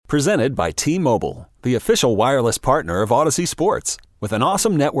Presented by T-Mobile, the official wireless partner of Odyssey Sports. With an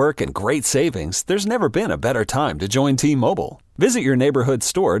awesome network and great savings, there's never been a better time to join T-Mobile. Visit your neighborhood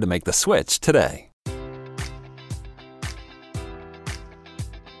store to make the switch today.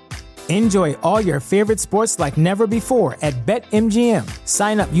 Enjoy all your favorite sports like never before at BetMGM.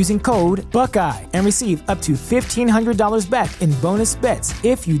 Sign up using code Buckeye and receive up to $1,500 back in bonus bets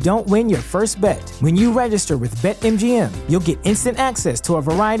if you don't win your first bet. When you register with BetMGM, you'll get instant access to a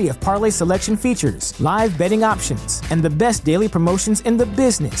variety of parlay selection features, live betting options, and the best daily promotions in the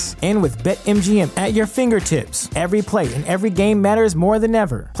business. And with BetMGM at your fingertips, every play and every game matters more than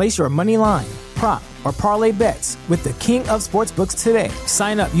ever. Place your money line, prop, or parlay bets with the king of sportsbooks today.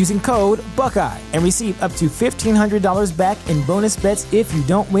 Sign up using code Buckeye and receive up to $1,500 back in bonus bets if you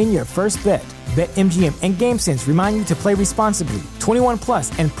don't win your first bet. BetMGM and GameSense remind you to play responsibly. 21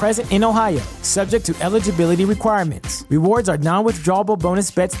 plus and present in Ohio, subject to eligibility requirements. Rewards are non-withdrawable bonus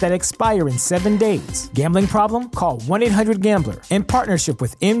bets that expire in 7 days. Gambling problem? Call 1-800-GAMBLER. In partnership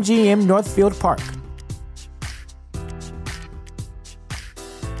with MGM Northfield Park.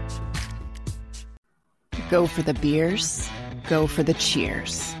 Go for the beers, go for the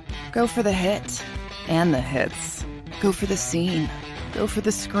cheers, go for the hit and the hits, go for the scene, go for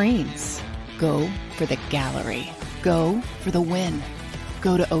the screams, go for the gallery, go for the win,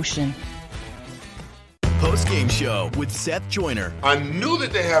 go to Ocean. Post-game show with Seth Joyner. I knew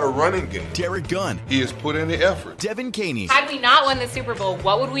that they had a running game. Derrick Gunn. He has put in the effort. Devin Caney. Had we not won the Super Bowl,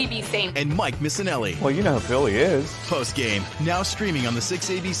 what would we be saying? And Mike Missanelli. Well, you know who Philly is. Post-game, now streaming on the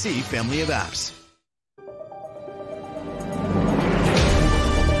 6ABC family of apps.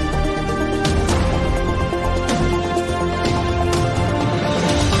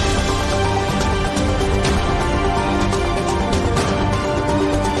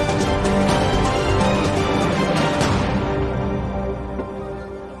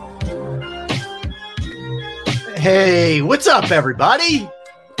 Hey, what's up, everybody?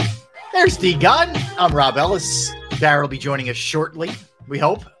 There's D Gunn. I'm Rob Ellis. Barrett will be joining us shortly. We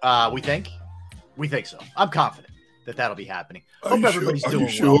hope. We think. We think so. I'm confident that that'll be happening. Hope everybody's doing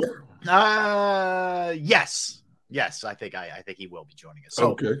well. Yes. I think he will be joining us.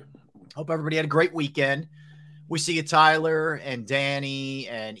 So, okay. Hope everybody had a great weekend. We see you, Tyler and Danny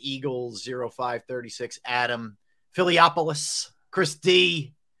and Eagles 0536, Adam, Philiopolis, Chris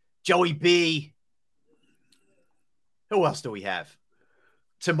D, Joey B. Who else do we have?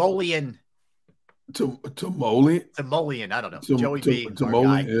 Timoleon. Timoleon. I don't know. Joey B.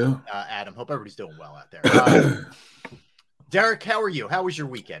 Timoleon, yeah. Adam. Hope everybody's doing well out there. Derrick, how are you? How was your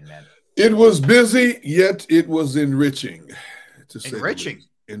weekend, man? It was busy, yet it was enriching.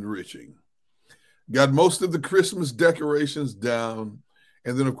 Enriching. Got most of the Christmas decorations down,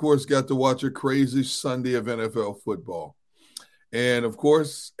 and then, of course, got to watch a crazy Sunday of NFL football. And, of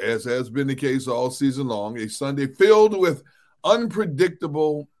course, as has been the case all season long, a Sunday filled with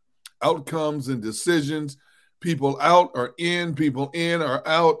unpredictable outcomes and decisions. People out are in, people in are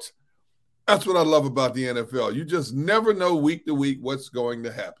out. That's what I love about the NFL. You just never know week to week what's going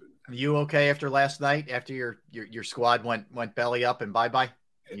to happen. Are you okay after last night, after your squad went belly up and bye-bye?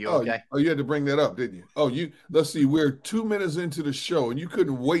 You okay? You had to bring that up, didn't you? Let's see, we're 2 minutes into the show, and you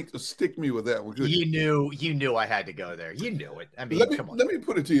couldn't wait to stick me with that one. You knew I had to go there. You knew it. I mean, come on. Let me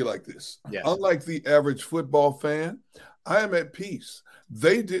put it to you like this. Yes. Unlike the average football fan, I am at peace.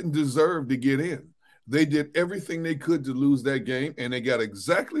 They didn't deserve to get in. They did everything they could to lose that game, and they got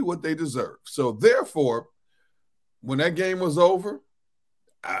exactly what they deserved. So, therefore, when that game was over,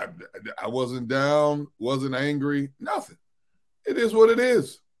 I wasn't down, wasn't angry, nothing. It is what it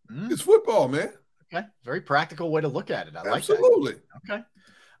is. It's football, man. Okay. Very practical way to look at it. I like that. Absolutely. Okay.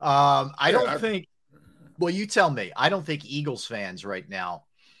 I don't think – well, you tell me. I don't think Eagles fans right now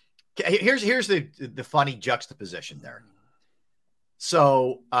 – here's the funny juxtaposition there.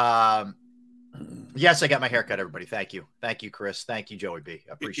 So, yes, I got my haircut, everybody. Thank you. Thank you, Chris. Thank you, Joey B.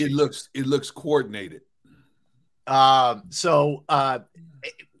 I appreciate it. It looks coordinated.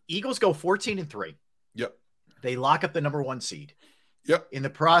 Eagles go 14-3. Yep. They lock up the number 1 seed. Yep. In the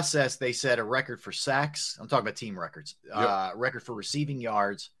process, they set a record for sacks. I'm talking about team records. Yep. Record for receiving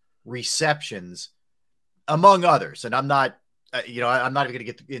yards, receptions, among others. And I'm not even going to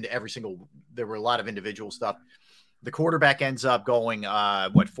get into every single. There were a lot of individual stuff. The quarterback ends up going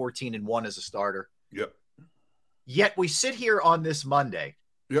 14-1 as a starter. Yep. Yet we sit here on this Monday.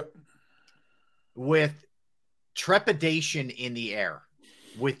 Yep. With trepidation in the air,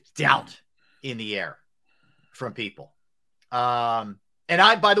 with doubt in the air from people. And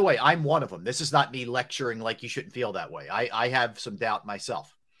by the way, I'm one of them. This is not me lecturing like you shouldn't feel that way. I have some doubt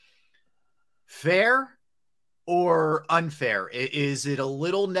myself. Fair or unfair? Is it a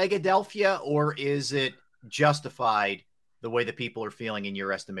little Negadelphia, or is it justified the way that people are feeling in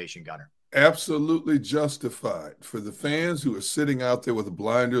your estimation, Gunner? Absolutely justified. For the fans who are sitting out there with the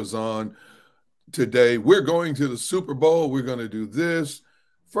blinders on today, we're going to the Super Bowl, we're going to do this.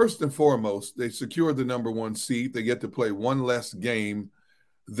 First and foremost, they secured the number 1 seed. They get to play one less game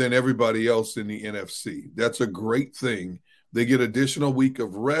than everybody else in the NFC. That's a great thing. They get additional week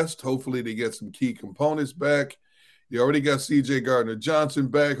of rest. Hopefully they get some key components back. You already got C.J. Gardner-Johnson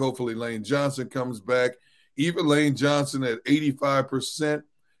back. Hopefully Lane Johnson comes back. Even Lane Johnson at 85%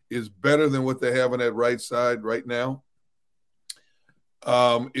 is better than what they have on that right side right now.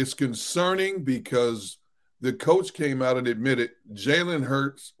 It's concerning because the coach came out and admitted Jalen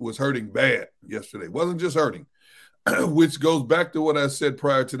Hurts was hurting bad yesterday. Wasn't just hurting, which goes back to what I said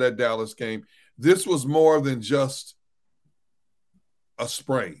prior to that Dallas game. This was more than just a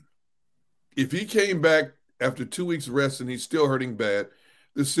sprain. If he came back after 2 weeks rest and he's still hurting bad,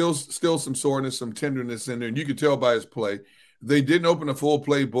 there's still some soreness, some tenderness in there, and you could tell by his play. They didn't open a full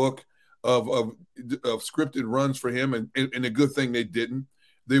playbook of scripted runs for him, and a good thing they didn't.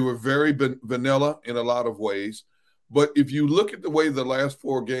 They were very vanilla in a lot of ways. But if you look at the way the last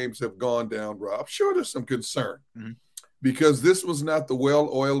 4 games have gone down, Rob, sure there's some concern because this was not the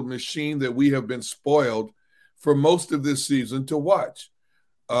well-oiled machine that we have been spoiled for most of this season to watch.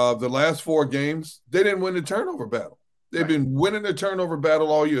 The last 4 games, they didn't win the turnover battle. They've been winning the turnover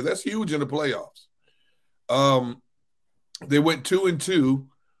battle all year. That's huge in the playoffs. They went 2-2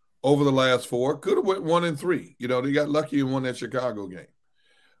 over the last 4. Could have went 1-3. You know, they got lucky and won that Chicago game.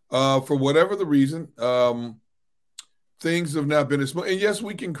 For whatever the reason, things have not been as smooth. And yes,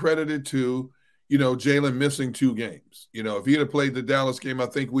 we can credit it to, you know, Jalen missing 2 games. You know, if he had played the Dallas game, I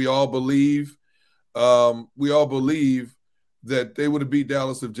think we all believe that they would have beat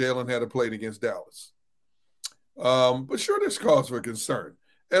Dallas if Jalen had played against Dallas. But sure, there's cause for concern,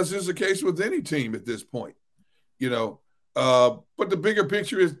 as is the case with any team at this point, you know. But the bigger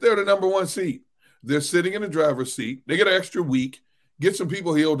picture is they're the number 1 seed. They're sitting in the driver's seat. They get an extra week, get some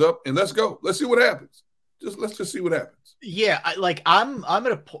people healed up, and let's go. Let's see what happens. Let's just see what happens. Yeah, I'm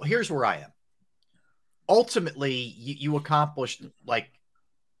gonna. Here's where I am. Ultimately, you accomplished like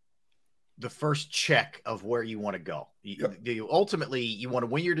the first check of where you want to go. Ultimately, you want to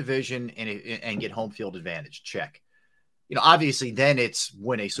win your division and get home field advantage. Check. You know, obviously, then it's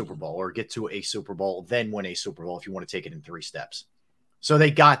win a Super Bowl or get to a Super Bowl, then win a Super Bowl if you want to take it in 3 steps. So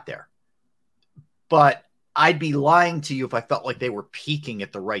they got there. But I'd be lying to you if I felt like they were peaking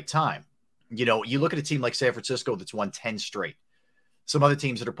at the right time. You know, you look at a team like San Francisco that's won 10 straight. Some other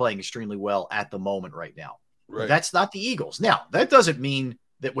teams that are playing extremely well at the moment right now. Right. That's not the Eagles. Now, that doesn't mean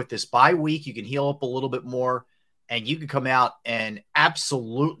that with this bye week, you can heal up a little bit more and you can come out and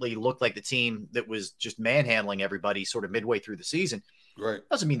absolutely look like the team that was just manhandling everybody sort of midway through the season. Right.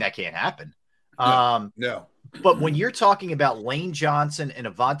 Doesn't mean that can't happen. No. But when you're talking about Lane Johnson and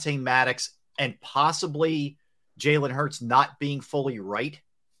Avonte Maddox and possibly Jalen Hurts not being fully right,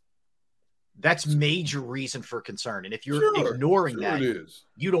 that's major reason for concern. And if you're ignoring that,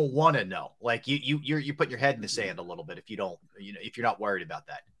 you don't want to know. Like you're putting your head in the sand a little bit if you don't, you know, if you're not worried about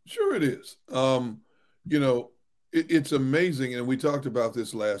that. Sure it is. You know, it's amazing, and we talked about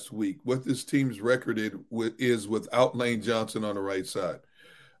this last week, what this team's record is without Lane Johnson on the right side.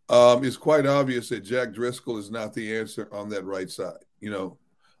 It's quite obvious that Jack Driscoll is not the answer on that right side, you know,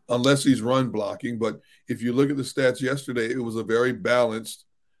 unless he's run blocking. But if you look at the stats yesterday, it was a very balanced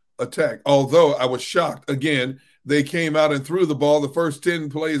attack. Although I was shocked, again, they came out and threw the ball the first 10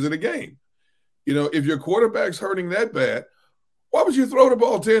 plays of the game. You know, if your quarterback's hurting that bad, why would you throw the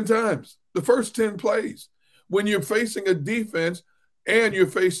ball 10 times the first 10 plays when you're facing a defense and you're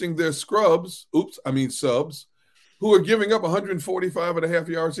facing their subs, who are giving up 145.5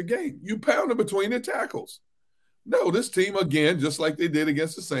 yards a game? You pound them between the tackles. No, this team, again, just like they did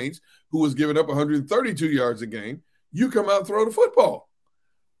against the Saints, who was giving up 132 yards a game, you come out and throw the football.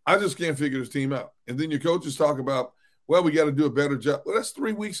 I just can't figure this team out. And then your coaches talk about, well, we got to do a better job. Well, that's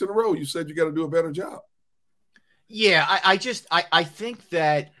 3 weeks in a row. You said you got to do a better job. Yeah, I think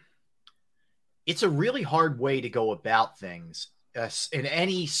that it's a really hard way to go about things in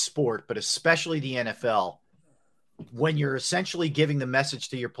any sport, but especially the NFL, when you're essentially giving the message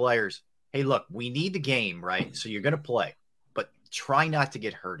to your players, hey, look, we need the game, right? So you're going to play, but try not to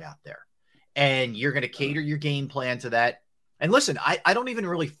get hurt out there. And you're going to cater your game plan to that. And listen, I don't even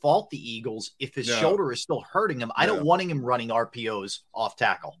really fault the Eagles if his shoulder is still hurting him. I don't want him running RPOs off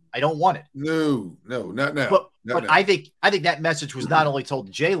tackle. I don't want it. No, not now. But I think that message was not only told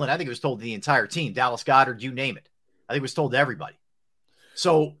to Jalen. I think it was told to the entire team. Dallas Goedert, you name it. I think it was told to everybody.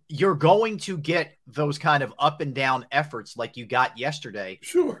 So you're going to get those kind of up and down efforts like you got yesterday.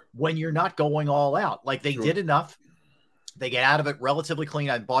 Sure. When you're not going all out. Like they did enough. They get out of it relatively clean.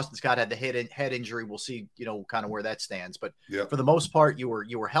 And Boston Scott had the head injury. We'll see, kind of where that stands. But for the most part, you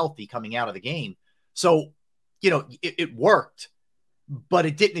were healthy coming out of the game. So, it worked, but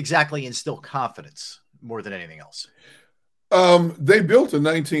it didn't exactly instill confidence more than anything else. They built a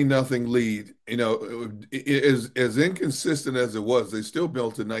 19-0 lead. As inconsistent as it was, they still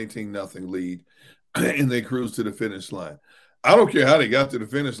built a 19-0 lead, and they cruised to the finish line. I don't care how they got to the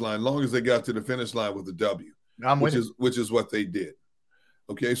finish line, long as they got to the finish line with a W, which is what they did.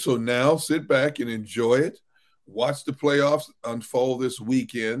 Okay, so now sit back and enjoy it. Watch the playoffs unfold this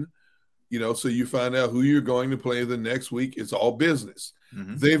weekend. So you find out who you're going to play the next week. It's all business.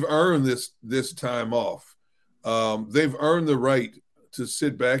 Mm-hmm. They've earned this time off. They've earned the right to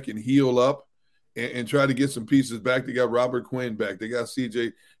sit back and heal up and try to get some pieces back. They got Robert Quinn back. They got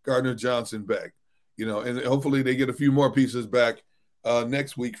C.J. Gardner-Johnson back, and hopefully they get a few more pieces back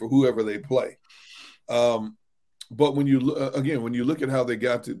next week for whoever they play. But when you look at how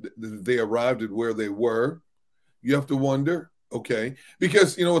they arrived at where they were, you have to wonder, okay,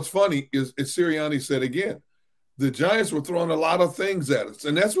 because, what's funny is Sirianni said again, the Giants were throwing a lot of things at us,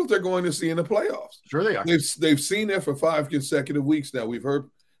 and that's what they're going to see in the playoffs. Sure they are. They've seen that for 5 consecutive weeks now. We've heard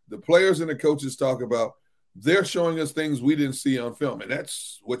the players and the coaches talk about they're showing us things we didn't see on film, and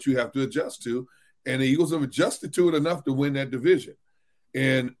that's what you have to adjust to. And the Eagles have adjusted to it enough to win that division.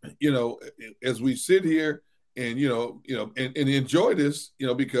 And, as we sit here and, and enjoy this,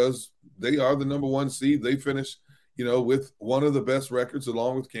 because they are the number 1 seed. They finished, with one of the best records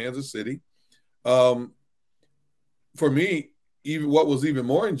along with Kansas City. For me, what was even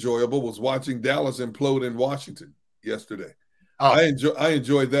more enjoyable was watching Dallas implode in Washington yesterday. Oh. I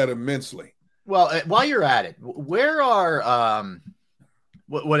enjoyed that immensely. Well, while you're at it, where are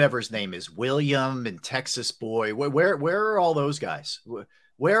whatever his name is, William and Texas Boy? Where are all those guys?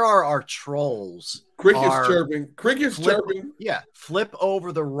 Where are our trolls? Crickets chirping. Yeah, flip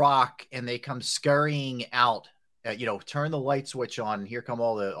over the rock and they come scurrying out. Turn the light switch on. And here come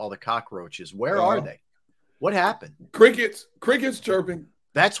all the cockroaches. Where are they? What happened? Crickets chirping.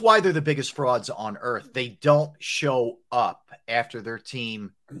 That's why they're the biggest frauds on earth. They don't show up after their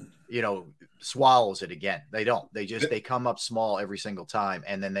team, swallows it again. They don't. They come up small every single time,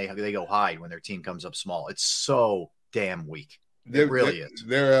 and then they go hide when their team comes up small. It's so damn weak. It really is.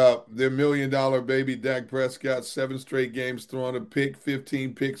 Their $1 million baby Dak Prescott, 7 straight games throwing a pick,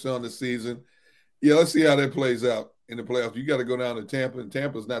 15 picks on the season. Yeah, let's see how that plays out in the playoffs. You got to go down to Tampa, and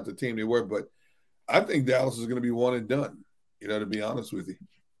Tampa's not the team they were, but I think Dallas is going to be one and done, to be honest with you.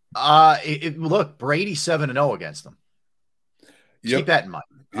 Look, Brady 7-0 against them. Yep. Keep that in mind.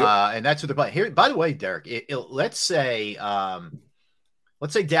 Yep. And that's what they're playing. Here, by the way, Derrick, let's say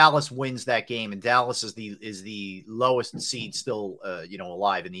Dallas wins that game, and Dallas is the lowest seed still,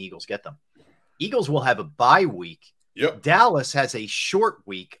 alive, and the Eagles get them. Eagles will have a bye week. Yep. Dallas has a short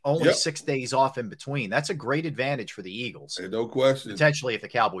week, only 6 days off in between. That's a great advantage for the Eagles. Hey, no question. Potentially if the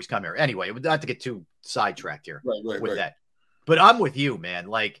Cowboys come here. Anyway, not to get too sidetracked here with that. But I'm with you, man.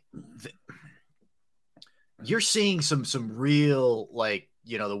 Like, you're seeing some real,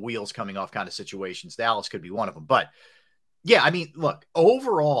 the wheels coming off kind of situations. Dallas could be one of them. But, yeah, I mean, look,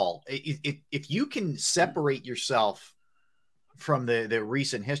 overall, if you can separate yourself from the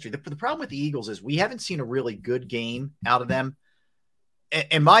recent history. The problem with the Eagles is we haven't seen a really good game out of them.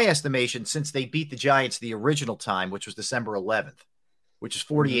 In my estimation, since they beat the Giants the original time, which was December 11th, which is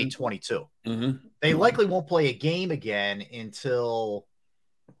 48-22. Mm-hmm. They likely won't play a game again until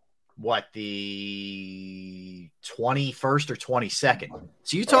the 21st or 22nd.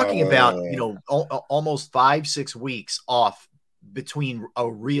 So you're talking about, almost 5-6 weeks off between a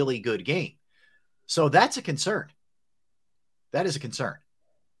really good game. So that's a concern. That is a concern.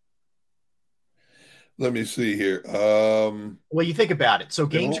 Let me see here. Well, you think about it. So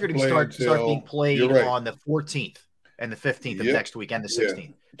games are going to start being played on the 14th and the 15th of next week and the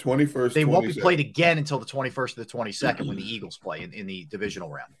 16th. 21st. They won't be played again until the 21st or the 22nd when the Eagles play in the divisional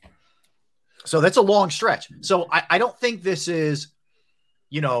round. So that's a long stretch. So I don't think this is,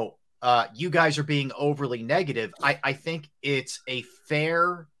 you guys are being overly negative. I think it's a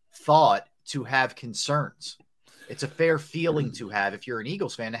fair thought to have concerns. It's a fair feeling to have if you're an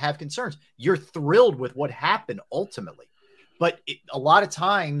Eagles fan to have concerns. You're thrilled with what happened ultimately. But a lot of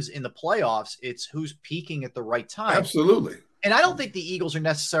times in the playoffs, it's who's peaking at the right time. Absolutely. And I don't think the Eagles are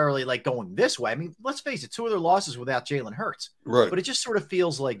necessarily going this way. I mean, let's face it, 2 of their losses without Jalen Hurts. Right. But it just sort of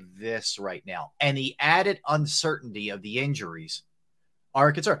feels like this right now. And the added uncertainty of the injuries are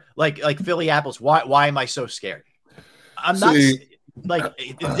a concern. Like Philly Apples, why am I so scared? I'm not. Like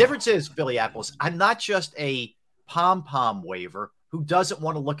the difference is, Phillyapple, I'm not just a pom-pom waver who doesn't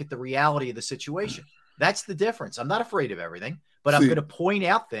want to look at the reality of the situation. That's the difference. I'm not afraid of everything, but I'm going to point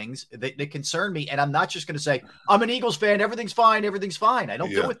out things that concern me. And I'm not just going to say, I'm an Eagles fan. Everything's fine. Everything's fine. I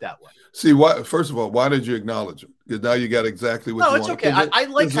don't do it that way. See, why? First of all, why did you acknowledge him? Because now you got exactly what you want. No, it's okay. I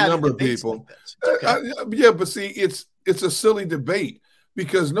like having a number of people. Like okay. But see, it's a silly debate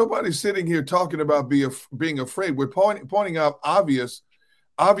because nobody's sitting here talking about being afraid. We're pointing out obvious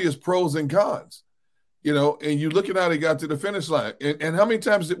pros and cons. And you look at how they got to the finish line. And how many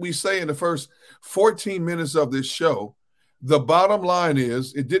times did we say in the first 14 minutes of this show, the bottom line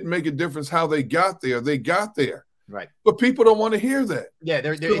is it didn't make a difference how they got there. They got there. Right. But people don't want to hear that. Yeah,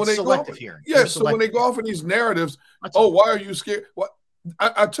 they're selective hearing. Yeah, so when they go off in these narratives, why are you scared? What?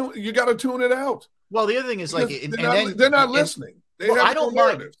 You got to tune it out. Well, the other thing is they're not listening. I don't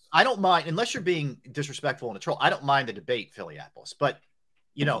mind. I don't mind, unless you're being disrespectful and a troll. I don't mind the debate, Phillyapple. But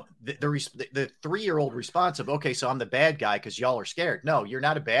the 3-year-old response of, okay, so I'm the bad guy because y'all are scared. No, you're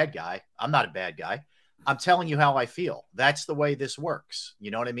not a bad guy. I'm not a bad guy. I'm telling you how I feel. That's the way this works. You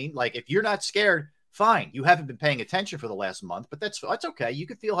know what I mean? Like, if you're not scared, fine. You haven't been paying attention for the last month, but that's okay. You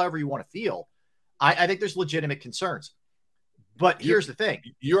can feel however you want to feel. I think there's legitimate concerns. But here's the thing.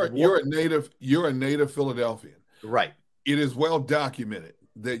 You're a native Philadelphian. Right. It is well documented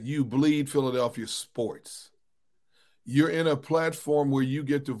that you bleed Philadelphia sports. You're in a platform where you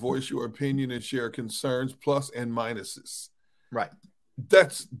get to voice your opinion and share concerns, plus and minuses. Right.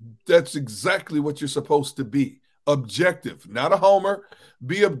 That's exactly what you're supposed to be. Objective, not a homer.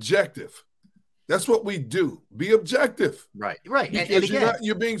 Be objective. That's what we do. Be objective. Right. Right. And again,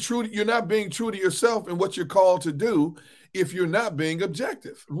 you're not being true to yourself and what you're called to do if you're not being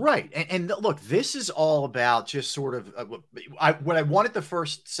objective. Right. And look, this is all about just sort of what I wanted the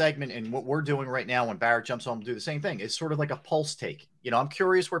first segment and what we're doing right now when Barrett jumps on to do the same thing is sort of like a pulse take. I'm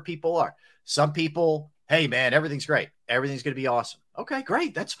curious where people are. Some people, hey, man, everything's great. Everything's going to be awesome. Okay,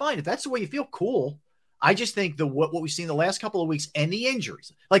 great. That's fine. If that's the way you feel, cool. I just think what we've seen the last couple of weeks and the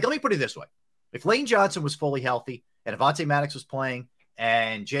injuries, like, let me put it this way. If Lane Johnson was fully healthy and Avonte Maddox was playing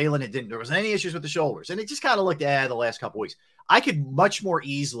and Jalen there wasn't any issues with the shoulders, and it just kind of looked the last couple of weeks, I could much more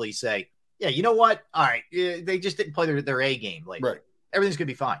easily say, yeah, you know what? All right, they just didn't play their A game late. Right. Everything's going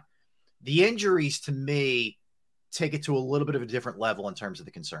to be fine. The injuries, to me, take it to a little bit of a different level in terms of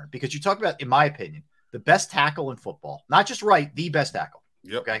the concern. Because you talk about, in my opinion, the best tackle in football. Not just the best tackle.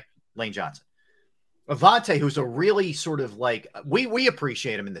 Yep. Okay? Lane Johnson. Avonte, who's a really sort of like, we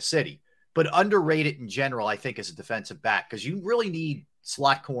appreciate him in the city, but underrated in general, I think, as a defensive back, because you really need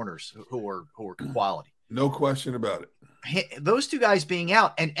slot corners who are quality. No question about it. Those two guys being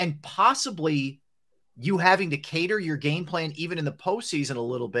out and possibly you having to cater your game plan even in the postseason a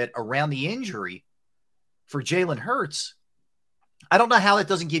little bit around the injury for Jalen Hurts. I don't know how that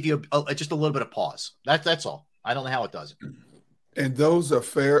doesn't give you just a little bit of pause. That's all. I don't know how it doesn't. And those are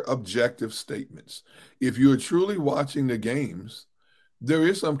fair, objective statements. If you're truly watching the games, there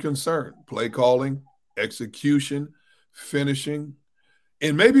is some concern. Play calling, execution, finishing.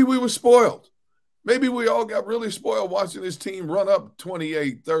 And maybe we were spoiled. Maybe we all got really spoiled watching this team run up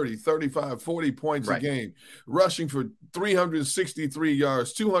 28, 30, 35, 40 points a game, rushing for 363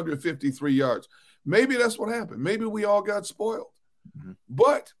 yards, 253 yards. Maybe that's what happened. Maybe we all got spoiled. Mm-hmm.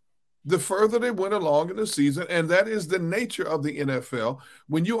 But the further they went along in the season, and that is the nature of the NFL,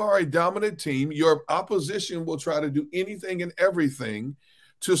 when you are a dominant team, your opposition will try to do anything and everything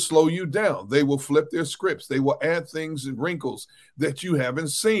to slow you down. They will flip their scripts. They will add things and wrinkles that you haven't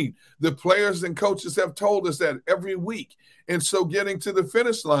seen. The players and coaches have told us that every week. And so getting to the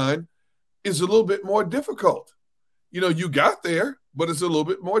finish line is a little bit more difficult. You got there, but it's a little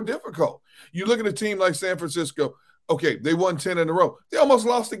bit more difficult. You look at a team like San Francisco. Okay, they won 10 in a row. They almost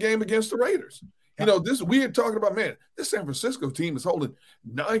lost the game against the Raiders. We are talking about, man, this San Francisco team is holding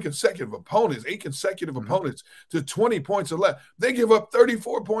 8 consecutive opponents to 20 points or less. They give up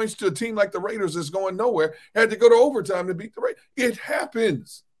 34 points to a team like the Raiders that's going nowhere, had to go to overtime to beat the Raiders. It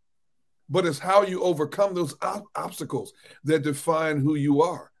happens. But it's how you overcome those obstacles that define who you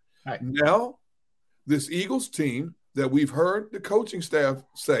are. Right. Now, this Eagles team that we've heard the coaching staff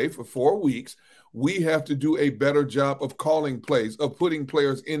say for 4 weeks, we have to do a better job of calling plays, of putting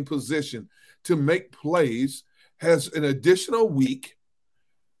players in position to make plays, has an additional week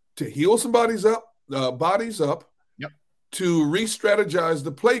to heal some bodies up, yep, to re-strategize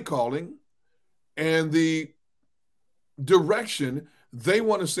the play calling and the direction they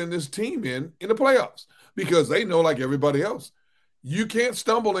want to send this team in the playoffs, because they know, like everybody else, you can't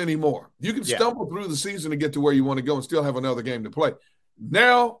stumble anymore. You can stumble through the season to get to where you want to go and still have another game to play.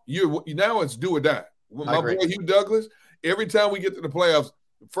 Now it's do or die. My boy Hugh Douglas, every time we get to the playoffs,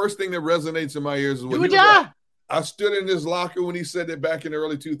 the first thing that resonates in my ears is when I stood in his locker when he said that back in the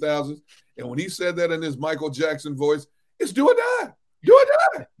early 2000s. And when he said that in his Michael Jackson voice, it's do or die. Do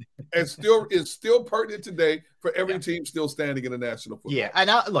or die. And it's still pertinent today for every team still standing in the National Football. Yeah,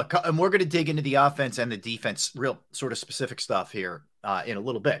 and we're going to dig into the offense and the defense, real sort of specific stuff here in a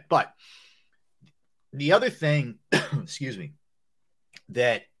little bit. But the other thing, excuse me,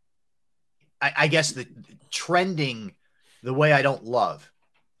 that I guess the trending the way I don't love,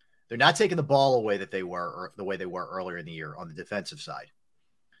 they're not taking the ball away that they were or the way they were earlier in the year on the defensive side.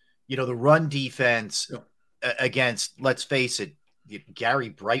 You know, the run defense against, let's face it, Gary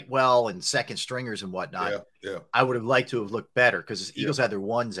Brightwell and second stringers and whatnot. Yeah. I would have liked to have looked better because the Eagles had their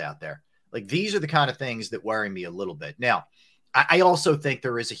ones out there. Like, these are the kind of things that worry me a little bit. Now, I also think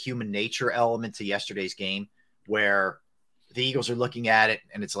there is a human nature element to yesterday's game where the Eagles are looking at it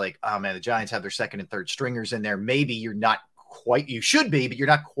and it's like, oh man, the Giants have their second and third stringers in there. Maybe you're not quite, you should be, but you're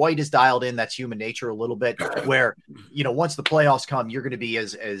not quite as dialed in. That's human nature a little bit where, you know, once the playoffs come, you're going to be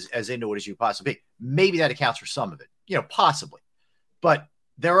as into it as you possibly be. Maybe that accounts for some of it, you know, possibly. But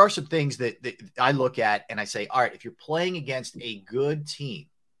there are some things that I look at and I say, all right, if you're playing against a good team,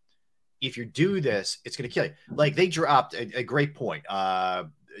 if you do this, it's going to kill you. Like, they dropped a great point.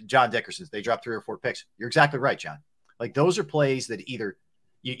 John Dickerson's, they dropped 3 or 4 picks. You're exactly right, John. Like, those are plays that either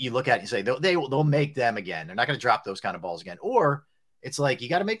you look at and you say, they'll make them again. They're not going to drop those kind of balls again. Or it's like, you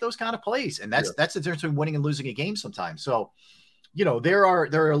got to make those kind of plays. And that's the difference between winning and losing a game sometimes. So, you know, there are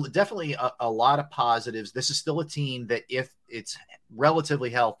definitely a lot of positives. This is still a team that, if it's relatively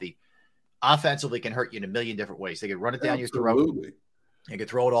healthy, offensively can hurt you in a million different ways. They can run it down your throat. They can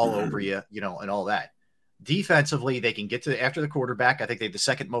throw it all over you, you know, and all that. Defensively, they can get to after the quarterback. I think they have the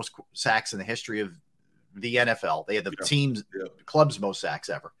second most sacks in the history of the NFL. They had the club's most sacks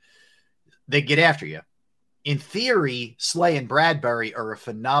ever. They get after you. In theory, Slay and Bradbury are a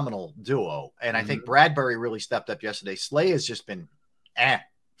phenomenal duo. And I think Bradbury really stepped up yesterday. Slay has just been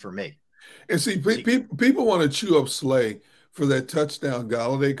for me. And see, people want to chew up Slay for that touchdown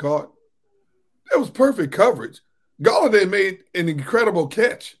Galladay caught. That was perfect coverage. Galladay made an incredible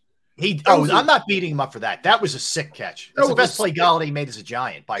catch. I'm not beating him up for that. That was a sick catch. That's the best play Galladay made as a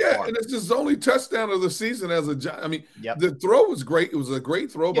Giant by far. And it's his only touchdown of the season as a Giant. I mean, the throw was great. It was a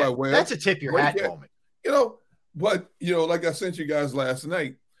great throw by Webb. That's a tip your hat moment. You know, but, you know, like I sent you guys last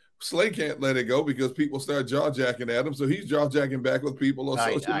night, Slay can't let it go because people start jaw-jacking at him. So he's jaw-jacking back with people on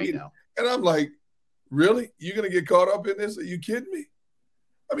social media. Know. And I'm like, really? You're going to get caught up in this? Are you kidding me?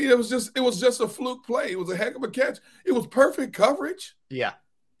 I mean, it was just a fluke play. It was a heck of a catch. It was perfect coverage. Yeah.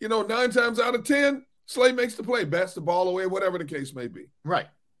 You know, 9 times out of 10, Slay makes the play, bats the ball away, whatever the case may be. Right.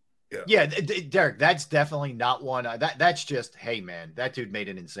 Yeah, Derrick, that's definitely not one. That's just, hey, man, that dude made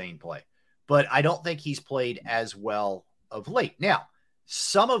an insane play. But I don't think he's played as well of late. Now,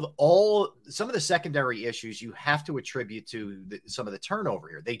 some of the secondary issues you have to attribute to some of the turnover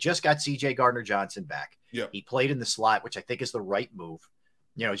here. They just got C.J. Gardner-Johnson back. Yep. He played in the slot, which I think is the right move.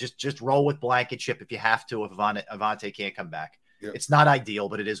 You know, just roll with Blankenship if you have to, if Avante can't come back. Yep. It's not ideal,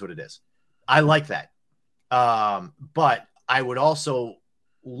 but it is what it is. I like that. But I would also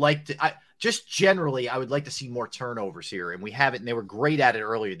like to I would like to see more turnovers here. And we haven't, and they were great at it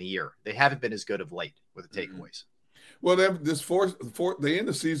earlier in the year. They haven't been as good of late with the takeaways. Well, they have they end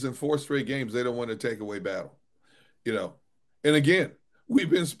the season 4 straight games. They don't want to take away battle, you know. And again, we've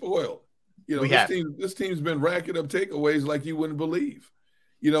been spoiled. You know, this team's been racking up takeaways like you wouldn't believe.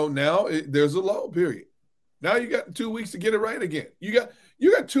 You know, now there's a lull period. Now you got 2 weeks to get it right again. You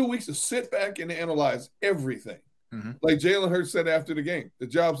got 2 weeks to sit back and analyze everything. Mm-hmm. Like Jalen Hurts said after the game, the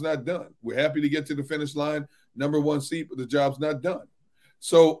job's not done. We're happy to get to the finish line, #1 seed, but the job's not done.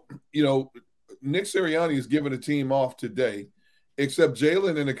 So, you know, Nick Sirianni is giving the team off today, except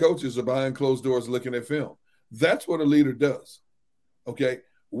Jalen and the coaches are behind closed doors looking at film. That's what a leader does. Okay,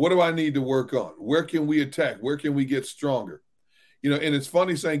 what do I need to work on? Where can we attack? Where can we get stronger? You know, and it's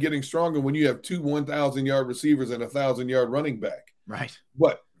funny saying getting stronger when you have 2 1,000-yard receivers and a 1,000-yard running back. Right.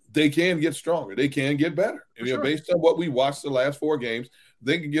 But they can get stronger. They can get better. And, you know, based on what we watched the last 4 games,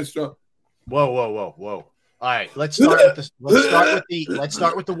 they can get strong. Whoa. All right, let's start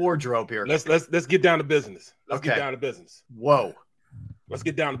with the wardrobe here. Let's get down to business. Get down to business. Whoa. Let's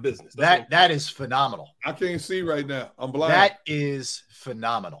get down to business. That is phenomenal. I can't see right now. I'm blind. That is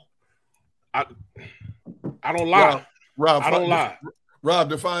phenomenal. I don't lie. Rob, I don't lie. Rob,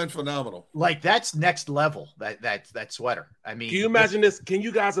 define phenomenal. Like, that's next level, that sweater. I mean, can you imagine this? Can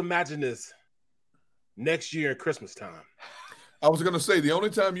you guys imagine this next year at Christmas time? I was going to say, the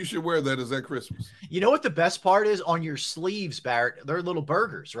only time you should wear that is at Christmas. You know what the best part is? On your sleeves, Barrett, they're little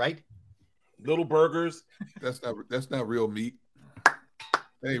burgers, right? little burgers. That's not real meat.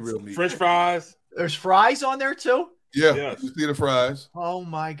 That ain't real meat. French fries. There's fries on there too? Yeah, Yes. you see the fries. Oh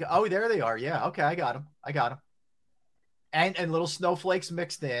my God. Oh, there they are. Yeah. Okay. I got them. And little snowflakes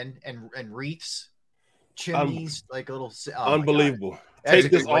mixed in and wreaths, chimneys, like little. Oh Unbelievable.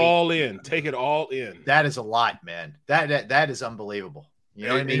 Take this all in. Take it all in. That is a lot, man. That is unbelievable. You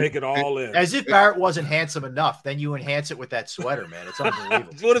know what I mean? Take it all in. As if Barrett wasn't handsome enough. Then you enhance it with that sweater, man. It's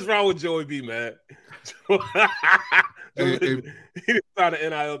unbelievable. What is wrong with Joey B, man? He didn't sign an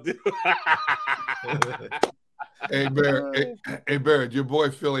NIL deal. Hey, Barrett, your boy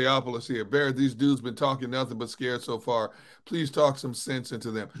Philiopolis here. Barrett, these dudes been talking nothing but scared so far. Please talk some sense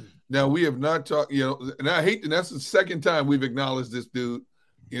into them. Now, we have not talked, and that's the second time we've acknowledged this dude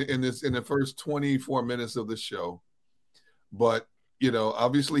in the first 24 minutes of the show. But,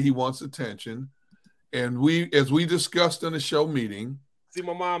 obviously he wants attention. And as we discussed in the show meeting. See,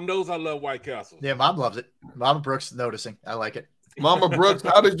 my mom knows I love White Castle. Yeah, Mom loves it. Mama Brooks noticing. I like it. Mama Brooks,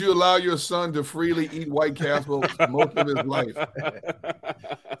 how did you allow your son to freely eat White Castle most of his life?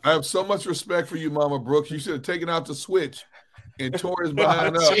 I have so much respect for you, Mama Brooks. You should have taken out the switch and tore his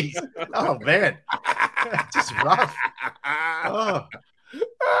behind up. Oh, man. Just rough. Oh.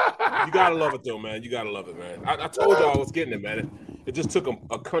 You got to love it, though, man. You got to love it, man. I told you I was getting it, man. It just took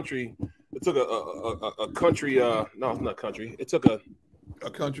a country. It took a country. No, it's not country. It took a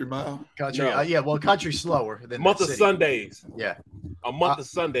country mile. Country, no. Country slower than month of Sundays. Yeah, a month of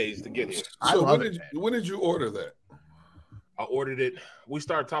Sundays to get here. So when did you order that? I ordered it. We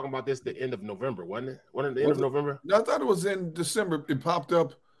started talking about this the end of November, wasn't it? Wasn't it the end of November? No, I thought it was in December. It popped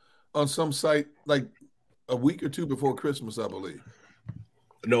up on some site like a week or two before Christmas, I believe.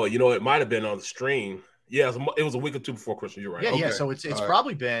 No, it might have been on the stream. Yeah, it was a week or two before Christmas. You're right. Yeah, yeah. So it's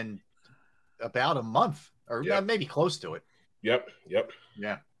probably been about a month or maybe close to it. Yep.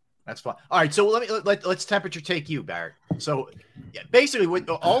 Yeah, that's fine. All right, so let's temperature take you, Barrett. So basically what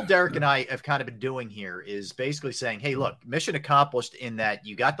all Derrick and I have kind of been doing here is basically saying, hey, look, mission accomplished in that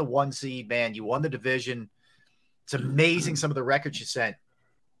you got the 1 seed, man. You won the division. It's amazing some of the records you sent.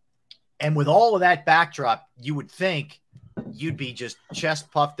 And with all of that backdrop, you would think you'd be just chest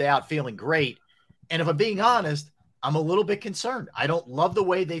puffed out, feeling great. And if I'm being honest, I'm a little bit concerned. I don't love the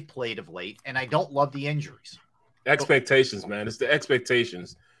way they've played of late, and I don't love the injuries. Expectations, man. It's the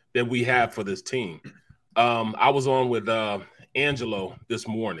expectations that we have for this team. I was on with Angelo this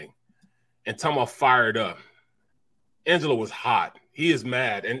morning and talking about fired up. Angelo was hot. He is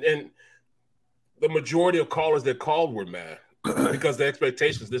mad. And the majority of callers that called were mad because the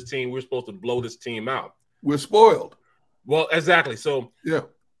expectations this team, we're supposed to blow this team out. We're spoiled. Well, exactly. So yeah,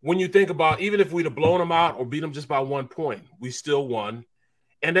 when you think about even if we'd have blown them out or beat them just by 1 point, we still won.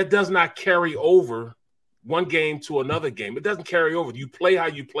 And that does not carry over one game to another game. It doesn't carry over. You play how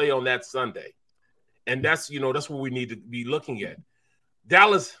you play on that Sunday. And that's what we need to be looking at.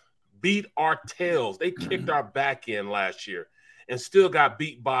 Dallas beat our tails. They kicked our back in last year and still got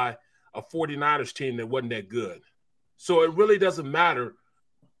beat by a 49ers team that wasn't that good. So it really doesn't matter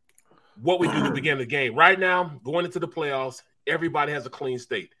what we do at the beginning of the game. Right now, going into the playoffs, everybody has a clean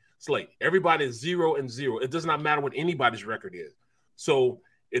slate. Everybody is 0-0. It does not matter what anybody's record is. So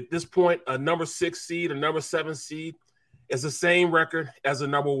at this point, a number 6 seed, a number 7 seed is the same record as a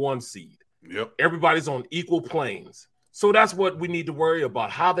number 1 seed. Yep. Everybody's on equal planes. So that's what we need to worry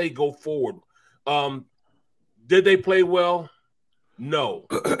about, how they go forward. Did they play well? No.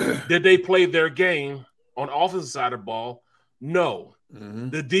 Did they play their game on the offensive side of the ball? No. Mm-hmm.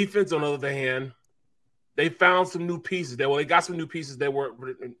 The defense, on the other hand, they found some new pieces. They got some new pieces that weren't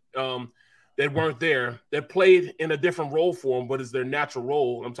there, that played in a different role for them, but it's their natural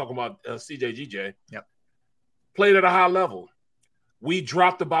role. I'm talking about CJ. Yep. Played at a high level. We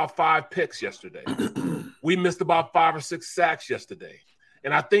dropped about 5 picks yesterday. We missed about 5 or 6 sacks yesterday.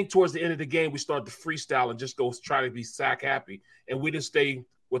 And I think towards the end of the game, we started to freestyle and just go try to be sack happy. And we didn't stay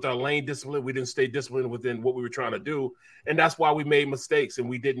with our lane discipline. We didn't stay disciplined within what we were trying to do. And that's why we made mistakes. And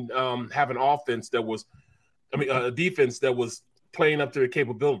we didn't have an offense that was, a defense that was playing up to their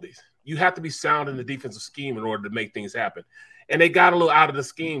capabilities. You have to be sound in the defensive scheme in order to make things happen. And they got a little out of the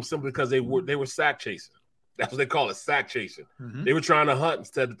scheme simply because they were sack chasing. That's what they call it, sack chasing. Mm-hmm. They were trying to hunt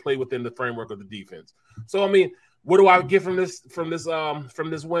instead of play within the framework of the defense. So, what do I get from this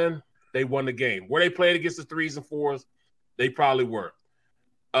win? They won the game. Were they playing against the 3s and 4s? They probably were.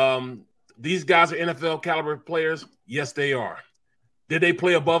 These guys are NFL caliber players. Yes, they are. Did they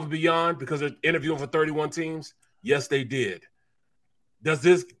play above and beyond because they're interviewing for 31 teams? Yes, they did. Does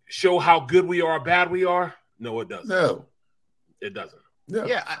this show how good we are or bad we are? No, it doesn't. No. It doesn't.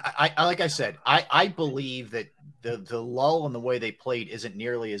 Yeah, I like I said, I believe that the lull in the way they played isn't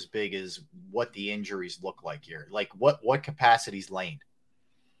nearly as big as what the injuries look like here. Like what capacity's Lane?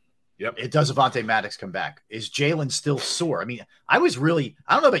 Yep. It does Avonte Maddox come back? Is Jalen still sore? I mean, I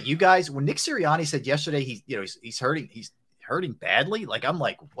don't know about you guys. When Nick Sirianni said yesterday he's hurting badly, like I'm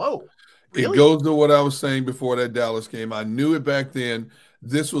like, whoa. Really? It goes to what I was saying before that Dallas game. I knew it back then.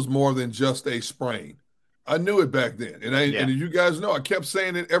 This was more than just a sprain. I knew it back then. And as you guys know, I kept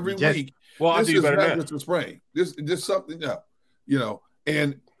saying it every week. Well, this is not just a sprain. This something else,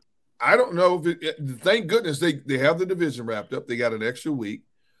 And I don't know if thank goodness they have the division wrapped up. They got an extra week.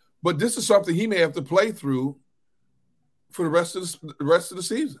 But this is something he may have to play through for the rest of the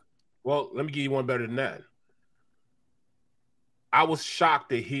season. Well, let me give you one better than that. I was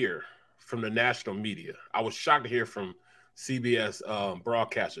shocked to hear from the national media. I was shocked to hear from CBS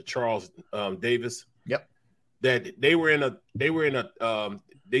broadcaster Charles Davis. Yep. That they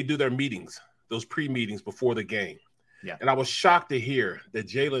do their meetings, those pre-meetings before the game. Yeah. And I was shocked to hear that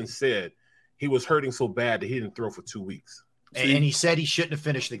Jalen said he was hurting so bad that he didn't throw for 2 weeks. And he said he shouldn't have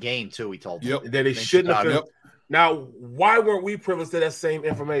finished the game too. He told me that he shouldn't have. Yep. Now, why weren't we privileged to that same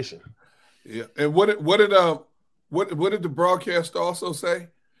information? Yeah. And what did the broadcast also say?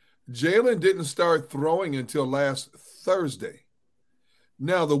 Jalen didn't start throwing until last Thursday.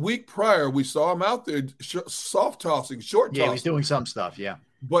 Now, the week prior, we saw him out there soft tossing, short tossing. Yeah, he was doing some stuff, yeah.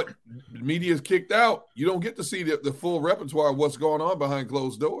 But the media's kicked out. You don't get to see the full repertoire of what's going on behind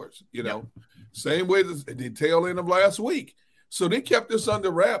closed doors, Yep. Same way as the tail end of last week. So they kept this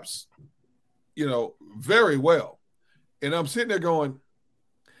under wraps, very well. And I'm sitting there going,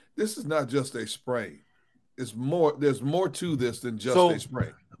 this is not just a sprain. There's more to this than just a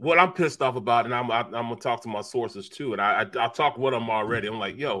sprain. What I'm pissed off about, and I'm gonna talk to my sources too, and I talked with them already. I'm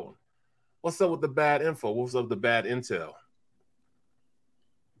like, yo, what's up with the bad info? What's up with the bad intel?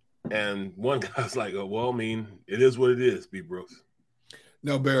 And one guy's like, oh, well, I mean, it is what it is, B. Brooks.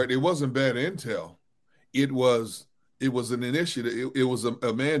 No, Barrett, it wasn't bad intel. It was an initiative. It was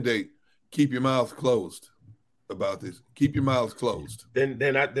a mandate. Keep your mouth closed about this. Keep your mouths closed. Then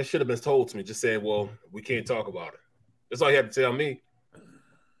that should have been told to me. Just saying, well, we can't talk about it. That's all you had to tell me.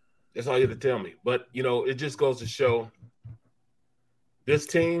 That's all you had to tell me. But, it just goes to show this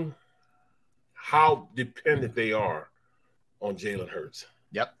team, how dependent they are on Jalen Hurts.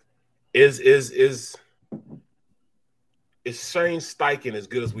 Yep. Is Shane Steichen as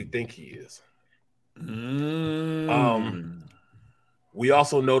good as we think he is? We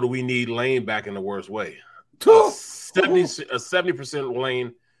also know that we need Lane back in the worst way. A 70%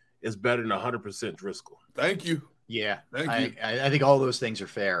 Lane is better than 100% Driscoll. Thank you. Yeah, Thank you. I think all those things are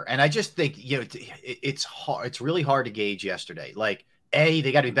fair, and I just think it's hard. It's really hard to gauge yesterday. Like,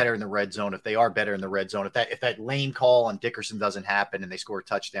 they got to be better in the red zone. If they are better in the red zone, if that Lane call on Dickerson doesn't happen and they score a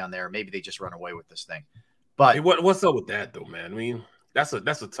touchdown there, maybe they just run away with this thing. But hey, what's up with that though, man? I mean, that's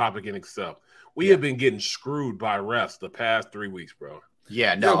a topic in itself. We have been getting screwed by refs the past 3 weeks, bro.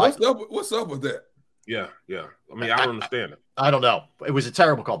 Yeah, no. What's up with that? Yeah. I mean, I don't understand it. I don't know. It was a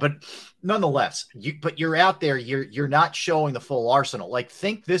terrible call, but nonetheless, you're out there. You're not showing the full arsenal. Like,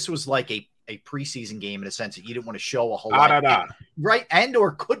 think this was like a preseason game in a sense that you didn't want to show a whole lot, right? And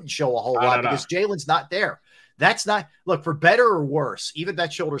or couldn't show a whole lot because Jalen's not there. That's not look for better or worse. Even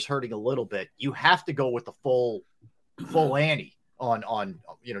that shoulder's hurting a little bit. You have to go with the full ante on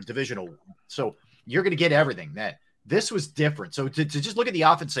divisional. So you're going to get everything. That this was different. So to just look at the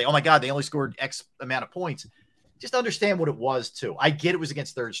offense and say, oh my God, they only scored X amount of points. Just understand what it was too. I get it was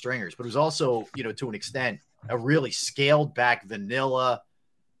against third stringers, but it was also, to an extent, a really scaled back vanilla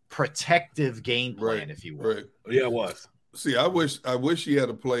protective game plan, if you will. Right. Yeah, it was. See, I wish he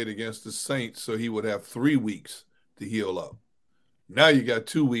had played against the Saints so he would have 3 weeks to heal up. Now you got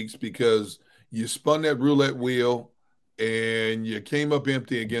 2 weeks because you spun that roulette wheel and you came up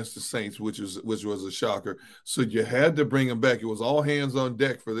empty against the Saints, which was a shocker. So you had to bring him back. It was all hands on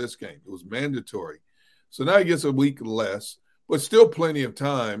deck for this game. It was mandatory. So now he gets a week less, but still plenty of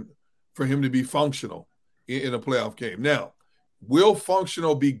time for him to be functional in a playoff game. Now, will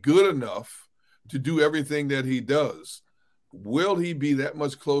functional be good enough to do everything that he does? Will he be that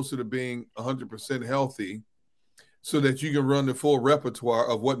much closer to being 100% healthy so that you can run the full repertoire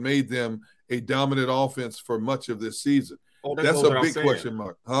of what made them a dominant offense for much of this season? That's a big question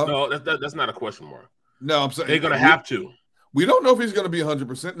mark. Huh? No, that's not a question mark. No, I'm saying they're going to have to. We don't know if he's going to be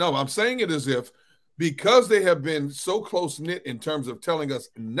 100%. No, I'm saying it as if because they have been so close-knit in terms of telling us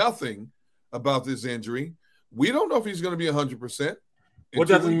nothing about this injury, we don't know if he's going to be 100%. Well,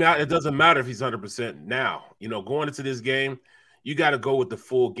 it doesn't matter if he's 100% now. Going into this game, you got to go with the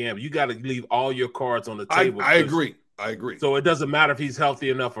full gamut. You got to leave all your cards on the table. I agree. So it doesn't matter if he's healthy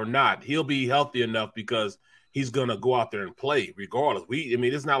enough or not. He'll be healthy enough because he's gonna go out there and play regardless.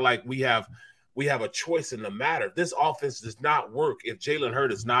 It's not like we have a choice in the matter. This offense does not work if Jalen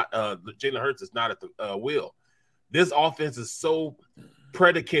Hurts is not at the wheel. This offense is so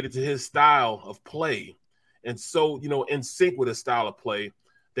predicated to his style of play and so, in sync with his style of play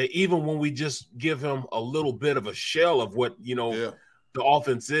that even when we just give him a little bit of a shell of what, the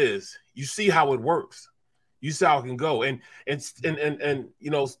offense is, you see how it works. You see how it can go. And Nick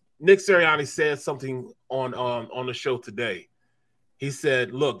Sirianni said something on the show today. He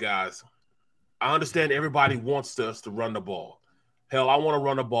said, look, guys, I understand everybody wants us to run the ball. Hell, I want to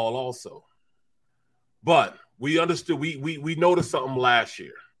run the ball also. But we understood, we noticed something last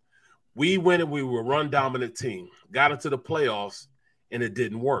year. We went and we were a run-dominant team, got into the playoffs, and it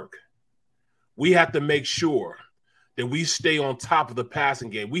didn't work. We have to make sure that we stay on top of the passing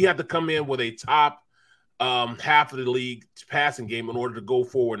game. We have to come in with a top half of the league passing game in order to go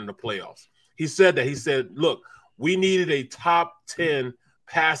forward in the playoffs. He said that. He said, look, we needed a top 10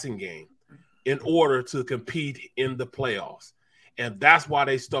 passing game in order to compete in the playoffs. And that's why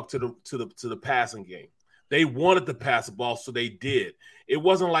they stuck to the passing game. They wanted to pass the ball, so they did. It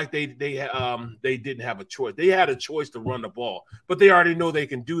wasn't like they didn't have a choice. They had a choice to run the ball, but they already know they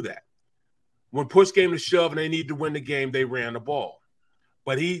can do that. When push came to shove and they needed to win the game, they ran the ball.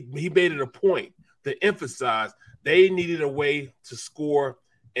 But he made it a point to emphasize they needed a way to score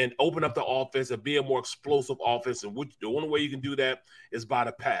and open up the offense and be a more explosive offense. And the only way you can do that is by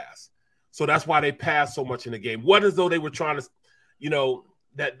the pass. So that's why they passed so much in the game. What as though they were trying to,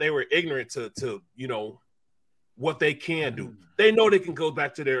 that they were ignorant to what they can do. They know they can go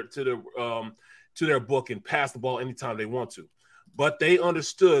back to their book and pass the ball anytime they want to. But they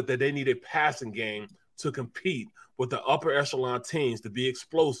understood that they need a passing game to compete with the upper echelon teams to be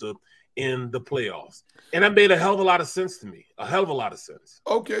explosive in the playoffs. And that made a hell of a lot of sense to me. A hell of a lot of sense.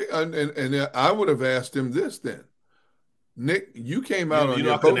 Okay, and I would have asked him this then. Nick, you came out on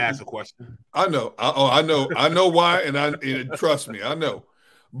your I couldn't ask a question. I know. I know why, and trust me, I know.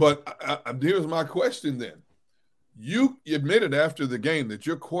 But here's my question then. You admitted after the game that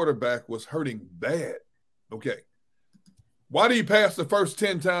your quarterback was hurting bad. Okay. Why did he pass the first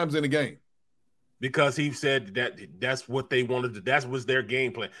 10 times in the game? Because he said that's what they wanted to. That was their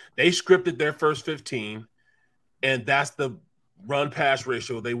game plan. They scripted their first 15, and that's the run-pass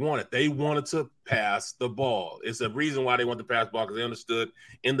ratio they wanted. They wanted to pass the ball. It's a reason why they want to pass the ball, because they understood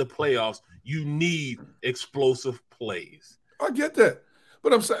in the playoffs you need explosive plays. I get that.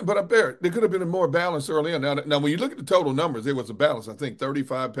 But I'm saying, Barrett, there could have been a more balance early on. Now, when you look at the total numbers, it was a balance. I think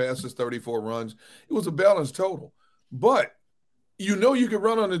 35 passes, 34 runs. It was a balanced total. But you could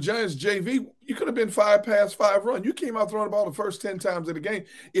run on the Giants JV. You could have been 5 pass, 5 run. You came out throwing the ball the first 10 times of the game.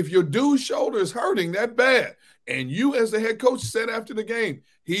 If your dude's shoulder is hurting that bad, and you as the head coach said after the game,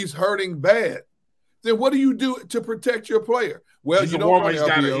 he's hurting bad, then what do you do to protect your player? Well, you don't run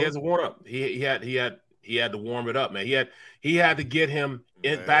LPO. He has a warm up. He had to warm it up, man. He had to get him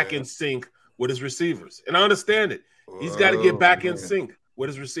back in sync with his receivers. And I understand it. He's got to get back in sync with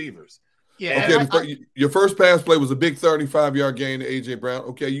his receivers. Yeah. Okay, your first pass play was a big 35-yard gain to A.J. Brown.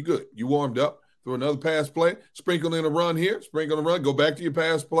 Okay, you good. You warmed up. Throw another pass play. Sprinkle in a run here. Sprinkle in a run. Go back to your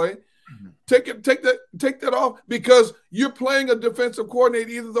pass play. Mm-hmm. Take that off, because you're playing a defensive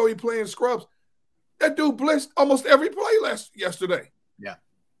coordinator, even though he's playing scrubs. That dude blitzed almost every play yesterday. Yeah.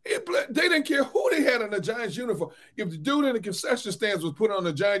 They didn't care who they had in the Giants uniform. If the dude in the concession stands was put on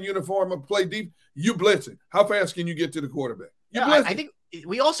the Giant uniform and play deep, you blitzing. How fast can you get to the quarterback? I think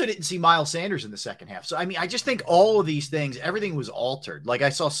we also didn't see Miles Sanders in the second half. So, I just think all of these things, everything was altered. Like I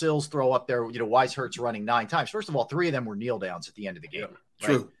saw Sills throw up there, Wise Hurts running 9 times. First of all, 3 of them were kneel downs at the end of the game. Yeah,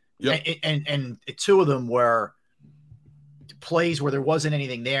 right? True. Yep. And 2 of them were plays where there wasn't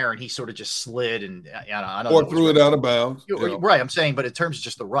anything there, and he sort of just slid and I don't know, threw it out of bounds. Right, I'm saying, but in terms of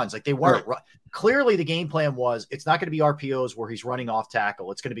just the runs, like they weren't clearly the game plan was it's not going to be RPOs where he's running off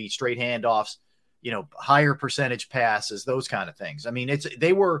tackle. It's going to be straight handoffs, higher percentage passes, those kind of things.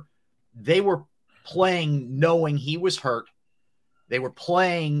 They were playing knowing he was hurt. They were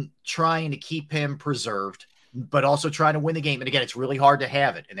playing trying to keep him preserved, but also trying to win the game. And again, it's really hard to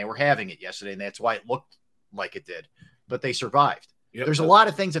have it, and they were having it yesterday, and that's why it looked like it did. But they survived. Yep. There's a lot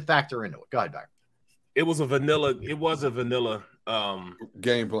of things that factor into it. Go ahead, Barrett. It was a vanilla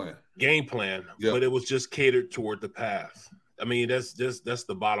game plan. Yep. But it was just catered toward the pass. That's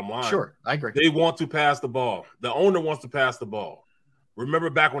the bottom line. Sure, I agree. They want to pass the ball. The owner wants to pass the ball. Remember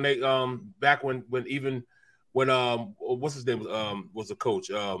back when what's his name was the coach?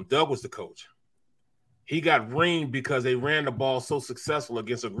 Doug was the coach. He got ringed because they ran the ball so successful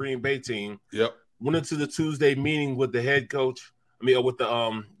against a Green Bay team. Yep. Went into the Tuesday meeting with the head coach. With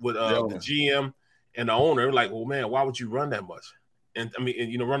the GM, And the owner, like, well, man, why would you run that much? And I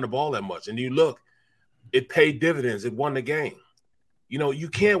mean, run the ball that much. And you look, it paid dividends. It won the game. You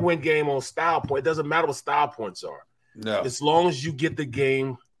can't win game on style point. It doesn't matter what style points are. No. As long as you get the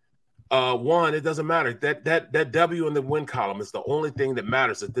game won, it doesn't matter. That W in the win column is the only thing that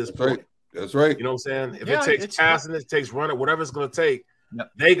matters at this point. Right. That's right. You know what I'm saying? If it takes passing, it takes running, whatever it's going to take,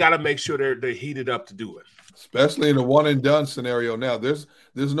 they got to make sure they're heated up to do it. Especially in a one and done scenario now. There's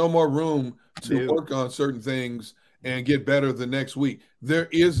no more room to work on certain things and get better the next week. There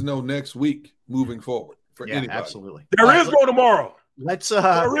is no next week moving forward for anybody. Absolutely. There is no tomorrow. There is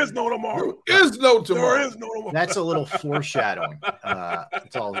no tomorrow. There is no tomorrow. There is no tomorrow. That's a little foreshadowing.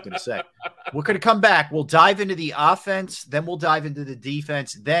 That's all I was going to say. We're going to come back. We'll dive into the offense. Then we'll dive into the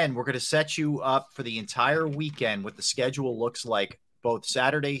defense. Then we're going to set you up for the entire weekend, what the schedule looks like both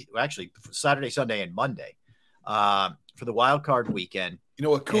Saturday, Sunday, and Monday for the wild card weekend. You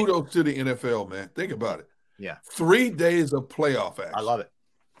know what? Kudos to the NFL, man. Think about it. Yeah. 3 days of playoff action. I love it.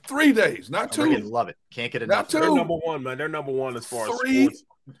 3 days, not 2. Love it. Can't get enough. Not 2. They're number one, man. They're number one as far as 3 sports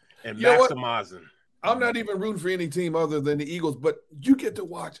and maximizing. I'm not even rooting for any team other than the Eagles, but you get to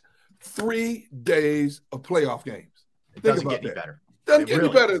watch 3 days of playoff games. It doesn't get any better. Doesn't get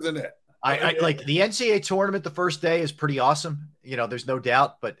any better than that. I like the NCAA tournament. The first day is pretty awesome. There's no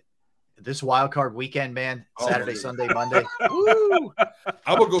doubt. But this wild card weekend, man, Saturday, Sunday, Monday. Woo!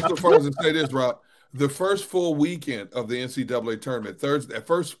 I'm gonna go so far as to say this, Rob. The first full weekend of the NCAA tournament, Thursday,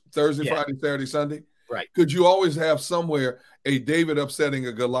 Friday, Saturday, Sunday. Right. Could you always have somewhere a David upsetting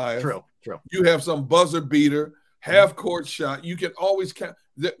a Goliath? True. You have some buzzer beater, half court shot. You can always count.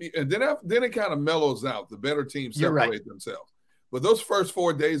 And then it kind of mellows out. The better teams separate themselves. But those first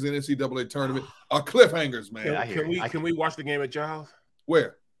 4 days in the NCAA tournament are cliffhangers, man. Can we watch the game at your house?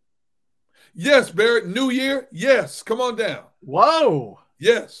 Where? Yes, Barrett. New Year. Yes. Come on down. Whoa.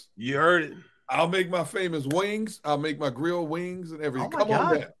 Yes. You heard it. I'll make my famous wings. I'll make my grilled wings and everything. Come God.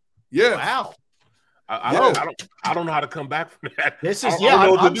 on down. Yes. Wow. I don't know how to come back from that. This is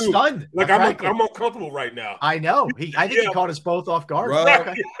I'm stunned. Like I'm uncomfortable right now. I know. I think he caught us both off guard.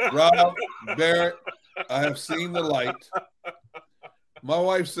 Rob, Barrett, I have seen the light. My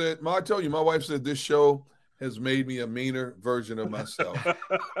wife said, I told you, my wife said this show has made me a meaner version of myself.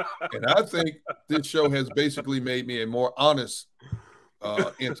 And I think this show has basically made me a more honest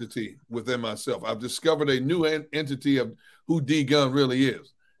entity within myself. I've discovered a new entity of who D Gunn really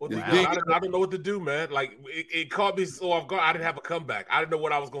is. Well, I don't know what to do, man. Like it caught me so off guard. I didn't have a comeback. I didn't know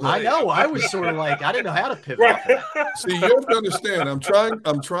what I was going to say. I know. I was sort of like I didn't know how to pivot. Off that. See, you have to understand. I'm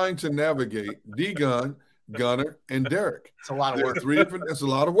trying to navigate D Gunn, Gunner, and Derrick. It's a lot of work. It's a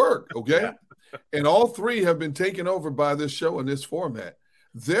lot of work. Okay, and all 3 have been taken over by this show in this format.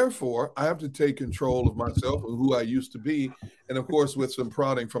 Therefore, I have to take control of myself and who I used to be, and of course, with some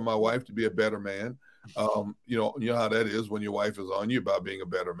prodding from my wife to be a better man. You know how that is when your wife is on you about being a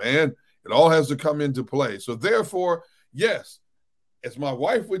better man. It all has to come into play. So therefore, yes, as my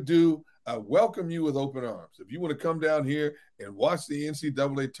wife would do, I welcome you with open arms. If you want to come down here and watch the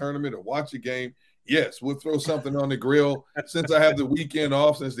NCAA tournament or watch a game, yes, we'll throw something on the grill. Since I have the weekend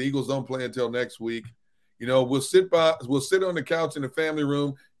off, since the Eagles don't play until next week, we'll sit on the couch in the family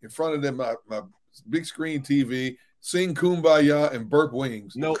room in front of my big screen TV, sing Kumbaya and burp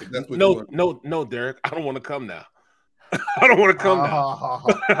wings. No, Derrick. I don't want to come now. I don't want to come now.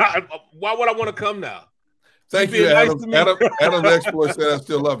 Why would I want to come now? Thank you, Adam. Adam the Explorer said I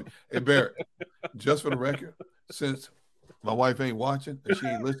still love you. Hey, Barrett, just for the record, since my wife ain't watching and she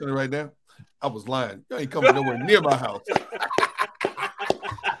ain't listening right now, I was lying. You ain't coming nowhere near my house.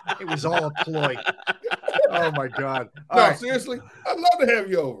 It was all a ploy. Oh my God! Seriously, I'd love to have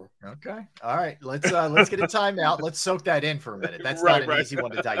you over. Okay, all right. Let's get a timeout. Let's soak that in for a minute. That's not an easy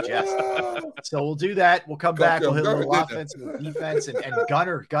one to digest. So we'll do that. We'll come back. We'll hit a little offense and defense and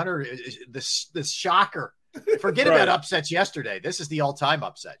Gunner, this shocker. Forget about upsets yesterday. This is the all-time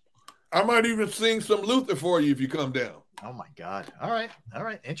upset. I might even sing some Luther for you if you come down. Oh my God! All right.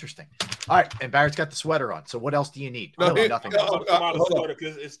 Interesting. All right, and Barrett's got the sweater on. So what else do you need? No, really, nothing. You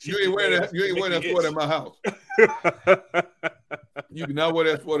ain't wearing that sweater in my house. You cannot wear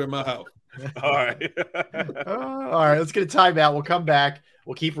that sweater in my house. All right. All right. Let's get a timeout. We'll come back.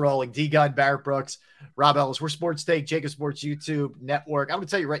 We'll keep rolling. D Gunn, Barrett Brooks, Rob Ellis. We're Sports Take, Jacob Sports YouTube Network. I'm going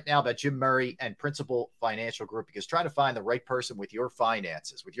to tell you right now about Jim Murray and Principal Financial Group, because trying to find the right person with your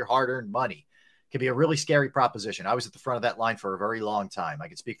finances, with your hard-earned money, can be a really scary proposition. I was at the front of that line for a very long time. I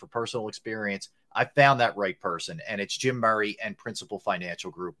can speak for personal experience. I found that right person, and it's Jim Murray and Principal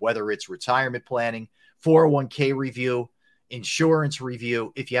Financial Group. Whether it's retirement planning, 401k review, insurance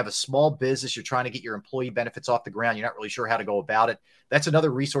review. If you have a small business, you're trying to get your employee benefits off the ground, you're not really sure how to go about it, that's another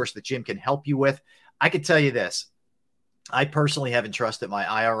resource that Jim can help you with. I can tell you this. I personally have entrusted my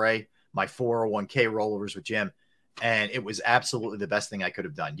IRA, my 401k rollovers with Jim, and it was absolutely the best thing I could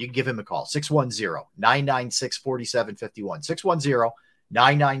have done. You can give him a call, 610-996-4751,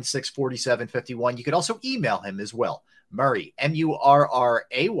 610-996-4751. You could also email him as well, Murray,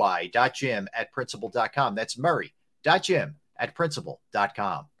 MURRAY.Jim@principal.com. That's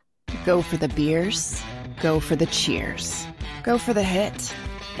Murray.Jim@principal.com. Go for the beers. Go for the cheers. Go for the hit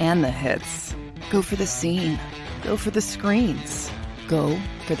and the hits. Go for the scene. Go for the screens. Go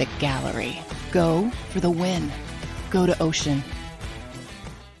for the gallery. Go for the win. Go to Ocean.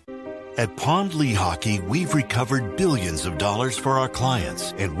 At Pond Lehocky, we've recovered billions of dollars for our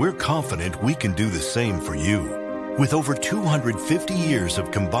clients, and we're confident we can do the same for you. With over 250 years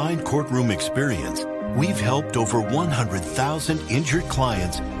of combined courtroom experience, we've helped over 100,000 injured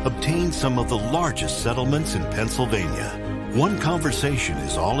clients obtain some of the largest settlements in Pennsylvania. One conversation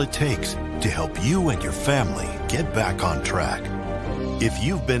is all it takes to help you and your family get back on track. If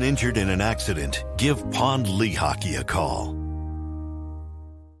you've been injured in an accident, give Pond Lehocky a call.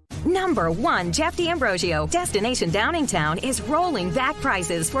 Number 1, Jeff D'Ambrosio. Destination Downingtown is rolling back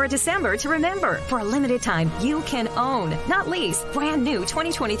prices for a December to remember. For a limited time, you can own, not lease, brand new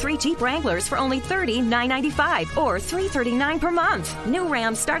 2023 Jeep Wranglers for only $30,995 or $339 per month. New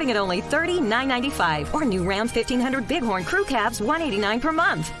Rams starting at only $30,995 or new Ram 1500 Bighorn Crew Cabs $189 per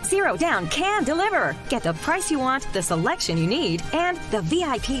month. Zero down can deliver. Get the price you want, the selection you need, and the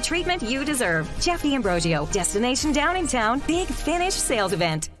VIP treatment you deserve. Jeff D'Ambrosio, Destination Downingtown, Big Finish Sales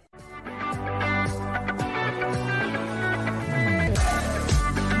Event.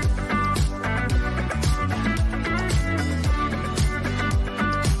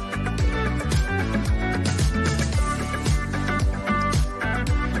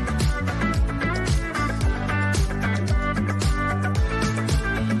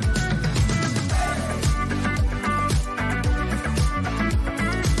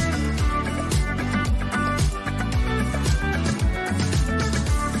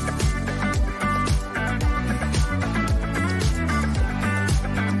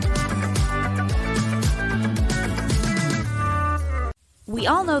 We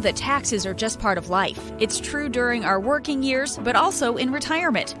all know that taxes are just part of life. It's true during our working years, but also in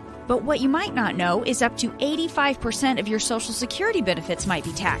retirement. But what you might not know is up to 85% of your Social Security benefits might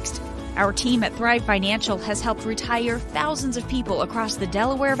be taxed. Our team at Thrive Financial has helped retire thousands of people across the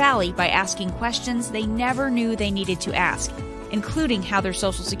Delaware Valley by asking questions they never knew they needed to ask, including how their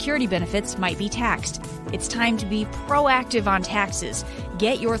Social Security benefits might be taxed. It's time to be proactive on taxes.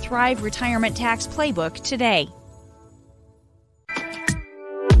 Get your Thrive Retirement Tax Playbook today.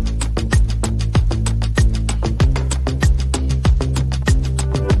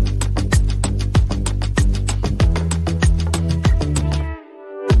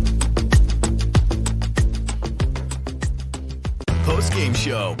 Game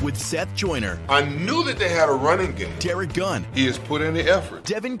Show with Seth Joyner. I knew that they had a running game. Derrick Gunn. He has put in the effort.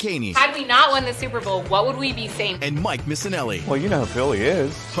 Devin Caney. Had we not won the Super Bowl, what would we be saying? And Mike Missinelli. Well, you know who Philly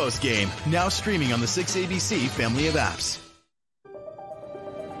is. Post game, now streaming on the 6ABC family of apps.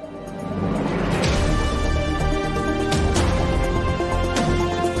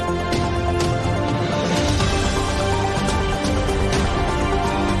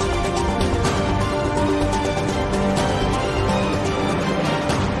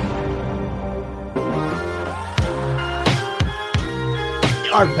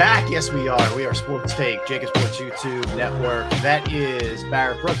 Are back. Yes, we are. We are Sports Take, Jacob Sports YouTube Network. That is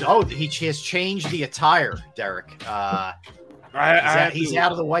Barrett Brooks. Oh, he has changed the attire, Derrick. He's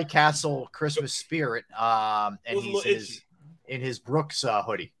out of the White Castle Christmas spirit, and he's in his Brooks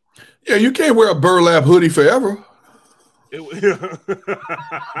hoodie. Yeah, you can't wear a burlap hoodie forever. You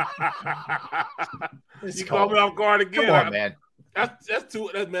caught me off guard again. Come on, man. That's too.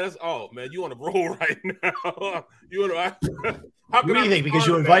 That's all, man. You on a roll right now. What do you think? Because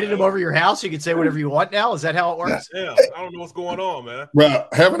you invited him over your house, you can say whatever you want now? Is that how it works? Yeah, I don't know what's going on, man. Well,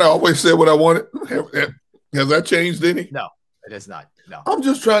 haven't I always said what I wanted? Has that changed any? No, it has not. No. I'm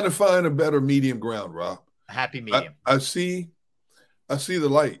just trying to find a better medium ground, Rob. A happy medium. I see the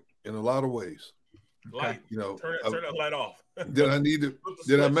light in a lot of ways. Light. Turn that light off. Did I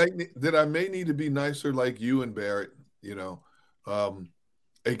may need to be nicer like you and Barrett, a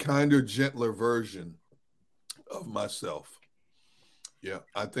kinder, gentler version of myself. Yeah,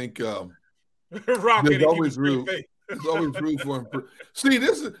 I think Rocket, always room. There's always room for improvement. See,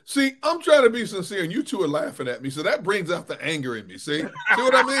 I'm trying to be sincere, and you two are laughing at me. So that brings out the anger in me. See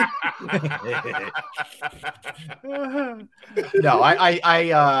what I mean? No,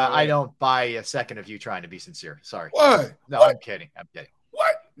 I don't buy a second of you trying to be sincere. Sorry. Why? No, what? I'm kidding.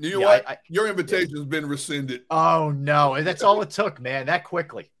 What? You know what? Your invitation's been rescinded. Oh no, that's all it took, man. That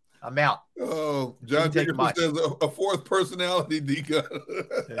quickly. I'm out. Oh, John Dickerson says a fourth personality, D-Gun.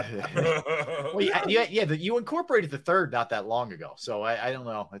 Well, you incorporated the third not that long ago, so I don't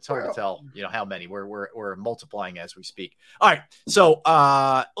know. It's hard to tell, how many. We're multiplying as we speak. All right, so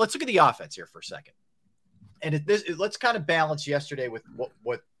let's look at the offense here for a second, and let's kind of balance yesterday with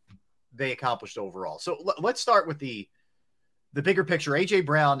what they accomplished overall. So let's start with the bigger picture. A.J.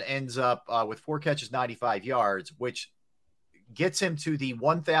 Brown ends up with 4 catches, 95 yards, which gets him to the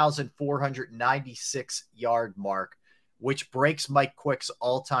 1,496 yard mark, which breaks Mike Quick's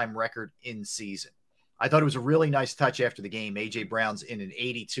all-time record in season. I thought it was a really nice touch after the game. A.J. Brown's in an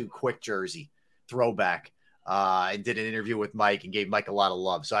 82 Quick jersey throwback and did an interview with Mike and gave Mike a lot of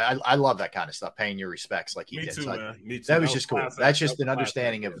love. So I love that kind of stuff, paying your respects like he did. Too, so man. Me too. That was just cool. Classic. That's just an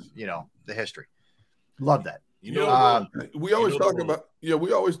understanding of, the history. Love that. We always talk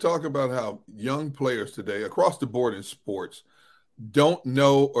about how young players today across the board in sports don't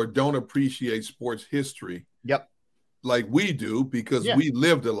know or don't appreciate sports history. Yep. Like we do, because we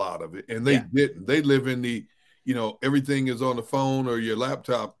lived a lot of it and they didn't. They live in the, everything is on the phone or your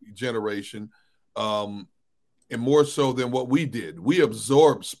laptop generation. And more so than what we did. We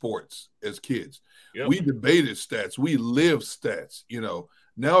absorbed sports as kids. Yep. We debated stats. We lived stats,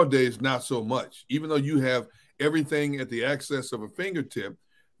 Nowadays, not so much. Even though you have everything at the access of a fingertip,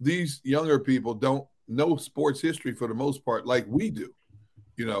 these younger people don't know sports history for the most part like we do,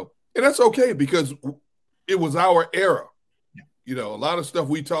 and that's okay because it was our era. A lot of stuff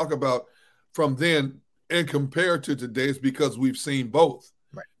we talk about from then and compared to today is because we've seen both.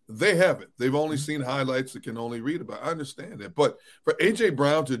 Right. They haven't. They've only seen highlights that can only read about. I understand that. But for A.J.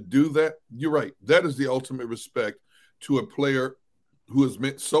 Brown to do that, you're right. That is the ultimate respect to a player who has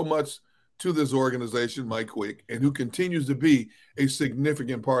meant so much to this organization, Mike Quick, and who continues to be a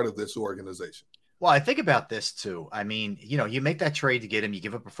significant part of this organization. Well, I think about this too. I mean, you make that trade to get him, you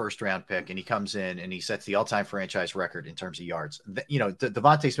give up a first-round pick, and he comes in and he sets the all-time franchise record in terms of yards.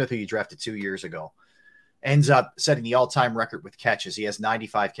 Devontae Smith, who you drafted 2 years ago, ends up setting the all-time record with catches. He has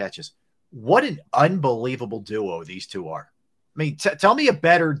 95 catches. What an unbelievable duo these two are. I mean, tell me a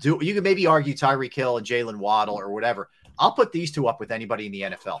better duo. You could maybe argue Tyreek Hill and Jalen Waddle or whatever. I'll put these two up with anybody in the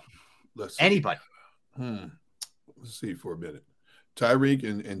NFL. Anybody. Let's see for a minute. Tyreek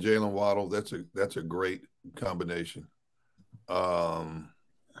and Jalen Waddle, that's a great combination. Adam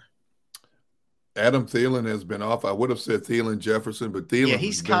Thielen has been off. I would have said Thielen Jefferson, but Thielen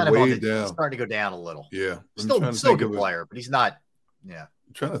he's kind of way down. He's starting to go down a little. Yeah. Still a good player, but he's not. Yeah.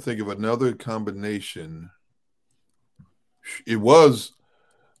 I'm trying to think of another combination. It was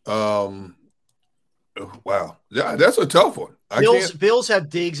wow. Yeah, that's a tough one. Bills have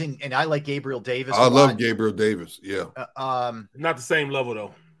Diggs and I like Gabriel Davis. I love Gabriel Davis. Yeah. Not the same level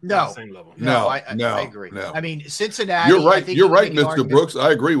though. No. Not the same level. No, I agree. No. I mean, Cincinnati. You're right. You're right, Mr. Brooks.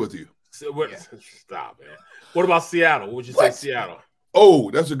 I agree with you. Stop, man. What about Seattle? What would you say Seattle? Oh,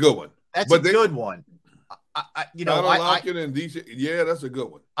 that's a good one. That's a good one. Lockett and DC. Yeah, that's a good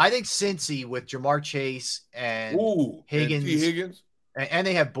one. I think Cincy with Jamar Chase and Higgins. And T. Higgins. And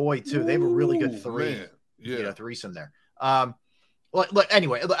they have Boyd too. They have a really good three. Man. Yeah. Threesome there. Look,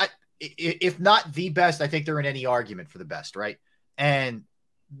 anyway, if not the best, I think they're in any argument for the best, right? And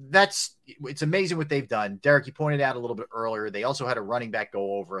it's amazing what they've done. Derrick, you pointed out a little bit earlier, they also had a running back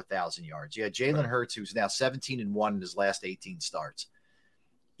go over 1,000 yards. Yeah, Jalen Hurts, who's now 17-1 in his last 18 starts.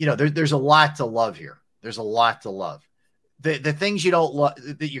 There's a lot to love here. There's a lot to love. The things you don't love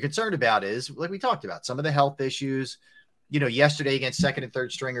that you're concerned about is, like we talked about, some of the health issues. Yesterday against second and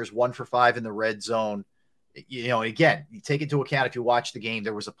third stringers, 1 for 5 in the red zone. Again, you take into account if you watch the game,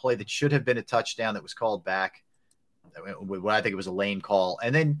 there was a play that should have been a touchdown that was called back. What I think it was a lame call.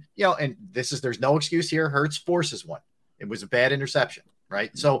 And then, and there's no excuse here. Hurts forces one. It was a bad interception,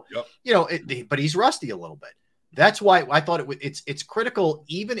 right? So, but he's rusty a little bit. That's why I thought it's critical,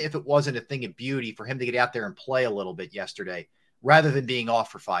 even if it wasn't a thing of beauty, for him to get out there and play a little bit yesterday rather than being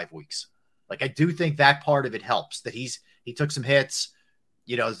off for 5 weeks. Like, I do think that part of it helps, that he took some hits,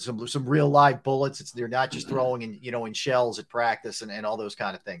 some real live bullets. They're not just throwing in shells at practice and all those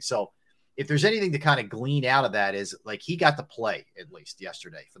kind of things. So if there's anything to kind of glean out of that, is like he got to play at least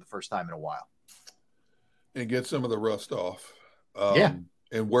yesterday for the first time in a while. And get some of the rust off. And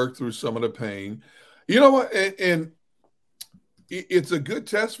work through some of the pain. You know what? And it's a good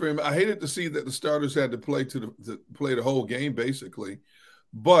test for him. I hated to see that the starters had to play to play the whole game, basically.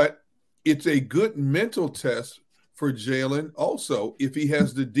 But it's a good mental test for Jalen also if he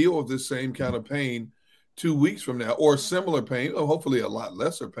has to deal with this same kind of pain 2 weeks from now, or similar pain, or hopefully a lot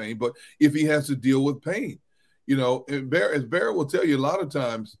lesser pain, but if he has to deal with pain. And as Barrett will tell you, a lot of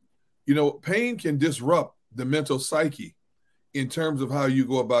times, pain can disrupt the mental psyche in terms of how you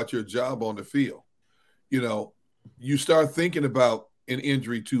go about your job on the field. You start thinking about an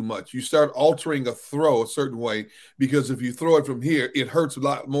injury too much. You start altering a throw a certain way because if you throw it from here, it hurts a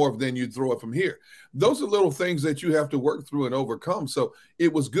lot more than you throw it from here. Those are little things that you have to work through and overcome. So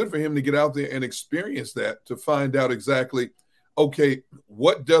it was good for him to get out there and experience that, to find out exactly, okay,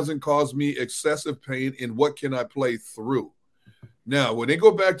 what doesn't cause me excessive pain and what can I play through? Now, when they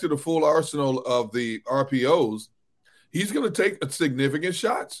go back to the full arsenal of the RPOs, he's going to take significant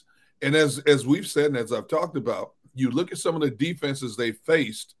shots. And as we've said, and as I've talked about, you look at some of the defenses they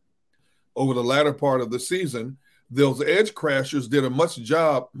faced over the latter part of the season, those edge crashers did a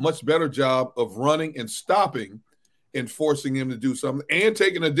much better job of running and stopping and forcing him to do something and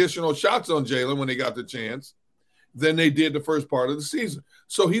taking additional shots on Jalen when they got the chance than they did the first part of the season.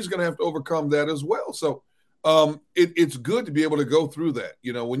 So he's going to have to overcome that as well. So it's good to be able to go through that.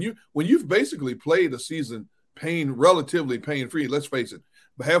 When you've basically played a season relatively pain-free, let's face it,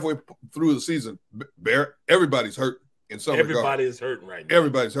 halfway through the season, Barrett, everybody's hurting in some regard. Everybody is hurting right now.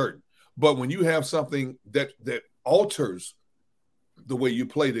 Everybody's hurting. But when you have something that alters the way you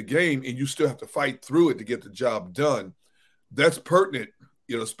play the game and you still have to fight through it to get the job done, that's pertinent,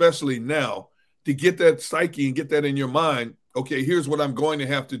 especially now, to get that psyche and get that in your mind. Okay, here's what I'm going to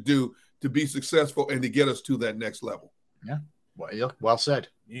have to do to be successful and to get us to that next level. Yeah. Well said.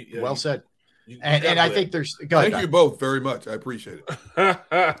 Well said. And I think there's – Thank you both very much. I appreciate it.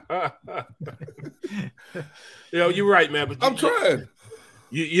 You're right, man. But I'm trying.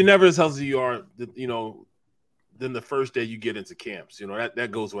 You're never as healthy as you are, than the first day you get into camps. That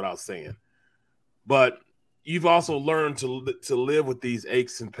goes without saying. But you've also learned to live with these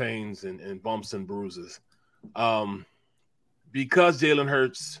aches and pains and bumps and bruises. Because Jalen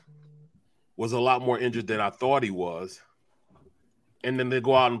Hurts was a lot more injured than I thought he was, and then they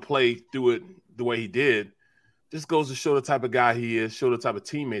go out and play through it the way he did, this goes to show the type of guy he is, show the type of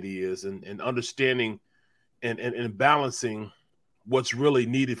teammate he is, and understanding and balancing what's really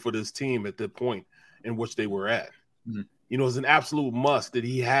needed for this team at the point in which they were at. Mm-hmm. It's an absolute must that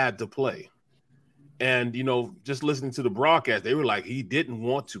he had to play. And, just listening to the broadcast, they were like, he didn't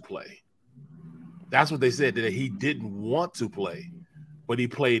want to play. That's what they said, that he didn't want to play, but he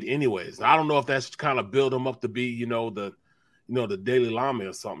played anyways. I don't know if that's kind of build him up to be, the Dalai Lama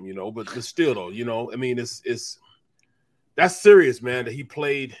or something, but still though, it's that's serious, man, that he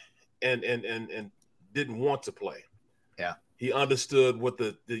played and didn't want to play. Yeah. He understood what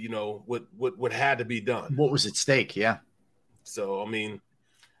what had to be done. What was at stake. Yeah. So,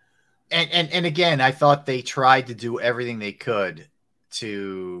 and again, I thought they tried to do everything they could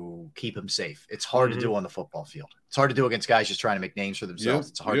to keep him safe. It's hard to do on the football field. It's hard to do against guys just trying to make names for themselves.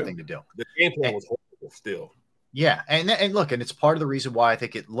 It's a hard thing to do. The game plan was horrible still. Yeah, and look, and it's part of the reason why I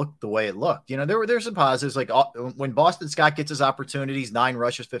think it looked the way it looked. There's some positives, like when Boston Scott gets his opportunities, 9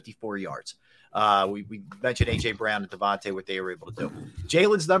 rushes, 54 yards. We mentioned A.J. Brown and Devontae, what they were able to do.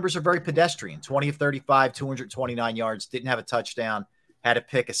 Jalen's numbers are very pedestrian, 20 of 35, 229 yards, didn't have a touchdown, had a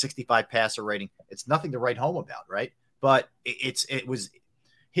pick, a 65 passer rating. It's nothing to write home about, right? But it was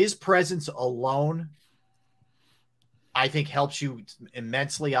his presence alone, I think, helps you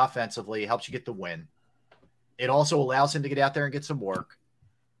immensely offensively, helps you get the win. It also allows him to get out there and get some work,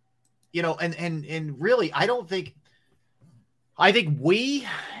 and really, I think we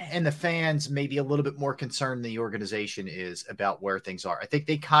and the fans may be a little bit more concerned than the organization is about where things are. I think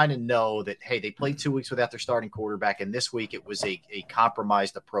they kind of know that, hey, they played 2 weeks without their starting quarterback, and this week it was a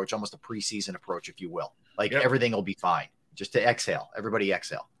compromised approach, almost a preseason approach, if you will. Everything will be fine, just to exhale. Everybody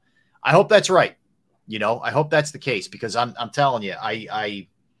exhale. I hope that's right. I hope that's the case, because I'm telling you,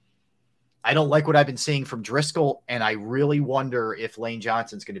 I don't like what I've been seeing from Driscoll, and I really wonder if Lane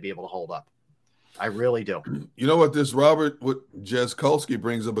Johnson's going to be able to hold up. I really do. You know what? This Robert Jaskolski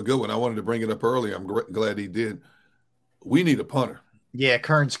brings up a good one. I wanted to bring it up earlier. I'm glad he did. We need a punter. Yeah,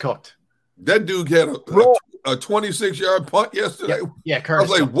 Kern's cooked. That dude had a 26-yard punt yesterday. Yeah, Kern's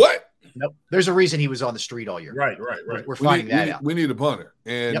I was like, what? Nope. There's a reason he was on the street all year. Right. We're finding that out. We need a punter.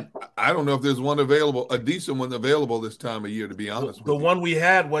 And I don't know if there's one available, a decent one available this time of year, to be honest with you. The one we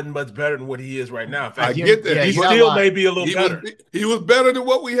had wasn't much better than what he is right now. In fact, I get that. He still may be a little better. He was better than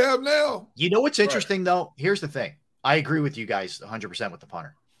what we have now. You know what's interesting, though? Here's the thing. I agree with you guys 100% with the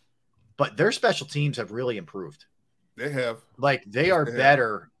punter. But their special teams have really improved. They have. Like, they are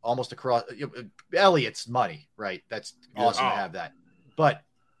better almost across. Elliott's money, right? That's awesome to have that. But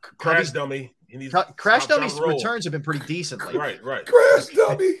Crash Dummy. Crash Dummy's returns have been pretty decent lately. Right. Crash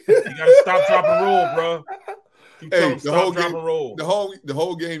Dummy. You got to stop, drop, and roll, bro. Hey, the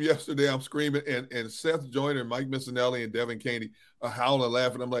whole game yesterday, I'm screaming, and Seth Joyner, Mike Missinelli, and Devin Caney are howling,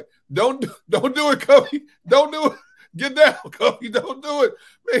 laughing. I'm like, don't do it, Covey. Don't do it. Get down, Covey. Don't do it.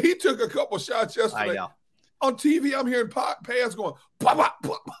 Man, he took a couple shots yesterday. I know. On TV, I'm hearing pads going, pop, pop,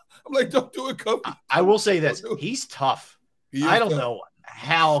 pop. I'm like, don't do it, Covey. I will say this. He's tough. I don't know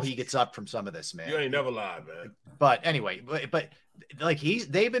how he gets up from some of this, man. You ain't never lied, man. But anyway, but like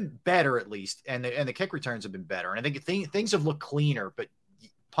they've been better at least, and the kick returns have been better. And I think things have looked cleaner, but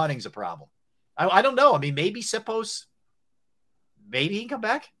punting's a problem. I don't know. I mean, maybe Sippos, maybe he can come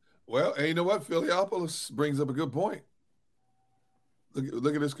back. Well, and you know what? Philiopolis brings up a good point.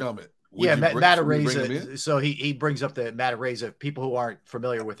 Look at this comment. Matt Araiza. So he brings up the Matt Araiza. People who aren't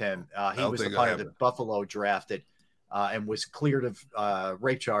familiar with him, he was the punter that Buffalo drafted and was cleared of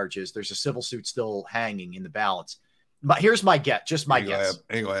rape charges. There's a civil suit still hanging in the balance. But here's my guess, just my guess.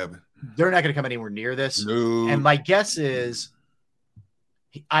 Ain't gonna happen. They're not going to come anywhere near this. No. And my guess is,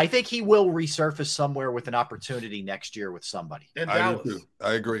 I think he will resurface somewhere with an opportunity next year with somebody. In Dallas.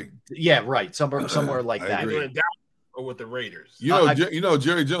 I agree. Yeah, right. Somewhere like that. Or with the Raiders. You know,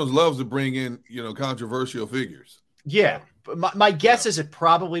 Jerry Jones loves to bring in, controversial figures. Yeah. But my guess is it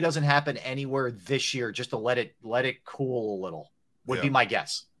probably doesn't happen anywhere this year, just to let it cool a little would be my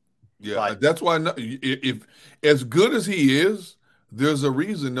guess. Yeah, but that's why if as good as he is, there's a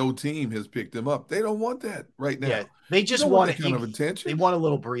reason no team has picked him up. They don't want that right now. Yeah, they just want that kind of attention. They want a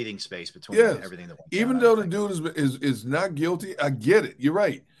little breathing space between everything that went down. Even though the dude is not guilty, I get it. You're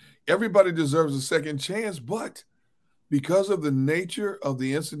right. Everybody deserves a second chance, but because of the nature of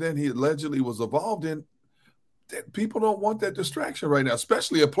the incident he allegedly was involved in, people don't want that distraction right now,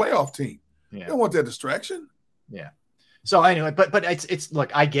 especially a playoff team. Yeah. They don't want that distraction. Yeah. So anyway, but it's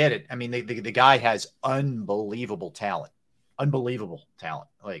look, I get it. I mean, the guy has unbelievable talent,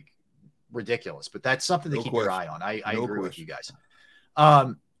 like ridiculous. But that's something to keep your eye on. I agree with you guys.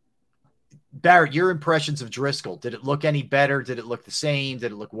 Barrett, your impressions of Driscoll, did it look any better? Did it look the same?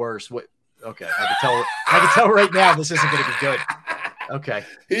 Did it look worse? What? Okay, I can tell right now this isn't going to be good. Okay,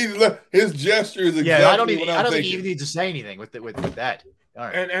 his gesture is exactly. Yeah, I don't think he even needs to say anything with that. All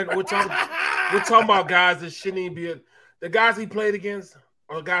right, and we're talking about guys that shouldn't even be the guys he played against,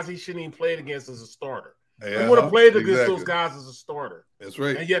 or the guys he shouldn't even played against as a starter. He would have played against those guys as a starter. That's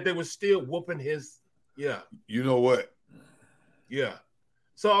right, and yet they were still whooping his. Yeah, you know what? Yeah,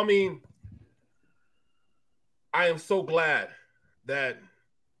 so I mean, I am so glad that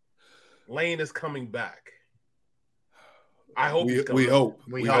Lane is coming back. I hope he's coming back.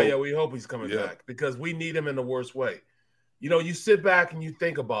 We hope he's coming back because we need him in the worst way. You sit back and you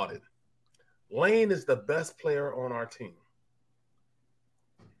think about it. Lane is the best player on our team.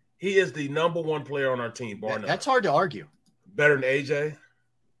 He is the number one player on our team. Bar none. That's hard to argue. Better than AJ.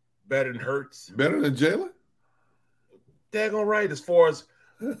 Better than Hurts. Better than Jalen. Daggone right. As far as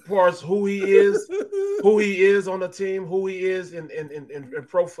who he is on the team, who he is in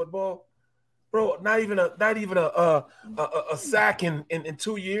pro football. Bro, not even a sack in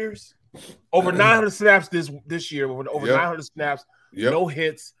 2 years. Over 900 snaps this year. Over 900 snaps. No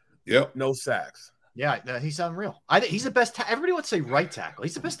hits. No sacks. Yeah, he's unreal. He's the best. Everybody would say right tackle.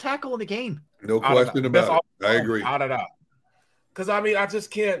 He's the best tackle in the game. No question about it. I agree. Because I mean, I just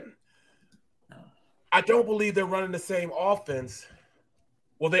can't. I don't believe they're running the same offense.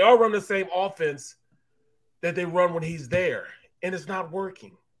 Well, they are running the same offense that they run when he's there, and it's not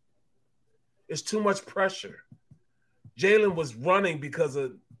working. It's too much pressure. Jalen was running because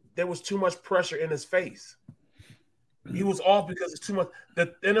there was too much pressure in his face. He was off because it's too much.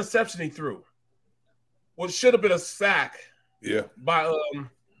 The interception he threw, it should have been a sack. Yeah. By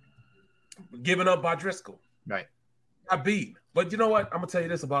given up by Driscoll. Right. I beat. But you know what? I'm gonna tell you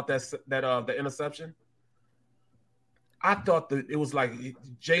this about the interception. I thought that it was like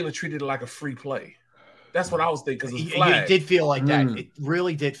Jalen treated it like a free play. That's what I was thinking. It did feel like that. It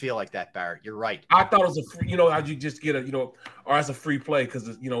really did feel like that, Barrett. You're right. I thought it was how'd you just get or it's a free play because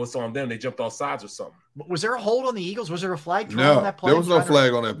it's on them. They jumped off sides or something. Was there a hold on the Eagles? Was there a flag thrown on that play? There was no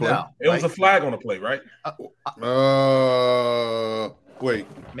flag on that play. No, it was a flag on the play, right? Wait.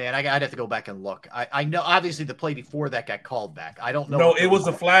 Man, I'd have to go back and look. I know obviously the play before that got called back. I don't know. No, it was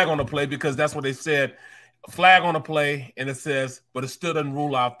a flag on the play because that's what they said. Flag on the play, and it says, but it still doesn't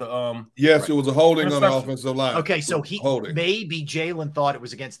rule out the Yes, it was a holding on the offensive line. Okay, so maybe Jalen thought it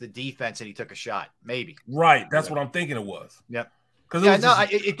was against the defense and he took a shot. Maybe. Right. That's what I'm thinking it was. Yep. Because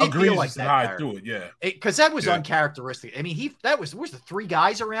it did feel like that. High through it, yeah. Because that was uncharacteristic. I mean, was the three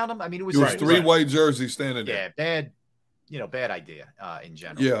guys around him. I mean, it was three white jerseys standing there. Yeah, bad idea in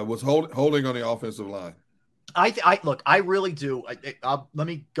general. Yeah, it was holding on the offensive line. Look, I really do. Let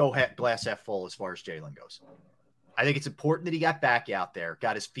me go glass half full as far as Jalen goes. I think it's important that he got back out there,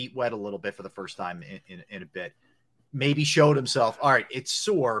 got his feet wet a little bit for the first time in a bit. Maybe showed himself, all right, it's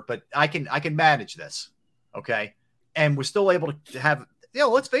sore, but I can manage this. Okay. And we're still able to have,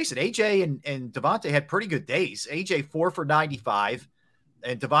 let's face it, AJ and Devontae had pretty good days. AJ 4 for 95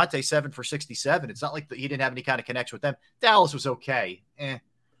 and Devontae 7 for 67. It's not like he didn't have any kind of connection with them. Dallas was okay.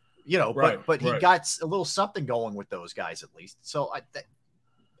 But he got a little something going with those guys at least. So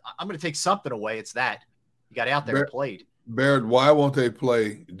I'm going to take something away. It's that he got out there and played. Barrett, why won't they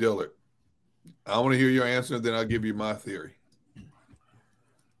play Dillard? I want to hear your answer, then I'll give you my theory.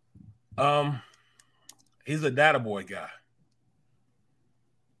 He's a data boy guy.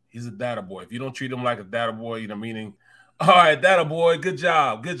 He's a data boy. If you don't treat him like a data boy, meaning, all right, data boy, good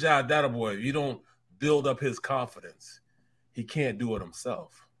job, data boy. If you don't build up his confidence, he can't do it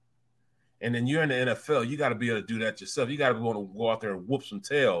himself. And then you're in the NFL, you got to be able to do that yourself. You got to want to go out there and whoop some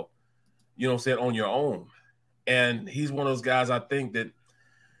tail, on your own. And he's one of those guys, I think, that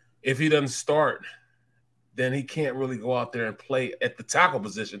if he doesn't start, then he can't really go out there and play at the tackle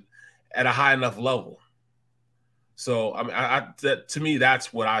position at a high enough level. So, to me,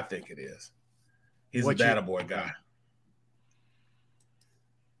 that's what I think it is. He's a data boy guy.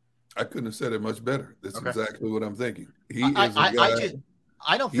 I couldn't have said it much better. That's exactly what I'm thinking. He is a guy.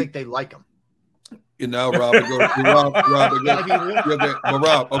 I don't think they like him. Rob,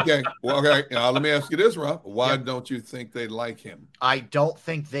 okay. Well, okay. Now, let me ask you this, Rob. Why don't you think they like him? I don't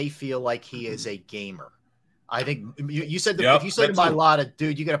think they feel like he is a gamer. I think you said if you say to Mailata,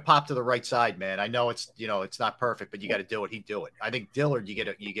 dude, you got to pop to the right side, man. I know it's not perfect, but you got to do it. He'd do it. I think Dillard, you get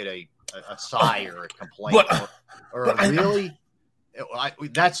a sigh or a complaint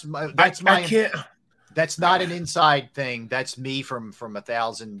That's not an inside thing. That's me from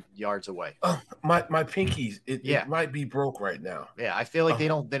 1,000 yards away. My pinkies, it might be broke right now. Yeah, I feel like they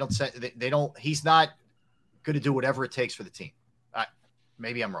don't. He's not going to do whatever it takes for the team.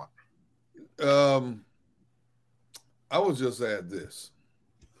 Maybe I'm wrong. I will just add this.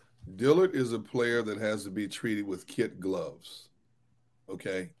 Dillard is a player that has to be treated with kid gloves.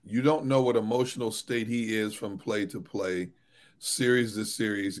 Okay? You don't know what emotional state he is from play to play, series to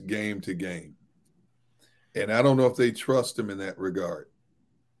series, game to game. And I don't know if they trust him in that regard.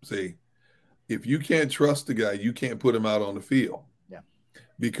 See, if you can't trust the guy, you can't put him out on the field. Yeah.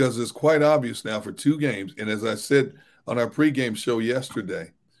 Because it's quite obvious now for 2 games. And as I said on our pregame show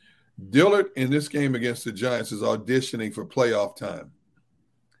yesterday, Dillard in this game against the Giants is auditioning for playoff time.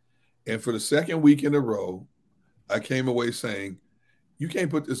 And for the second week in a row, I came away saying, you can't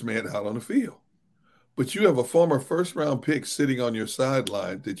put this man out on the field. But you have a former first-round pick sitting on your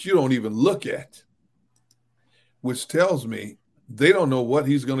sideline that you don't even look at, which tells me they don't know what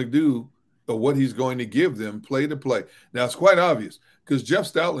he's going to do or what he's going to give them play to play. Now, it's quite obvious because Jeff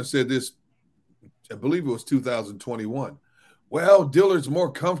Stoutland said this, I believe it was 2021. Well, Dillard's more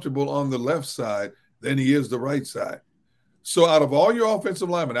comfortable on the left side than he is the right side. So out of all your offensive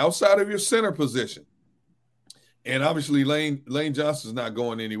linemen, outside of your center position, and obviously Lane Johnson's not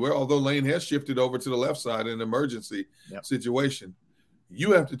going anywhere, although Lane has shifted over to the left side in an emergency situation,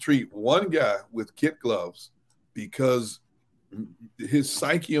 you have to treat one guy with kid gloves because his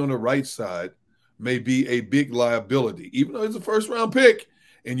psyche on the right side may be a big liability. Even though he's a first-round pick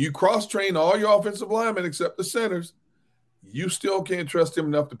and you cross-train all your offensive linemen except the centers, you still can't trust him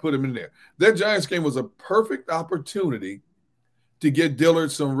enough to put him in there. That Giants game was a perfect opportunity to get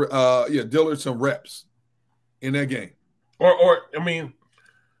Dillard some reps in that game. Or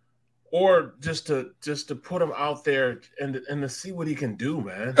just to put him out there and to see what he can do,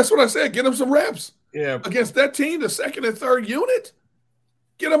 man. That's what I said. Get him some reps. Yeah. Against that team, the second and third unit.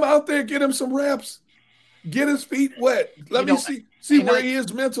 Get him out there, get him some reps. Get his feet wet. Let me see where he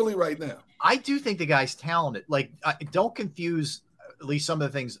is mentally right now. I do think the guy's talented. Like, don't confuse at least some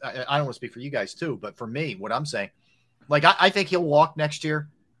of the things. I don't want to speak for you guys too, but for me, what I'm saying, like, I think he'll walk next year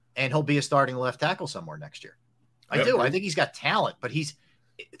and he'll be a starting left tackle somewhere next year. I do. I think he's got talent, but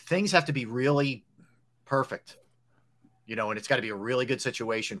things have to be really perfect, and it's got to be a really good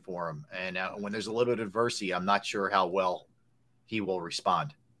situation for him. And when there's a little bit of adversity, I'm not sure how well he will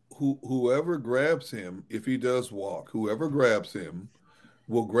respond. Whoever grabs him, if he does walk, whoever grabs him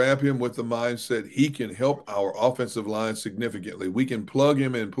will grab him with the mindset he can help our offensive line significantly. We can plug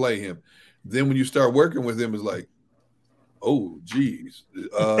him and play him. Then when you start working with him, it's like, Oh, geez. We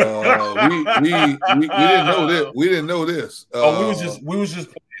didn't know that. We didn't know this. We was just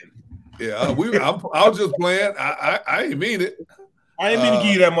playing. Yeah, I was just playing. I ain't mean it. I ain't mean to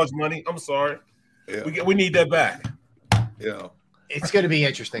give you that much money. I'm sorry. Yeah. We need that back. Yeah. It's going to be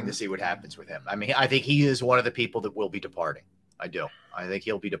interesting to see what happens with him. I mean, I think he is one of the people that will be departing. I do. I think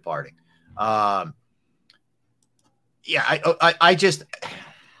he'll be departing. I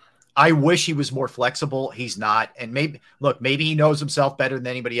wish he was more flexible. He's not. And maybe he knows himself better than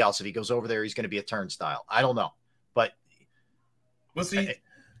anybody else. If he goes over there, he's going to be a turnstile. I don't know. But see,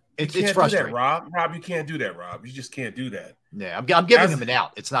 it's frustrating. Rob, you can't do that, Rob. You just can't do that. Yeah, I'm giving him an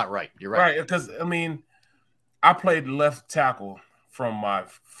out. It's not right. You're right. Right, because, I mean, I played left tackle from my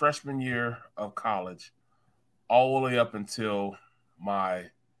freshman year of college all the way up until my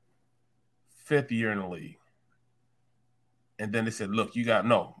 5th year in the league. And then they said, look, my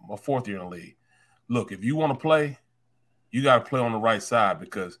 4th year in the league. Look, if you want to play, you got to play on the right side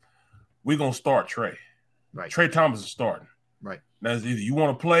because we're going to start Trey. Right. Trey Thomas is starting. Right. Now, either you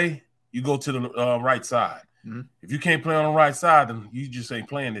want to play, you go to the right side. Mm-hmm. If you can't play on the right side, then you just ain't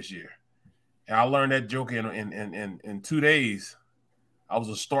playing this year. And I learned that joke in 2 days. I was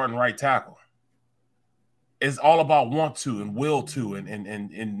a starting right tackle. It's all about want to and will to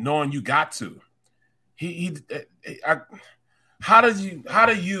and knowing you got to. How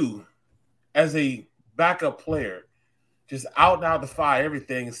do you as a backup player just out and out defy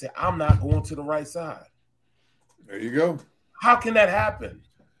everything and say I'm not going to the right side? There you go. How can that happen?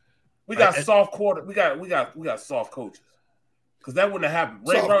 We got soft quarter. We got soft coaches because that wouldn't have happened.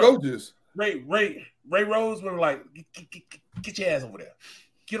 Coaches. Ray Rose would be like, get your ass over there.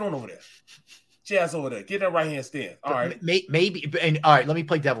 Get on over there. Get your ass over there. Get that right hand stand. All right. Maybe. And all right, let me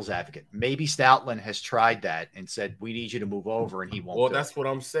play devil's advocate. Maybe Stoutland has tried that and said, we need you to move over, and he won't. Well, that's what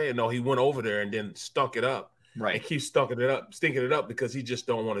I'm saying. No, he went over there and then stunk it up. Right. And keeps stinking it up because he just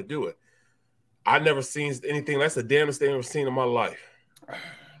don't want to do it. I've never seen anything. That's the damnedest thing I've ever seen in my life.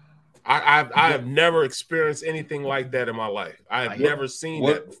 I have never experienced anything like that in my life. I have never seen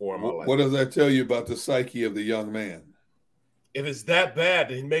that before in my life. What does that tell you about the psyche of the young man? If it's that bad,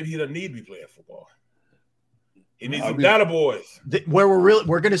 then maybe he doesn't need to be playing football. He needs some data boys. Where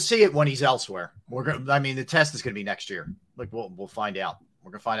we're going to see it when he's elsewhere. The test is going to be next year. Like we'll find out.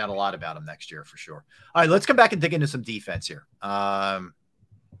 We're going to find out a lot about him next year for sure. All right, let's come back and dig into some defense here.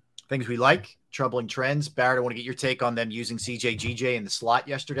 Things we like, troubling trends. Barrett, I want to get your take on them using CJ GJ in the slot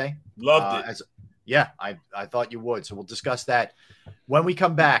yesterday. Loved it. I thought you would. So we'll discuss that when we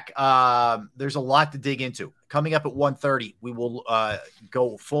come back. There's a lot to dig into. Coming up at 1:30, we will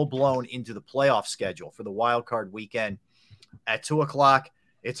go full-blown into the playoff schedule for the wild card weekend. At 2 o'clock,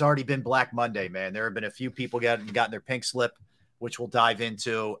 it's already been Black Monday, man. There have been a few people gotten their pink slip, which we'll dive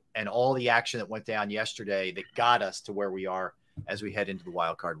into, and all the action that went down yesterday that got us to where we are as we head into the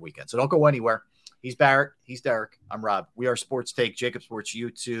wild card weekend. So don't go anywhere. He's Barrett. He's Derrick. I'm Rob. We are Sports Take, Jacob Sports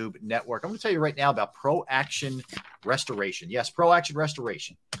YouTube Network. I'm going to tell you right now about Pro Action Restoration. Yes, Pro Action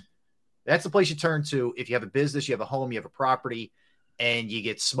Restoration. That's the place you turn to if you have a business, you have a home, you have a property, and you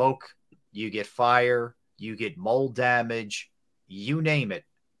get smoke, you get fire, you get mold damage, you name it.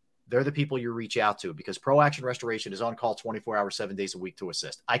 They're the people you reach out to because Pro Action Restoration is on call 24 hours, 7 days a week to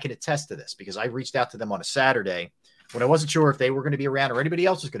assist. I can attest to this because I reached out to them on a Saturday when I wasn't sure if they were going to be around or anybody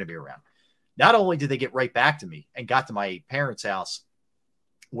else was going to be around. Not only did they get right back to me and got to my parents' house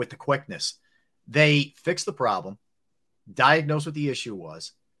with the quickness, they fixed the problem, diagnosed what the issue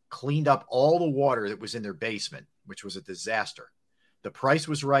was, cleaned up all the water that was in their basement, which was a disaster. The price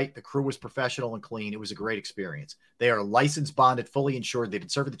was right. The crew was professional and clean. It was a great experience. They are licensed, bonded, fully insured. They've been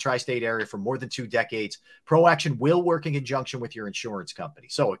serving the tri-state area for more than 2 decades. Pro Action will work in conjunction with your insurance company.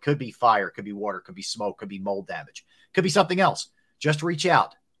 So it could be fire, it could be water, it could be smoke, it could be mold damage, it could be something else. Just reach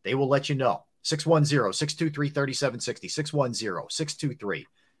out. They will let you know. 610-623-3760,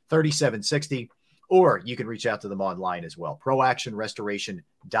 610-623-3760, or you can reach out to them online as well.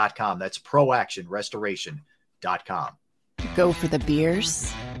 ProActionRestoration.com. That's ProActionRestoration.com. Go for the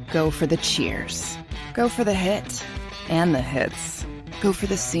beers, go for the cheers, go for the hit and the hits, go for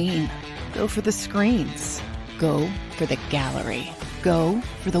the scene, go for the screens, go for the gallery, go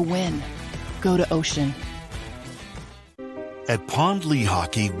for the win, go to Ocean. At Pond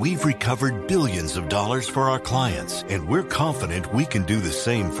Lehocky, we've recovered billions of dollars for our clients, and we're confident we can do the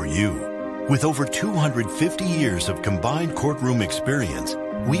same for you. With over 250 years of combined courtroom experience,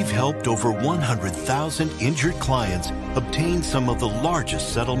 we've helped over 100,000 injured clients obtain some of the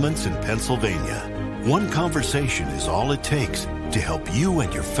largest settlements in Pennsylvania. One conversation is all it takes to help you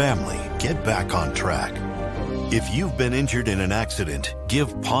and your family get back on track. If you've been injured in an accident,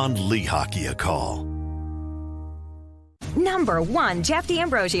 give Pond Lehocky a call. Number 1, Jeff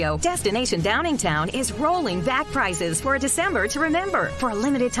D'Ambrosio. Destination Downingtown is rolling back prices for a December to remember. For a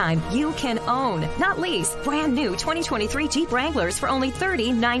limited time, you can own, not lease, brand new 2023 Jeep Wranglers for only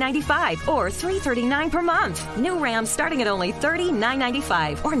 $30,995 or $339 per month. New Rams starting at only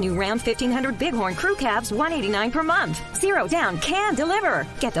 $30,995 or new Ram 1500 Bighorn Crew Cabs $189 per month. Zero down can deliver.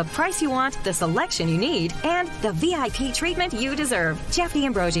 Get the price you want, the selection you need, and the VIP treatment you deserve. Jeff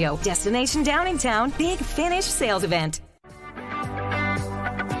D'Ambrosio, Destination Downingtown, Big Finish Sales Event.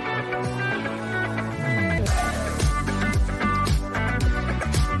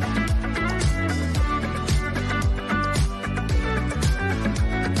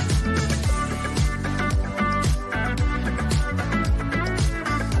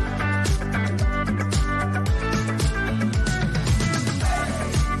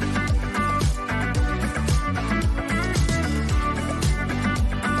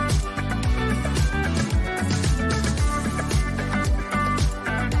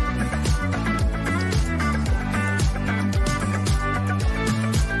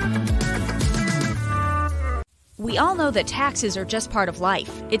 We all know that taxes are just part of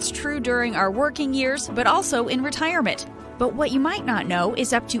life. It's true during our working years, but also in retirement. But what you might not know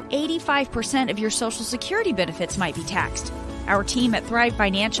is up to 85% of your Social Security benefits might be taxed. Our team at Thrive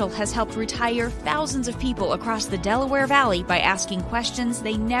Financial has helped retire thousands of people across the Delaware Valley by asking questions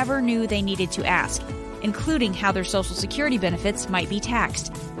they never knew they needed to ask, including how their Social Security benefits might be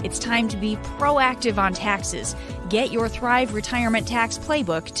taxed. It's time to be proactive on taxes. Get your Thrive Retirement Tax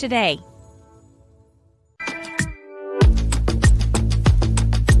Playbook today.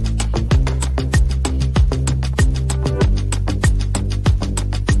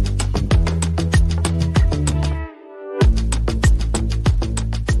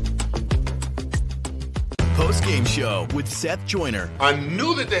 Post-game show with Seth Joyner. I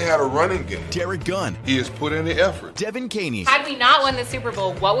knew that they had a running game. Derrick Gunn. He has put in the effort. Devin Caney. Had we not won the Super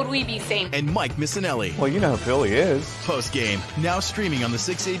Bowl, what would we be saying? And Mike Missinelli. Well, you know who Philly is. Post-game, now streaming on the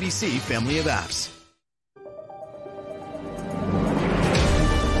 6ABC family of apps.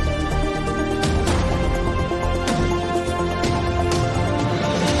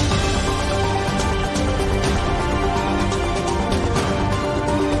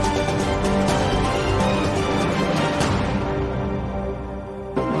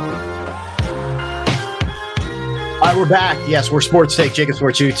 We're back. Yes, we're Sports Take, Jacob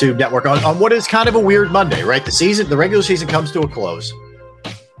Sports YouTube Network on what is kind of a weird Monday, right? The regular season comes to a close.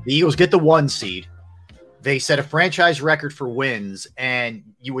 The Eagles get the 1 seed. They set a franchise record for wins, and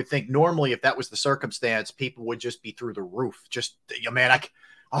you would think normally if that was the circumstance, people would just be through the roof. Just,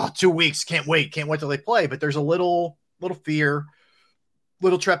 2 weeks, can't wait till they play. But there's a little fear,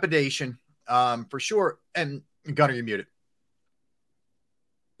 little trepidation, for sure. And Gunner, you're muted.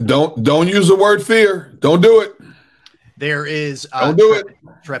 Don't use the word fear. Don't do it. There is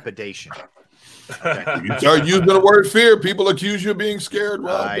trepidation. Okay. You start using the word fear, people accuse you of being scared.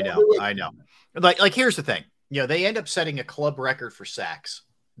 Rob. I know. Like here's the thing. They end up setting a club record for sacks.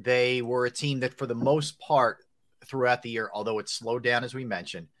 They were a team that, for the most part, throughout the year, although it slowed down as we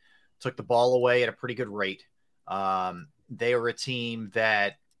mentioned, took the ball away at a pretty good rate. They were a team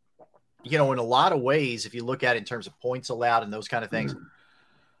that, in a lot of ways, if you look at it in terms of points allowed and those kind of things,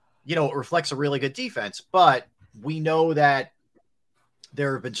 it reflects a really good defense. But we know that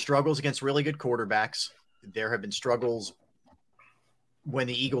there have been struggles against really good quarterbacks. There have been struggles when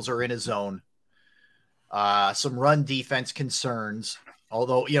the Eagles are in a zone. Some run defense concerns,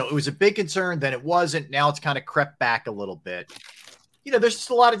 although, it was a big concern, then it wasn't. Now it's kind of crept back a little bit. There's just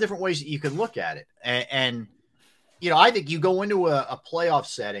a lot of different ways that you can look at it. And I think you go into a playoff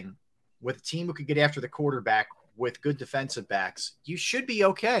setting with a team who could get after the quarterback with good defensive backs, you should be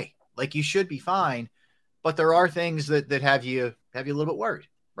okay. Like, you should be fine. But there are things that have you a little bit worried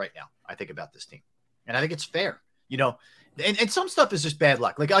right now, I think, about this team. And I think it's fair, and some stuff is just bad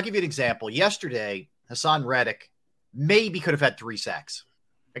luck. Like, I'll give you an example. Yesterday, Hassan Reddick maybe could have had 3 sacks.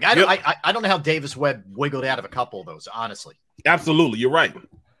 Like, I don't know how Davis Webb wiggled out of a couple of those, honestly. Absolutely. You're right.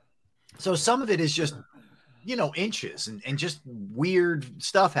 So some of it is just, inches and just weird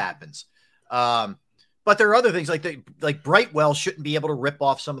stuff happens. But there are other things like Brightwell shouldn't be able to rip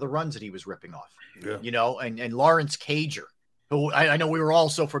off some of the runs that he was ripping off. Yeah. And Lawrence Cager, who I know we were all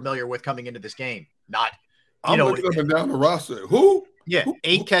so familiar with coming into this game. I'm looking up and down the roster. Who? Yeah,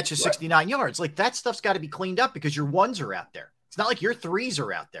 8 catches, 69 yards. Like, that stuff's got to be cleaned up because your ones are out there. It's not like your 3s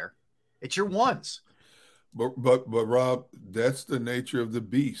are out there. It's your ones. But Rob, that's the nature of the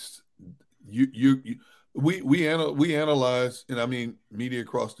beast. We analyze, and I mean media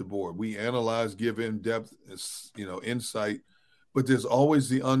across the board. We analyze, give in depth, insight, but there's always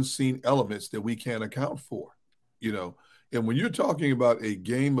the unseen elements that we can't account for. And when you're talking about a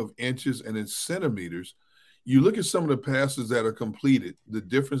game of inches and in centimeters, you look at some of the passes that are completed, the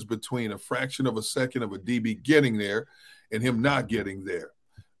difference between a fraction of a second of a DB getting there and him not getting there.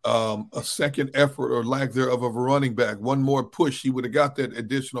 A second effort or lack thereof of a running back, one more push, he would have got that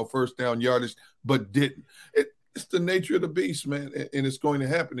additional first down yardage, but didn't. It's the nature of the beast, man, and it's going to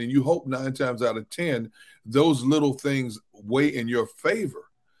happen. And you hope 9 times out of 10, those little things weigh in your favor.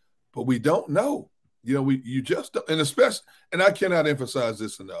 But we don't know. You just don't. And I cannot emphasize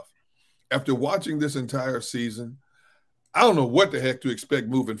this enough. After watching this entire season, I don't know what the heck to expect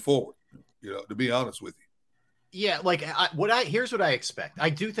moving forward, to be honest with you. Yeah, here's what I expect. I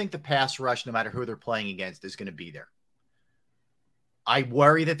do think the pass rush, no matter who they're playing against, is going to be there. I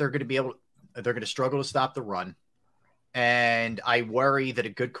worry that they're going to struggle to stop the run. And I worry that a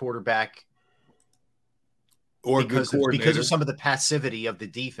good quarterback because of some of the passivity of the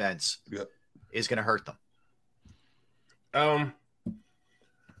defense is going to hurt them.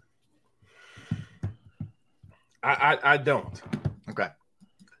 I don't. Okay.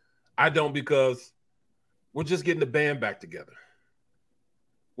 I don't, because we're just getting the band back together.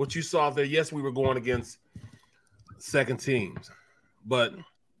 What you saw there, yes, we were going against second teams, but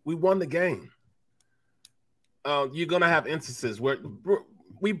we won the game. You're going to have instances where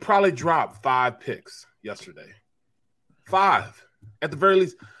we probably dropped 5 picks yesterday. 5 at the very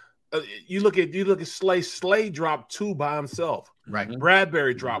least. You look at Slay. Slay dropped 2 by himself. Right.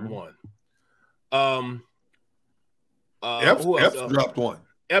 Bradbury dropped 1. Epps dropped 1.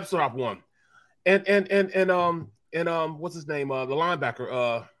 Epps dropped 1. And what's his name? The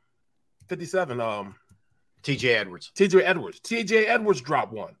linebacker, 57. TJ Edwards. TJ Edwards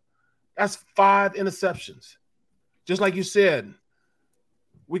dropped 1. That's 5 interceptions. Just like you said,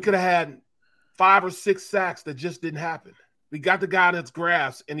 we could have had 5 or 6 sacks that just didn't happen. We got the guy that's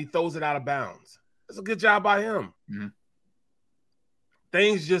grasp and he throws it out of bounds. That's a good job by him. Mm-hmm.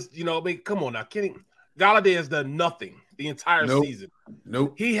 Things just, come on now. Kenny Golladay has done nothing the entire season.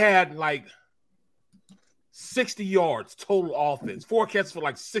 Nope. He had 60 yards total offense, 4 catches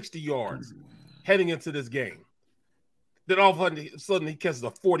for 60 yards heading into this game. Then all of a sudden he catches a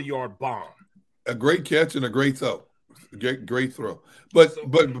 40-yard bomb. A great catch and a great throw. Great throw. But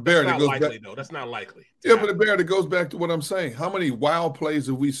Barrett, that's not likely, though. That's not likely. Yeah, but Barrett, it goes back to what I'm saying. How many wild plays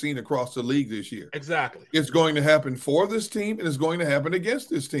have we seen across the league this year? Exactly. It's going to happen for this team, and it's going to happen against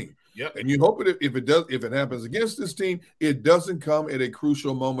this team. Yep. And you hope if it happens against this team, it doesn't come at a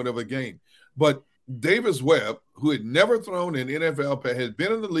crucial moment of a game. But Davis Webb, who had never thrown an NFL pass, had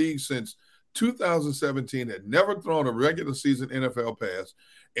been in the league since 2017, had never thrown a regular season NFL pass,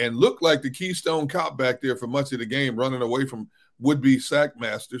 and looked like the Keystone Cop back there for much of the game, running away from would-be sack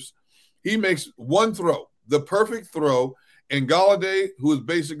masters. He makes one throw, the perfect throw, and Golladay, who is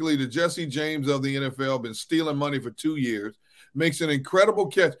basically the Jesse James of the NFL, been stealing money for 2 years, makes an incredible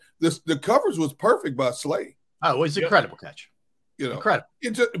catch. The coverage was perfect by Slay. Oh, it was an incredible catch. Incredible.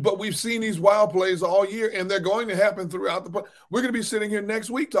 But we've seen these wild plays all year, and they're going to happen throughout the play. We're going to be sitting here next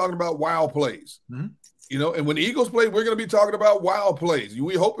week talking about wild plays. Mm-hmm. And when the Eagles play, we're going to be talking about wild plays.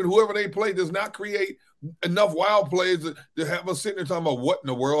 We hoping whoever they play does not create enough wild plays to have us sitting there talking about what in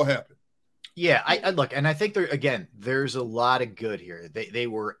the world happened. Yeah, I look, and I think there's a lot of good here. They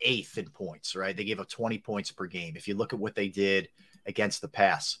were 8th in points, right? They gave up 20 points per game. If you look at what they did against the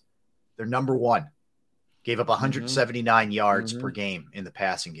pass, they're number 1. Gave up 179 yards per game in the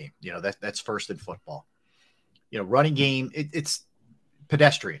passing game. That's first in football. Running game, it's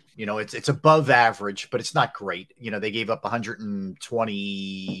pedestrian. It's above average, but it's not great. They gave up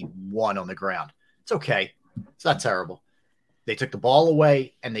 121 on the ground. It's okay. It's not terrible. They took the ball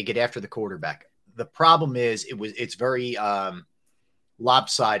away and they get after the quarterback. The problem is it's very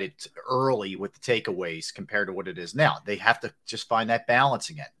lopsided early with the takeaways compared to what it is now. They have to just find that balance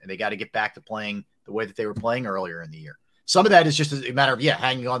again, and they got to get back to playing the way that they were playing earlier in the year. Some of that is just a matter of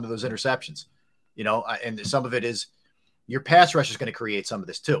hanging on to those interceptions, and some of it is your pass rush is going to create some of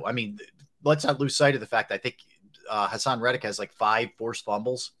this too. I mean, let's not lose sight of the fact that I think Hassan Reddick has 5 forced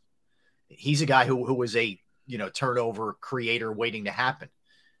fumbles. He's a guy who was a turnover creator waiting to happen,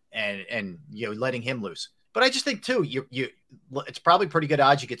 and letting him loose. But I just think too, it's probably pretty good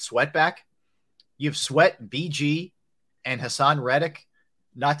odds you get Sweat back. You have Sweat, BG, and Hassan Reddick,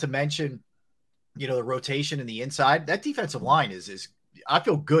 not to mention the rotation in the inside. That defensive line is I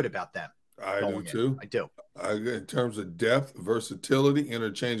feel good about them. I do too. I do. In terms of depth, versatility,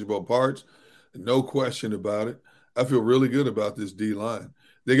 interchangeable parts, no question about it. I feel really good about this D line.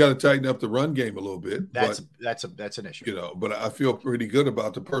 They got to tighten up the run game a little bit. That's an issue. But I feel pretty good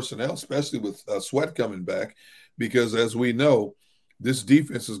about the personnel, especially with Sweat coming back, because as we know, this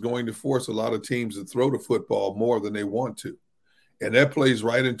defense is going to force a lot of teams to throw the football more than they want to. And that plays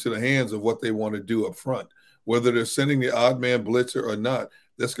right into the hands of what they want to do up front. Whether they're sending the odd man blitzer or not,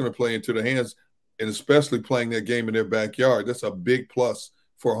 that's going to play into the hands, and especially playing that game in their backyard. That's a big plus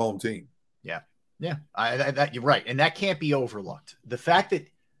for a home team. Yeah. Yeah. You're right. And that can't be overlooked. The fact that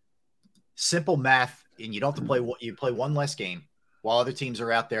simple math, and you don't have to play, you play one less game while other teams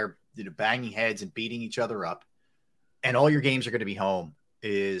are out there, banging heads and beating each other up, and all your games are going to be home,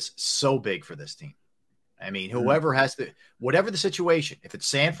 is so big for this team. I mean, whoever has to, whatever the situation, if it's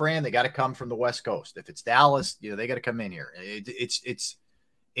San Fran, they got to come from the West Coast. If it's Dallas, they got to come in here.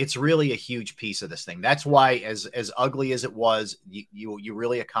 It's really a huge piece of this thing. That's why, as ugly as it was, you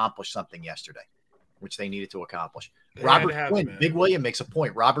really accomplished something yesterday, which they needed to accomplish. Robert Quinn, Big William makes a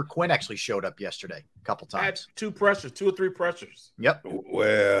point. Robert Quinn actually showed up yesterday a couple times. I had 2 or 3 pressures. Yep.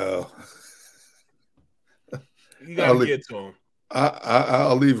 Well, you got to get to him.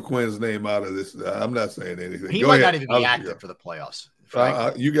 I'll leave Quinn's name out of this. I'm not saying anything. He might not even be active for the playoffs.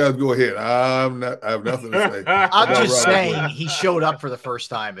 You guys go ahead. I have nothing to say. I'm just saying he showed up for the first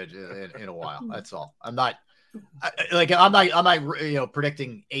time in a while. That's all. I'm not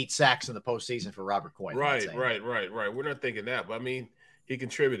predicting 8 sacks in the postseason for Robert Quinn. Right. We're not thinking that, but I mean, he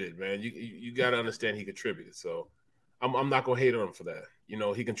contributed, man. You got to understand he contributed. So I'm not gonna hate on him for that.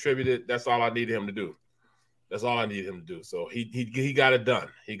 He contributed. That's all I needed him to do. That's all I needed him to do. So he got it done.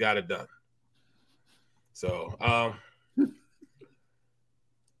 He got it done. So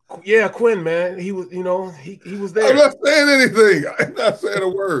yeah, Quinn, man, he was he was there. I'm not saying anything. I'm not saying a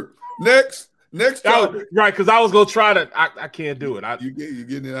word. Next topic. Right, because I was gonna try to. I can't do it. You're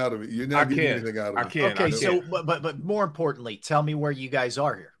getting it out of it. You're not getting anything out of it. I can't. Okay, so but more importantly, tell me where you guys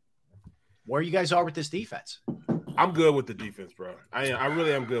are here. Where you guys are with this defense. I'm good with the defense, bro. I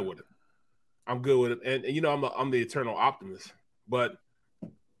really am good with it. I'm good with it, and I'm the eternal optimist. But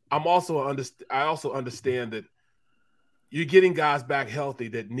I also understand that you're getting guys back healthy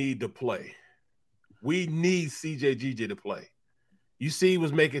that need to play. We need CJGJ to play. You see, he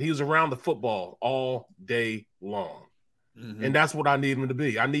was around the football all day long. Mm-hmm. And that's what I need him to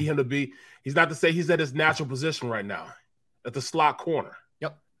be. I need him to be, he's not to say he's at his natural position right now, at the slot corner.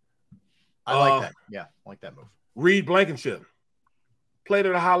 Yep. I like that. Yeah, I like that move. Reed Blankenship played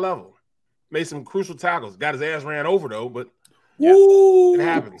at a high level, made some crucial tackles, got his ass ran over though, but yeah, it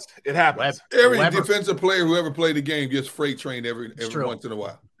happens. It happens. Every defensive player who ever played the game gets freight trained every once in a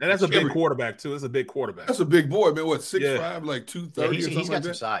while. And that's a big quarterback too. It's a big quarterback. That's a big boy, man. What, 6'5", like 230 or something? He's got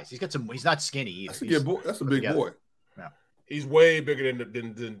some size. He's got some. He's not skinny either. That's a big boy. Yeah. He's way bigger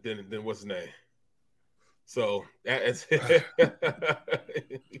than what's his name. So that's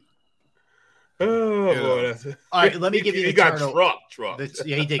boy, all right, let me give you the he got trucked.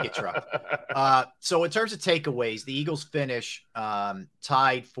 Yeah, he did get trucked. So in terms of takeaways, the Eagles finish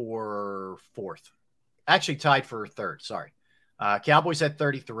tied for 4th. Actually tied for 3rd, sorry. Cowboys had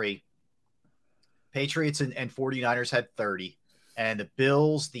 33. Patriots and 49ers had 30. And the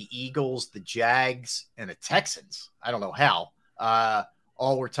Bills, the Eagles, the Jags, and the Texans, I don't know how,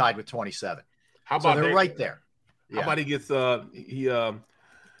 all were tied with 27. How about they're right there? How about he gets the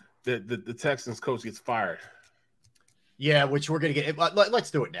Texans coach gets fired? Yeah, which we're going to get.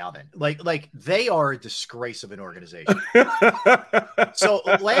 Let's do it now then. Like they are a disgrace of an organization. So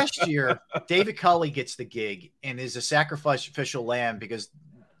last year, David Culley gets the gig and is a sacrificial lamb because,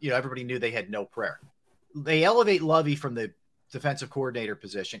 everybody knew they had no prayer. They elevate Lovey from the defensive coordinator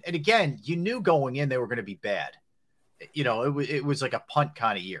position. And again, you knew going in they were going to be bad. It was like a punt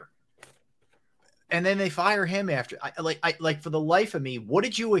kind of year. And then they fire him after. I for the life of me, what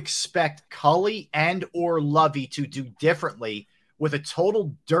did you expect Culley and or Lovey to do differently with a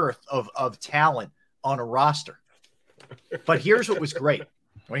total dearth of talent on a roster? But here's what was great.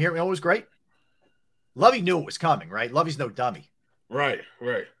 Want to hear what was great? Lovey knew it was coming, right? Lovey's no dummy. Right.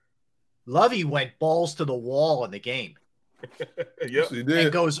 Lovey went balls to the wall in the game. Yep. He did.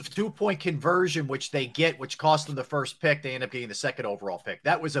 And goes 2-point conversion, which they get, which cost them the first pick. They end up getting the 2nd overall pick.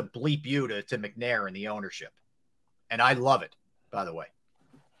 That was a bleep you to McNair and the ownership. And I love it, by the way.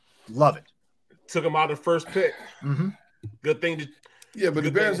 Love it. Took him out of the first pick. Mm-hmm. Good thing. But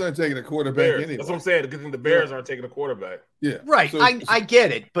the Bears aren't taking a quarterback anyway. That's what I'm saying. Good thing the Bears aren't taking a quarterback. Yeah. Right. So, I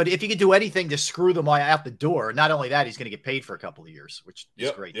get it. But if you could do anything to screw them out the door, not only that, he's going to get paid for a couple of years, which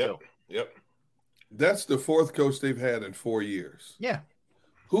is great too. Yep. That's the 4th coach they've had in 4 years. Yeah.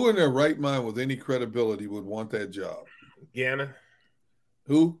 Who in their right mind with any credibility would want that job? Gannon.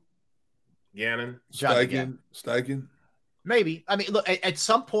 Who? Gannon. Steichen? Maybe. I mean, look, at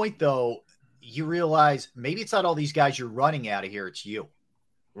some point, though, you realize maybe it's not all these guys you're running out of here. It's you.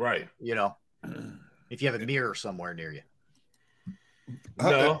 Right. If you have a mirror somewhere near you.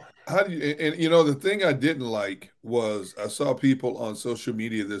 No. How do you? And the thing I didn't like was I saw people on social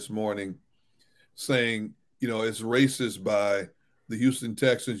media this morning saying, it's racist by the Houston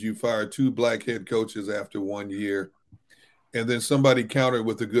Texans. You fired 2 black head coaches after 1 year. And then somebody countered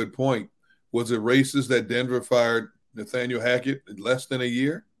with a good point. Was it racist that Denver fired Nathaniel Hackett in less than a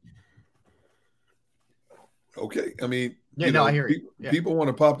year? Okay. I mean, I hear you. People want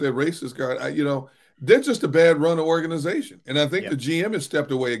to pop that racist card. They're just a bad run organization. And I think the GM has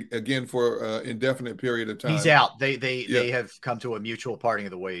stepped away again for an indefinite period of time. He's out. They have come to a mutual parting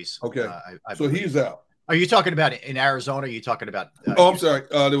of the ways. Okay. I so he's out. Are you talking about in Arizona? Or are you talking about? I'm sorry.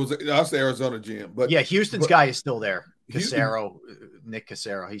 That's the Arizona GM. But Houston's guy is still there. Nick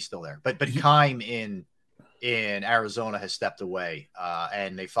Cassero, he's still there. But Keim in Arizona has stepped away,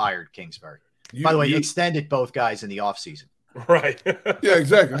 and they fired Kingsbury. By the way, extended both guys in the offseason. Right. Yeah,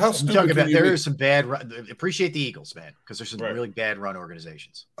 exactly. How stupid there is some bad run. Appreciate the Eagles, man, because there's some really bad run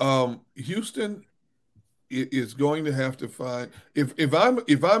organizations. Houston is going to have to find if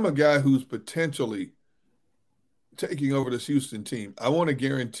I'm a guy who's potentially taking over this Houston team, I want to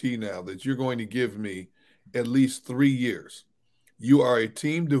guarantee now that you're going to give me at least 3 years. You are a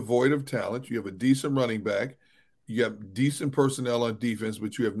team devoid of talent. You have a decent running back. You have decent personnel on defense,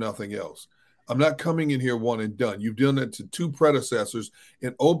 but you have nothing else. I'm not coming in here one and done. You've done that to 2 predecessors.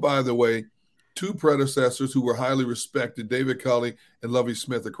 And oh, by the way, 2 predecessors who were highly respected, David Culley and Lovie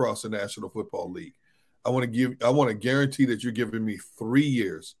Smith across the National Football League. I want to guarantee that you're giving me 3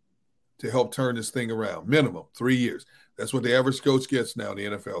 years to help turn this thing around. Minimum 3 years. That's what the average coach gets now in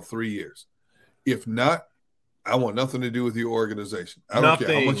the NFL, 3 years. If not, I want nothing to do with your organization. I don't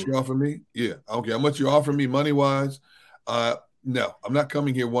care how much you offer me. Yeah, I don't care how much you offer me money-wise. No, I'm not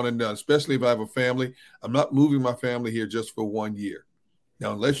coming here one and done, especially if I have a family. I'm not moving my family here just for 1 year.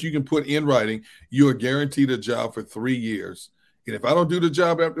 Now, unless you can put in writing, you are guaranteed a job for 3 years. And if I don't do the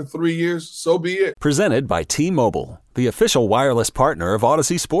job after 3 years, so be it. Presented by T-Mobile, the official wireless partner of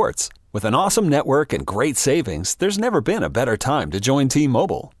Odyssey Sports. With an awesome network and great savings, there's never been a better time to join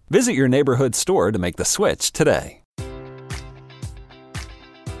T-Mobile. Visit your neighborhood store to make the switch today.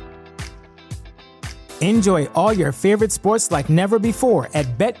 Enjoy all your favorite sports like never before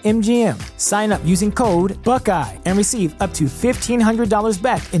at BetMGM. Sign up using code Buckeye and receive up to $1,500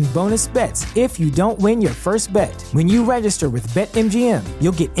 back in bonus bets if you don't win your first bet. When you register with BetMGM,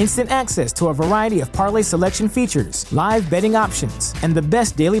 you'll get instant access to a variety of parlay selection features, live betting options, and the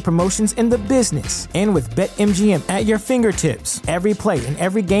best daily promotions in the business. And with BetMGM at your fingertips, every play and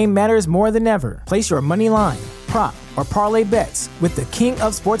every game matters more than ever. Place your money line, prop, or parlay bets with the king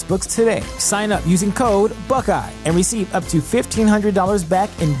of sportsbooks today. Sign up using code Buckeye and receive up to $1,500 back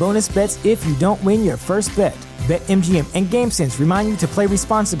in bonus bets if you don't win your first bet. BetMGM and GameSense remind you to play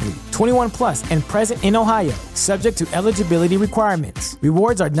responsibly. 21 plus and present in Ohio, subject to eligibility requirements.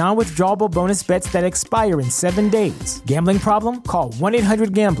 Rewards are non-withdrawable bonus bets that expire in 7 days. Gambling problem? Call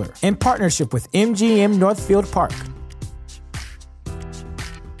 1-800-GAMBLER. In partnership with MGM Northfield Park.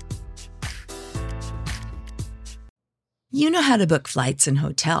 You know how to book flights and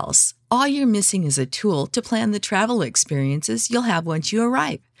hotels. All you're missing is a tool to plan the travel experiences you'll have once you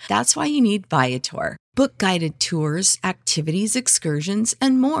arrive. That's why you need Viator. Book guided tours, activities, excursions,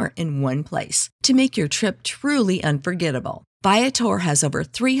 and more in one place to make your trip truly unforgettable. Viator has over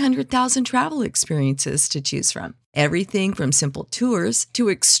 300,000 travel experiences to choose from. Everything from simple tours to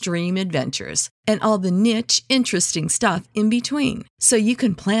extreme adventures and all the niche, interesting stuff in between. So you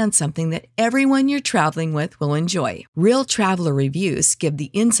can plan something that everyone you're traveling with will enjoy. Real traveler reviews give the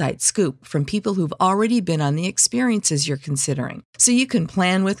inside scoop from people who've already been on the experiences you're considering. So you can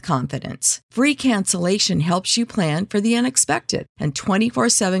plan with confidence. Free cancellation helps you plan for the unexpected. And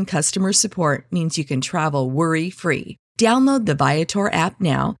 24/7 customer support means you can travel worry-free. Download the Viator app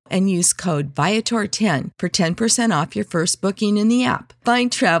now and use code Viator10 for 10% off your first booking in the app.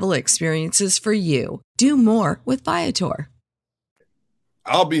 Find travel experiences for you. Do more with Viator.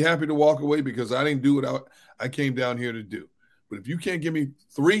 I'll be happy to walk away because I didn't do what I came down here to do. But if you can't give me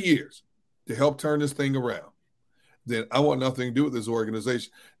 3 years to help turn this thing around, then I want nothing to do with this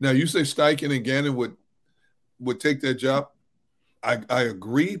organization. Now, you say Steichen and Gannon would take that job. I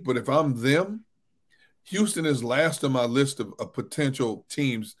agree, but if I'm them, Houston is last on my list of potential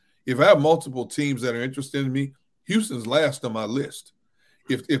teams. If I have multiple teams that are interested in me, Houston's last on my list.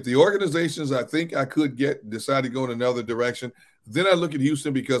 If the organizations I think I could get decide to go in another direction, then I look at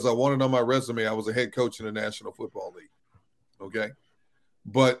Houston because I wanted on my resume I was a head coach in the National Football League. Okay?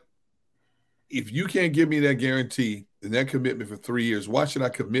 But if you can't give me that guarantee and that commitment for 3 years, why should I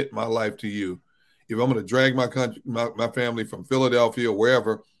commit my life to you if I'm going to drag my family from Philadelphia or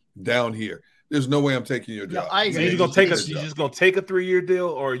wherever down here? there's no way I'm taking your job. I agree. So you just gonna take a 3-year deal,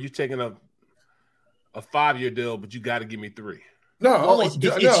 or are you taking a 5-year deal, but you got to give me 3? No, it's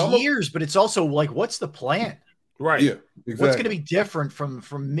years, but it's also like, what's the plan? Right. Yeah. Exactly. What's going to be different from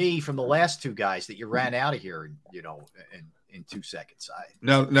the last 2 guys that you ran out of here, in 2 seconds?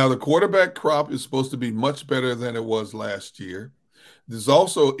 Now the quarterback crop is supposed to be much better than it was last year. It's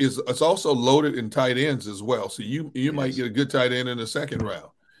also loaded in tight ends as well. So you might get a good tight end in the second round.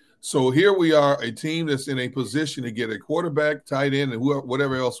 So here we are, a team that's in a position to get a quarterback, tight end, and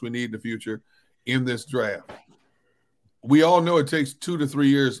whatever else we need in the future in this draft. We all know it takes 2 to 3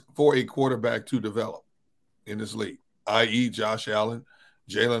 years for a quarterback to develop in this league, i.e. Josh Allen,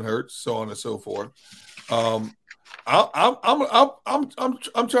 Jalen Hurts, so on and so forth. I'm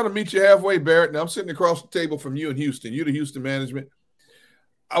trying to meet you halfway, Barrett, and I'm sitting across the table from you in Houston. You're the Houston management.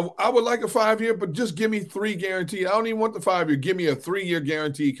 I would like a 5-year, but just give me 3 guaranteed. I don't even want the 5-year. Give me a 3-year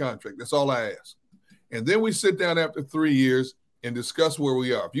guaranteed contract. That's all I ask. And then we sit down after 3 years and discuss where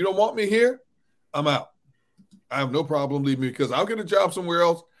we are. If you don't want me here, I'm out. I have no problem leaving because I'll get a job somewhere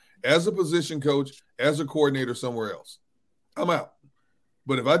else as a position coach, as a coordinator somewhere else. I'm out.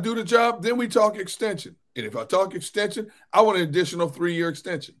 But if I do the job, then we talk extension. And if I talk extension, I want an additional 3-year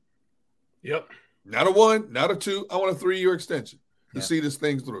extension. Yep. Not a 1, not a 2. I want a 3-year extension to see this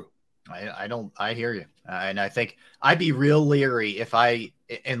thing through. I hear you. And I think I'd be real leery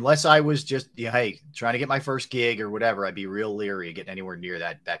unless I was just, hey, trying to get my first gig or whatever, I'd be real leery of getting anywhere near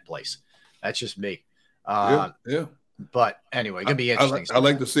that place. That's just me. Yeah. But anyway, gonna be interesting. I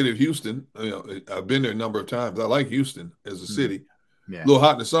like the city of Houston. I've been there a number of times. I like Houston as a city. Yeah. A little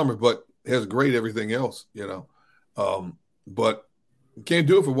hot in the summer, but has great everything else. But you can't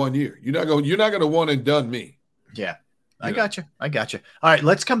do it for 1 year. You're not gonna one and done me. Yeah. I got you. All right,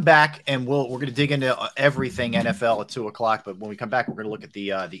 let's come back and we're going to dig into everything NFL at 2:00. But when we come back, we're going to look at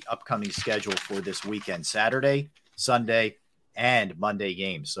the upcoming schedule for this weekend: Saturday, Sunday, and Monday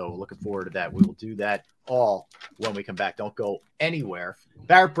games. So looking forward to that. We will do that all when we come back. Don't go anywhere.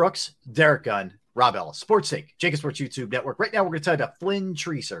 Barrett Brooks, Derrick Gunn, Rob Ellis, Sports Take, Jacob Sports YouTube Network. Right now, we're going to tell you about Flynn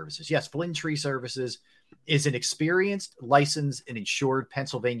Tree Services. Yes, Flynn Tree Services is an experienced, licensed, and insured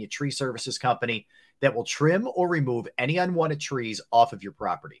Pennsylvania tree services company that will trim or remove any unwanted trees off of your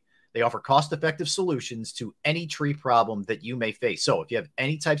property. They offer cost-effective solutions to any tree problem that you may face. So if you have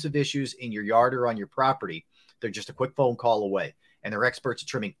any types of issues in your yard or on your property, they're just a quick phone call away. And they're experts at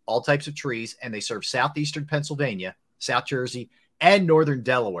trimming all types of trees, and they serve southeastern Pennsylvania, South Jersey, and northern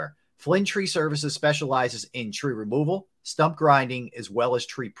Delaware. Flynn Tree Services specializes in tree removal, stump grinding, as well as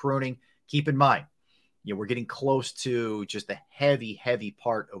tree pruning. Keep in mind, we're getting close to just the heavy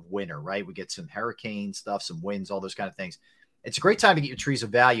part of winter, right? We get some hurricane stuff, some winds, all those kind of things. It's a great time to get your trees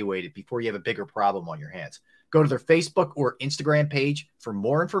evaluated before you have a bigger problem on your hands. Go to their Facebook or Instagram page for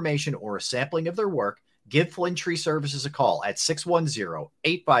more information or a sampling of their work. Give Flynn Tree Services a call at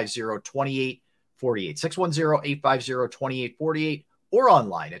 610-850-2848, 610-850-2848, or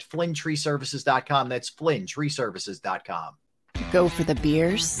online at flynntreeservices.com. That's flynntreeservices.com. Go for the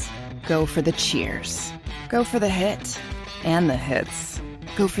beers, go for the cheers, go for the hit and the hits,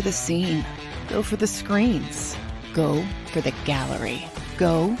 go for the scene, go for the screens, go for the gallery,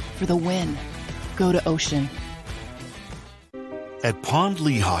 go for the win, go to Ocean. At Pond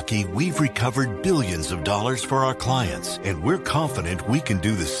Lehocky, we've recovered billions of dollars for our clients, and we're confident we can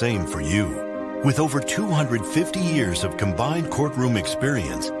do the same for you. With over 250 years of combined courtroom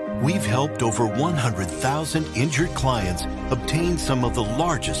experience, we've helped over 100,000 injured clients obtain some of the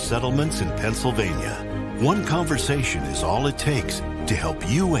largest settlements in Pennsylvania. One conversation is all it takes to help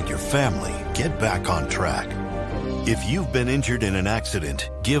you and your family get back on track. If you've been injured in an accident,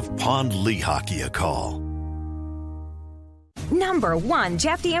 give Pond Lehocky a call. Number 1,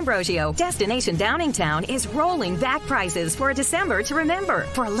 Jeff D'Ambrosio. Destination Downingtown is rolling back prices for a December to remember.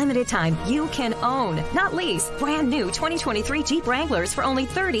 For a limited time, you can own, not lease, brand new 2023 Jeep Wranglers for only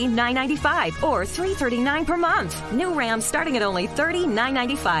 $30,995 or $339 per month. New Rams starting at only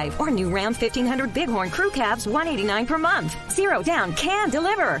 $30,995 or new Ram 1500 Bighorn Crew Cabs $189 per month. Zero down can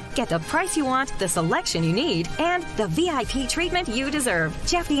deliver. Get the price you want, the selection you need, and the VIP treatment you deserve.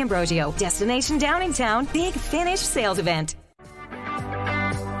 Jeff D'Ambrosio, Destination Downingtown, Big Finish Sales Event.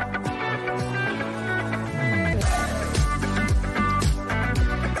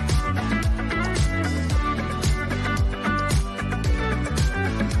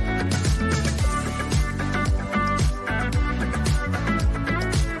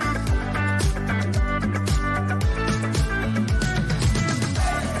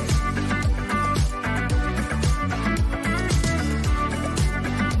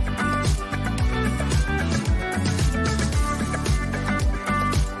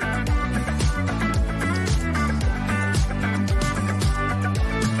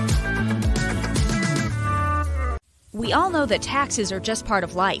 We all know that taxes are just part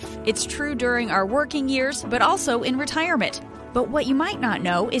of life. It's true during our working years, but also in retirement. But what you might not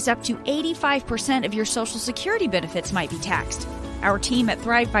know is up to 85% of your Social Security benefits might be taxed. Our team at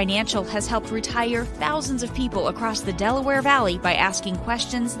Thrive Financial has helped retire thousands of people across the Delaware Valley by asking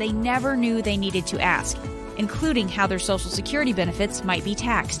questions they never knew they needed to ask, including how their Social Security benefits might be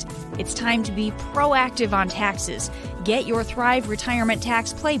taxed. It's time to be proactive on taxes. Get your Thrive Retirement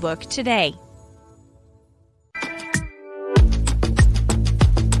Tax Playbook today.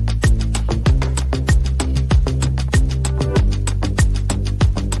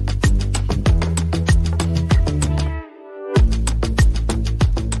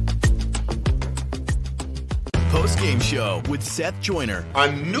 Game show with Seth Joyner.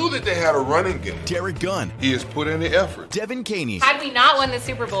 I knew that they had a running game. Derrick Gunn. He has put in the effort. Devin Caney. Had we not won the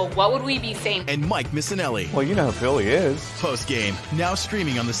Super Bowl, what would we be saying? And Mike Missinelli. Well, you know who Philly is. Post game, now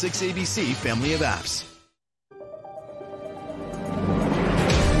streaming on the 6ABC family of apps.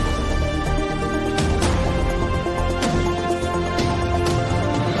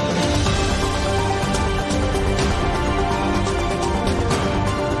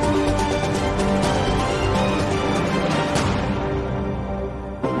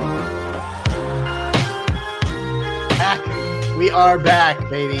 We are back,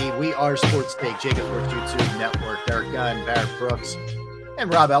 baby. We are Sports Take, Jacob Sports YouTube Network. Derrick Gunn, Barrett Brooks,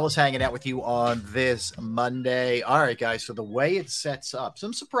 and Rob Ellis hanging out with you on this Monday. All right, guys. So the way it sets up,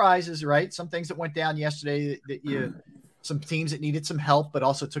 some surprises, right? Some things that went down yesterday some teams that needed some help, but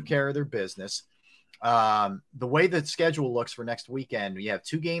also took care of their business. The way the schedule looks for next weekend, we have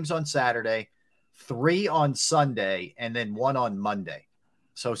 2 games on Saturday, 3 on Sunday, and then 1 on Monday.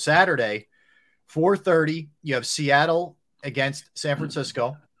 So Saturday, 4:30, you have Seattle against San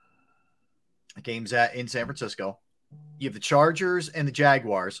Francisco. The game's in San Francisco. You have the Chargers and the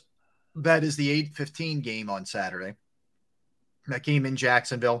Jaguars. That is the 8:15 game on Saturday. That game in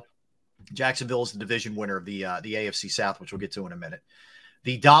Jacksonville. Jacksonville is the division winner of the AFC South, which we'll get to in a minute.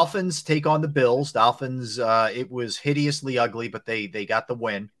 The Dolphins take on the Bills. Dolphins, it was hideously ugly, but they got the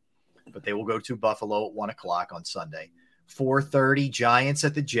win. But they will go to Buffalo at 1 o'clock on Sunday. 4:30, Giants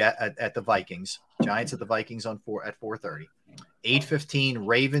at the Vikings. Giants at the Vikings at 4:30. 8:15,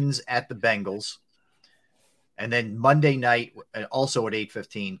 Ravens at the Bengals. And then Monday night, also at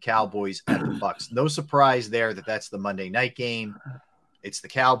 8:15, Cowboys at the Bucks. No surprise there that's the Monday night game. It's the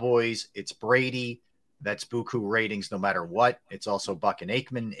Cowboys. It's Brady. That's buku ratings no matter what. It's also Buck and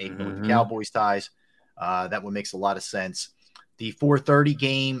Aikman with the Cowboys ties. That one makes a lot of sense. The 4:30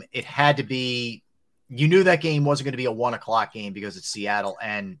 game, it had to be. You knew that game wasn't going to be a 1 o'clock game because it's Seattle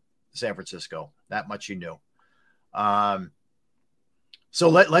and San Francisco. That much you knew. So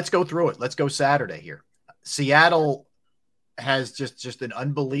let's go through it. Let's go Saturday here. Seattle has just an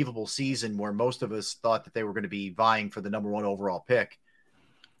unbelievable season where most of us thought that they were going to be vying for the number 1 overall pick,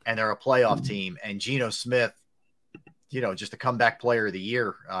 and they're a playoff team. And Geno Smith, just a comeback player of the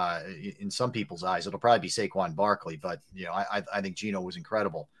year in some people's eyes. It'll probably be Saquon Barkley, but I think Geno was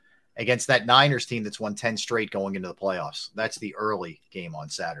incredible against that Niners team that's won 10 straight going into the playoffs. That's the early game on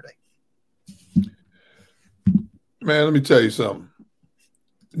Saturday. Man, let me tell you something.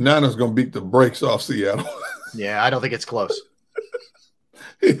 Niners going to beat the brakes off Seattle. Yeah, I don't think it's close.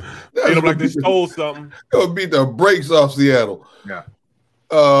 They look like they stole something. Going to beat the brakes off Seattle. Yeah.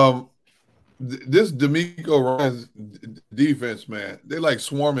 This D'Amico Ryan's defense, man, they like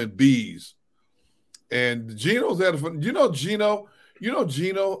swarming bees. And Geno's had a fun. Geno,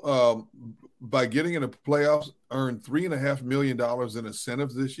 by getting in the playoffs, earned $3.5 million in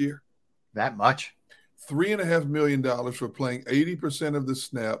incentives this year. That much? $3.5 million for playing 80% of the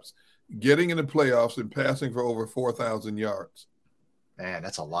snaps, getting in the playoffs, and passing for over 4,000 yards. Man,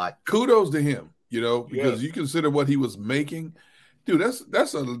 that's a lot. Kudos to him, because you consider what he was making. Dude,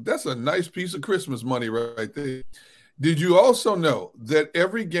 that's a nice piece of Christmas money right there. Did you also know that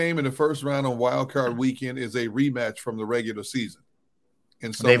every game in the first round on Wild Card Weekend is a rematch from the regular season?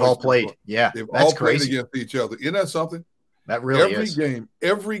 And so they've all played. Yeah, they've that's all played crazy against each other. Isn't that something? That really is.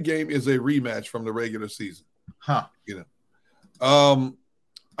 Every game is a rematch from the regular season. Huh.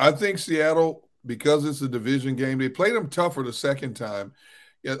 I think Seattle, because it's a division game, they played them tougher the second time.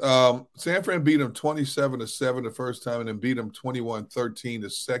 San Fran beat them 27-7 the first time, and then beat them 21-13 the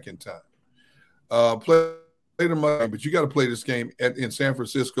second time. Play them, but you got to play this game in San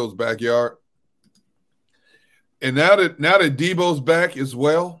Francisco's backyard. And now that Debo's back as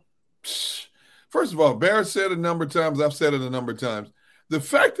well, first of all, Barrett said it a number of times. I've said it a number of times. The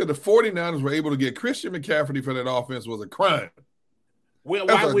fact that the 49ers were able to get Christian McCaffrey for that offense was a crime. Well,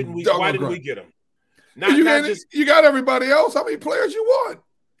 why didn't we get him? You got everybody else. How many players you want?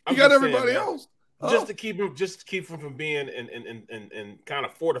 You got everybody else. Just to keep him from being and kind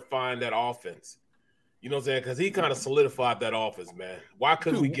of fortifying that offense. You know what I'm saying? Because he kind of solidified that offense, man. Why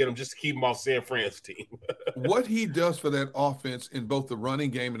couldn't we get him just to keep him off San Fran's team? What he does for that offense in both the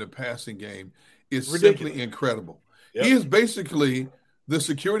running game and the passing game is ridiculous. Simply incredible. Yep. He is basically the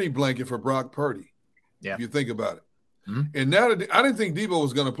security blanket for Brock Purdy, if you think about it. Mm-hmm. And now that I didn't think Debo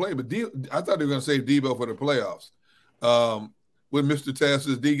was going to play, but I thought they were going to save Debo for the playoffs. When Mr. Taz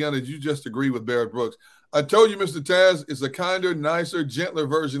says, D-Gun, did you just agree with Barrett Brooks? I told you, Mr. Taz, it's a kinder, nicer, gentler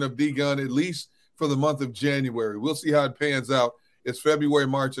version of D-Gun, at least for the month of January. We'll see how it pans out as February,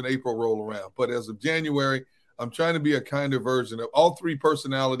 March, and April roll around. But as of January, I'm trying to be a kinder version of all three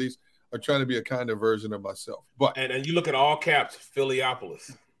personalities are trying to be a kinder version of myself. But and you look at all caps,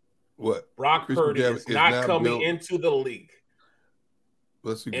 Philiopolis. What? Brock Purdy is not coming into the league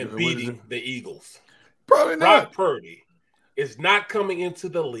and beating the Eagles. Probably not. Brock Purdy is not coming into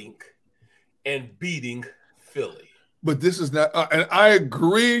the league and beating Philly. But this is not, and I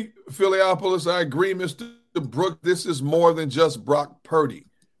agree, Philiopolis. I agree, Mr. Brook. This is more than just Brock Purdy.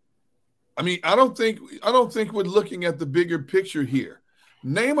 I mean, I don't think we're looking at the bigger picture here.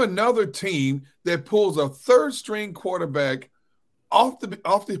 Name another team that pulls a third-string quarterback off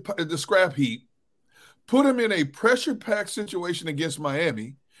the scrap heap, put him in a pressure-packed situation against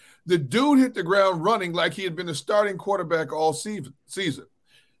Miami. The dude hit the ground running like he had been a starting quarterback all season.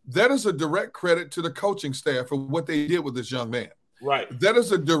 That is a direct credit to the coaching staff for what they did with this young man. Right. That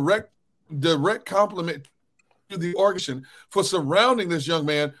is a direct compliment to the organization for surrounding this young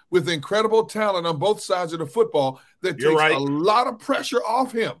man with incredible talent on both sides of the football that takes a lot of pressure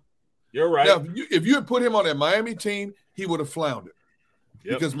off him. You're right. Now, if you had put him on that Miami team, he would have floundered.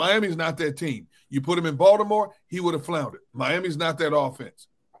 Yep. Because Miami's not that team. You put him in Baltimore, he would have floundered. Miami's not that offense.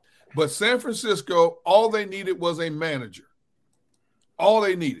 But San Francisco, all they needed was a manager. All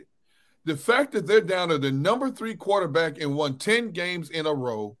they needed. The fact that they're down to the number 3 quarterback and won 10 games in a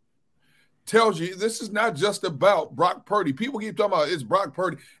row tells you this is not just about Brock Purdy. People keep talking about it's Brock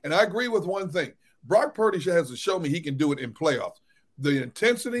Purdy. And I agree with one thing. Brock Purdy has to show me he can do it in playoffs. The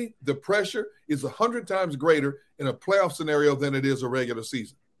intensity, the pressure is 100 times greater in a playoff scenario than it is a regular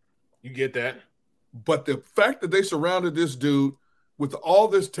season. You get that. But the fact that they surrounded this dude with all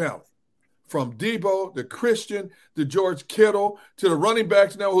this talent, from Debo to Christian to George Kittle to the running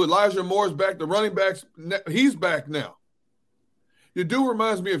backs now, who Elijah Moore's back, the running backs, he's back now. The dude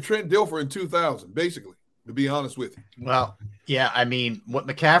reminds me of Trent Dilfer in 2000, basically, to be honest with you. Well, yeah, I mean, what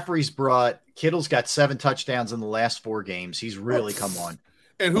McCaffrey's brought, Kittle's got 7 touchdowns in the last 4 games. He's really come on.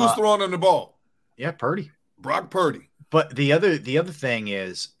 And who's throwing him the ball? Yeah, Purdy. Brock Purdy. But the other thing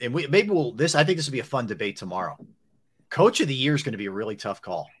is, and I think this will be a fun debate tomorrow. Coach of the year is going to be a really tough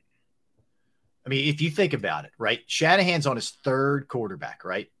call. I mean, if you think about it, right? Shanahan's on his 3rd quarterback,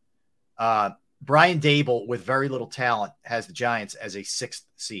 right? Brian Dable, with very little talent, has the Giants as a 6th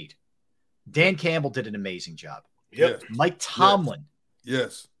seed. Dan Campbell did an amazing job. Yep. Mike Tomlin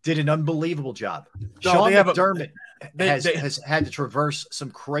did an unbelievable job. Sean McDermott has had to traverse some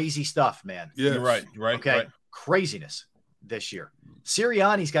crazy stuff, man. Yes. You're right. Okay. Right. Craziness this year.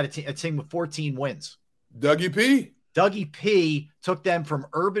 Sirianni's got a team with 14 wins. Dougie P took them from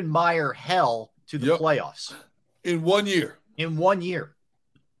Urban Meyer hell to the playoffs. In 1 year.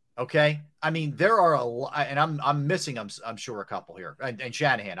 Okay. I mean, there are a lot, and I'm missing, I'm sure, a couple here, and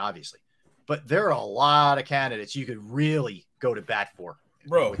Shanahan, obviously. But there are a lot of candidates you could really go to bat for,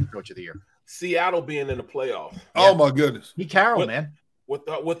 bro. With Coach of the Year. Seattle being in the playoffs. Oh my goodness. Pete Carroll, man.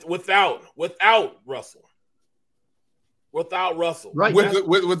 Without Russell. Without Russell. Right.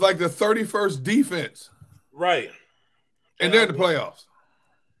 With like the 31st defense. Right. And they're in the playoffs.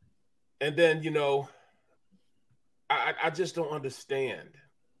 And then, I just don't understand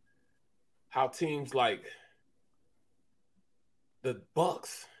how teams like the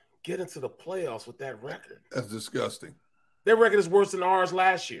Bucks get into the playoffs with that record. That's disgusting. Their record is worse than ours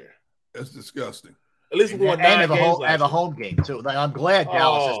last year. That's disgusting. At least we won 9 games I have a home game, too. I'm glad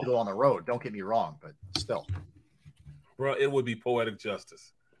Dallas has to go on the road. Don't get me wrong, but still. Bro, it would be poetic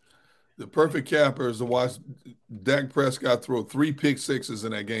justice. The perfect capper is to watch Dak Prescott throw 3 pick sixes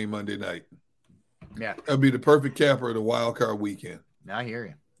in that game Monday night. Yeah. That would be the perfect capper of the wild card weekend. I hear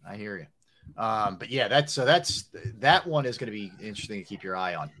you. But yeah, that one is going to be interesting to keep your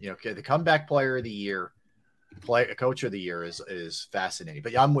eye on. The comeback player of the year, coach of the year is fascinating.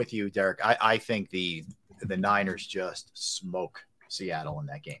 But I'm with you, Derrick. I think the Niners just smoke Seattle in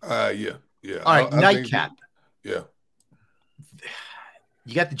that game. Yeah. All right, nightcap. Yeah.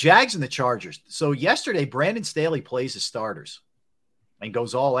 You got the Jags and the Chargers. So yesterday, Brandon Staley plays his starters and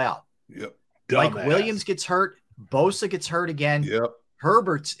goes all out. Yep. Mike Williams gets hurt. Bosa gets hurt again. Yep.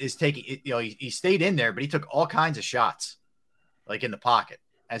 Herbert's is taking, he stayed in there, but he took all kinds of shots, like in the pocket,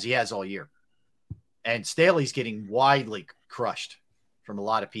 as he has all year. And Staley's getting widely crushed from a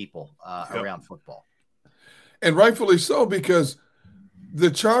lot of people around football. And rightfully so, because the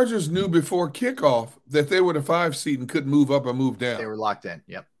Chargers knew before kickoff that they were the 5 seed and couldn't move up or move down. They were locked in.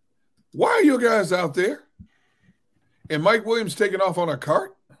 Yep. Why are you guys out there? And Mike Williams taking off on a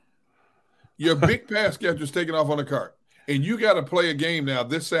cart? Your big pass catcher's taking off on a cart. And you got to play a game now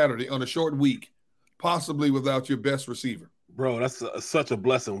this Saturday on a short week, possibly without your best receiver. Bro, that's such a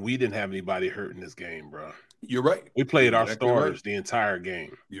blessing. We didn't have anybody hurt in this game, bro. You're right. We played our starters the entire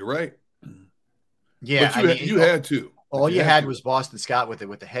game. You're right. Yeah, but you had to. All you had was Boston Scott with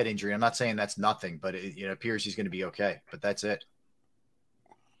the head injury. I'm not saying that's nothing, but it appears he's going to be okay. But that's it.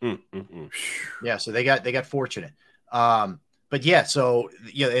 Yeah, so they got fortunate. But yeah, so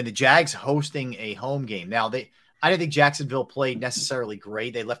and the Jags hosting a home game. Now I didn't think Jacksonville played necessarily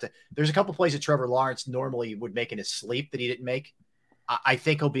great. They left there's a couple plays that Trevor Lawrence normally would make in his sleep that he didn't make. I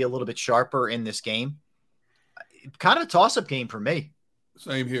think he'll be a little bit sharper in this game. Kind of a toss-up game for me.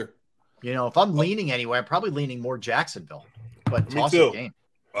 Same here. If I'm leaning anywhere, I'm probably leaning more Jacksonville. But toss-up game.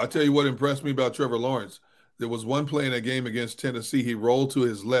 I'll tell you what impressed me about Trevor Lawrence. There was one play in a game against Tennessee. He rolled to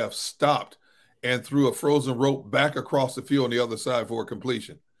his left, stopped, and threw a frozen rope back across the field on the other side for a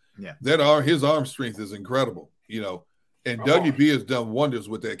completion. Yeah, his arm strength is incredible. And Dougie B has done wonders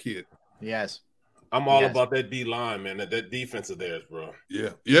with that kid. Yes. I'm all about that D line, man. That defense of theirs, bro.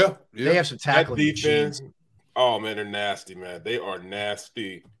 Yeah. They have some tackling defense. Oh man, they're nasty, man. They are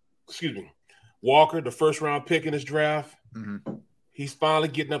nasty. Excuse me. Walker, the first round pick in this draft, he's finally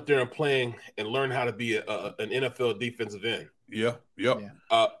getting up there and playing and learning how to be an NFL defensive end. Yeah.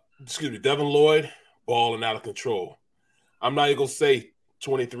 Excuse me, Devin Lloyd, balling out of control. I'm not even gonna say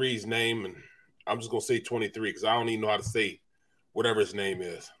 23's name, and I'm just gonna say 23 because I don't even know how to say whatever his name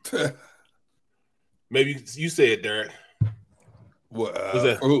is. Maybe you say it, Derrick. What?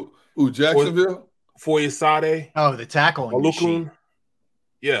 Who? Jacksonville? Foyesade. Oh, the tackling machine.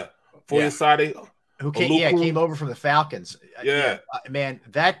 Yeah, Foyesade. Who came over from the Falcons. Yeah. Man,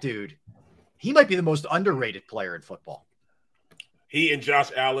 that dude, he might be the most underrated player in football. He and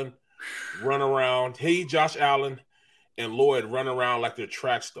Josh Allen run around. Josh Allen and Lloyd run around like they're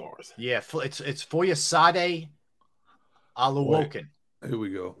track stars. Yeah, it's Foyesade Aluokin. Here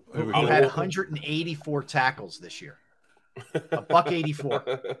we go. Who had 184 tackles this year.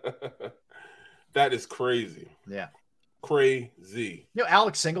 $184. That is crazy. Yeah. Crazy.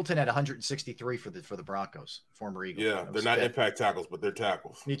 Alex Singleton had 163 for the Broncos, former Eagle. Yeah, they're not impact tackles, but they're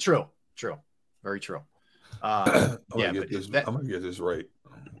tackles. Yeah, true. Very true. I'm gonna get this right.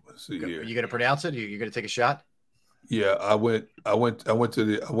 Let's see here. Are you gonna pronounce it? Are you gonna take a shot? Yeah, I went to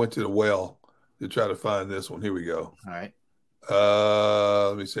the well to try to find this one. Here we go. All right.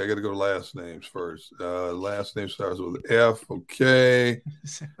 Let me see. I got to go to last names first. Last name starts with F. Okay.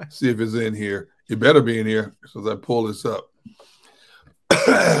 See if it's in here. It better be in here as I pull this up.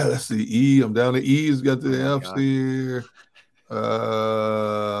 Let's see. E. I'm down to E's. Got the F's here.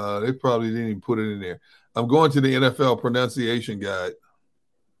 They probably didn't even put it in there. I'm going to the NFL pronunciation guide.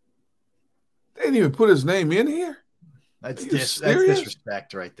 They didn't even put his name in here. That's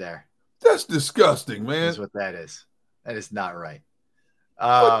disrespect right there. That's disgusting, man. That's what that is. That is not right.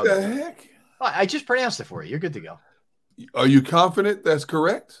 What the heck? I just pronounced it for you. You're good to go. Are you confident that's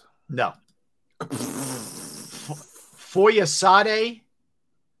correct? No. Foyesade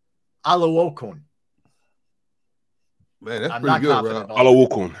Aluokun. Man, that's I'm pretty not good, bro.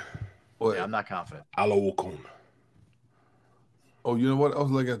 Aluokun. Yeah, I'm not confident. Aluokun. Oh, you know what? I was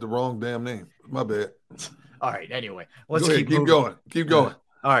looking at the wrong damn name. My bad. All right. Anyway, let's keep going. Keep going.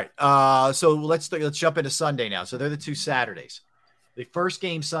 All right. So let's jump into Sunday now. So they're the two Saturdays. The first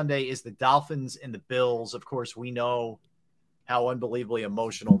game Sunday is the Dolphins and the Bills. Of course, we know how unbelievably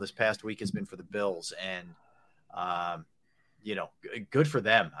emotional this past week has been for the Bills, and good for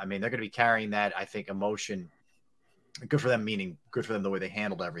them. I mean, they're going to be carrying that, I think, emotion. Good for them, meaning good for them the way they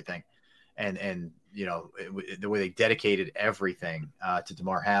handled everything, and the way they dedicated everything to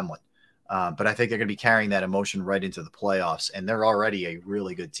DeMar Hamlin. But I think they're going to be carrying that emotion right into the playoffs, and they're already a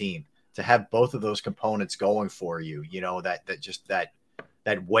really good team. To have both of those components going for you,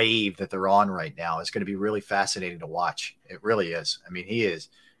 that wave that they're on right now is going to be really fascinating to watch. It really is. I mean, he is.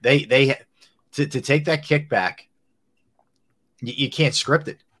 They to take that kickback, you can't script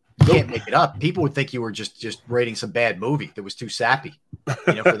it. You can't make it up. People would think you were just rating some bad movie that was too sappy, for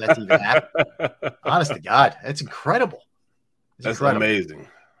that to even happen. Honest to God, that's incredible. That's incredible. Amazing.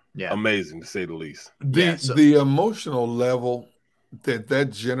 Yeah, amazing to say the least. The emotional level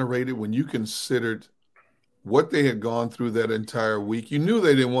that generated when you considered what they had gone through that entire week. You knew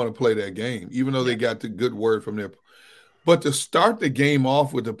they didn't want to play that game, even though they got the good word from their. But to start the game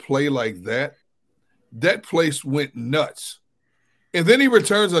off with a play like that, that place went nuts. And then he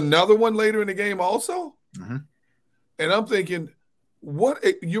returns another one later in the game also. Mm-hmm. And I'm thinking,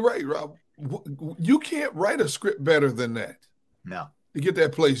 you're right, Rob. You can't write a script better than that. No. To get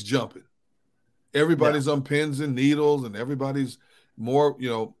that place jumping. Everybody's on pins and needles, and everybody's more,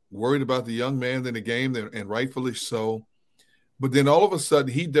 worried about the young man than the game, and rightfully so. But then all of a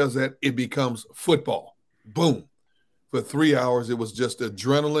sudden he does that. It becomes football. Boom. For 3 hours, it was just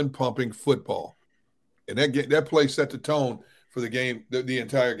adrenaline pumping football. And that play set the tone for the game, the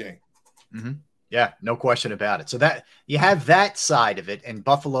entire game. Mm-hmm. Yeah, no question about it. So that you have that side of it, and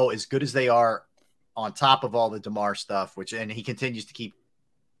Buffalo, as good as they are, on top of all the DeMar stuff, and he continues to keep,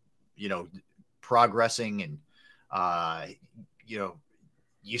 progressing, and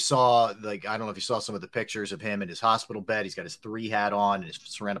you saw, like, I don't know if you saw some of the pictures of him in his hospital bed. He's got his 3 hat on and is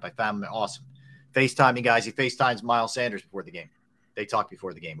surrounded by family. Awesome. FaceTiming guys. He FaceTimes Miles Sanders before the game. They talked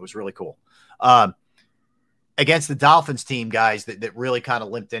before the game. It was really cool. Against the Dolphins team, guys, that really kind of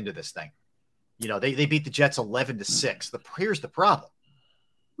limped into this thing. They beat the Jets 11-6. Here's the problem.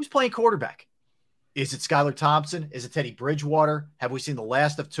 Who's playing quarterback? Is it Skylar Thompson? Is it Teddy Bridgewater? Have we seen the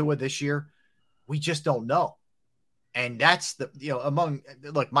last of Tua this year? We just don't know. And that's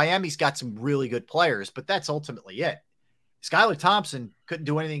Miami's got some really good players, but that's ultimately it. Skylar Thompson couldn't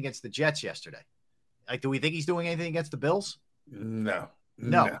do anything against the Jets yesterday. Like, do we think he's doing anything against the Bills? No.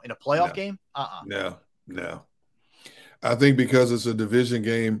 In a playoff game? No. I think because it's a division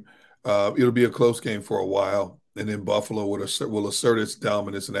game, it'll be a close game for a while, and then Buffalo will assert its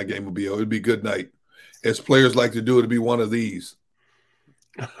dominance, and that game it'll be good night. As players like to do, it'll be one of these.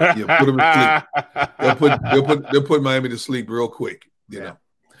 You put them to sleep. They'll put Miami to sleep real quick. You know.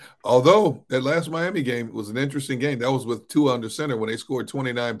 Although that last Miami game was an interesting game. That was with Tua under center when they scored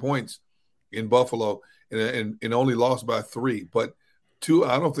 29 points in Buffalo and only lost by 3. But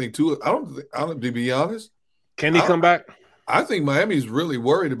Tua, to be honest. Can he come back? I think Miami's really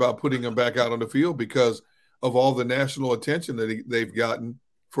worried about putting him back out on the field because of all the national attention that they've gotten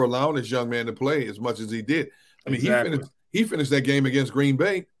for allowing this young man to play as much as he did. I mean, he finished that game against Green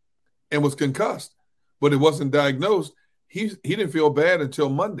Bay and was concussed, but it wasn't diagnosed. He didn't feel bad until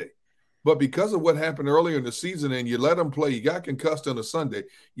Monday. But because of what happened earlier in the season and you let him play, you got concussed on a Sunday,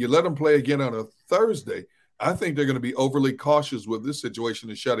 you let him play again on a Thursday, I think they're going to be overly cautious with this situation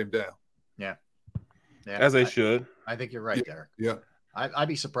and shut him down. Yeah. As they should. I think you're right, Derrick. Yeah. I'd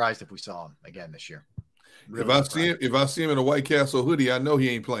be surprised if we saw him again this year. Really if I see him in a White Castle hoodie, I know he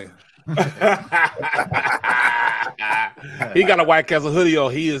ain't playing. He got a White Castle hoodie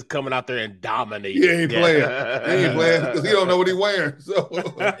on. He is coming out there and dominating. He ain't playing. He ain't playing because he don't know what he's wearing. So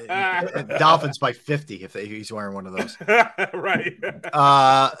Dolphins by 50 if he's wearing one of those. Right.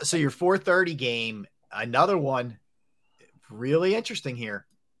 So your 4:30 game, another one really interesting here.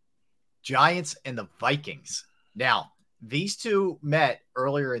 Giants and the Vikings. Now, these two met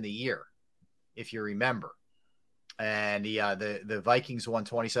earlier in the year, if you remember. And the Vikings won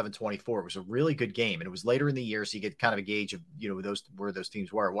 27-24. It was a really good game. And it was later in the year, so you get kind of a gauge of, where those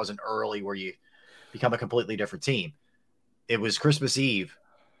teams were. It wasn't early where you become a completely different team. It was Christmas Eve,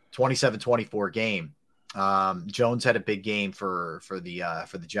 27-24 game. Jones had a big game for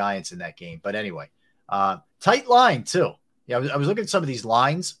the Giants in that game. But anyway, tight line too. Yeah, I was looking at some of these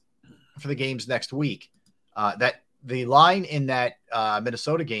lines for the games next week. That the line in that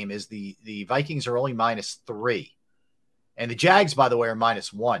Minnesota game is the Vikings are only -3. And the Jags, by the way, are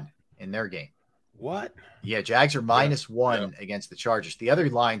 -1 in their game. What? Yeah, Jags are -1 against the Chargers. The other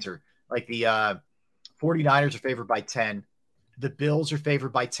lines are like the 49ers are favored by 10. The Bills are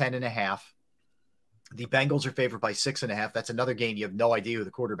favored by 10.5. The Bengals are favored by 6.5. That's another game you have no idea who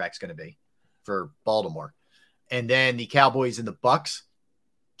the quarterback's going to be for Baltimore. And then the Cowboys and the Bucks.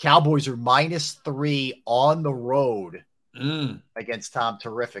 Cowboys are -3 on the road against Tom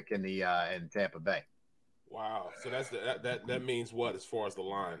Terrific in Tampa Bay. Wow. So that means what as far as the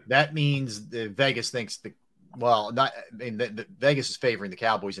line? That means Vegas thinks Vegas is favoring the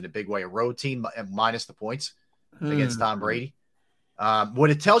Cowboys in a big way. A road team minus the points against Tom Brady. What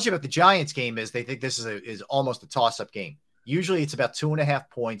it tells you about the Giants game is they think this is almost a toss-up game. Usually it's about 2.5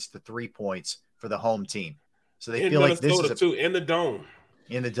 points to 3 points for the home team. So they feel like this is in the dome.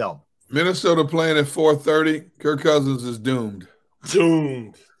 In the dome. Minnesota playing at 4:30. Kirk Cousins is doomed.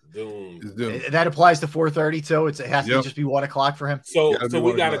 Doomed. That applies to 4:30 too. It has to just be 1 o'clock for him. So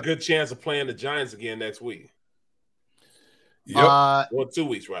we got a good chance of playing the Giants again next week. Yep. Or 2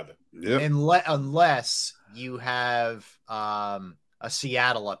 weeks rather. Yep. Unless you have a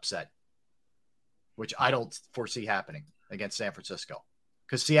Seattle upset, which I don't foresee happening against San Francisco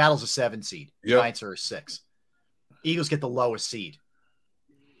because Seattle's a 7 seed. Yep. Giants are a 6. Eagles get the lowest seed.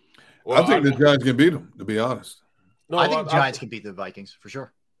 Well, I think the Giants can beat them, to be honest. No, I think the Giants can beat the Vikings for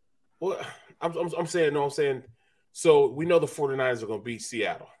sure. Well, I'm saying, so we know the 49ers are going to beat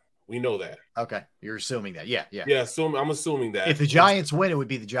Seattle. We know that. Okay. You're assuming that. Yeah. Yeah, I'm assuming that. If the Giants win, it would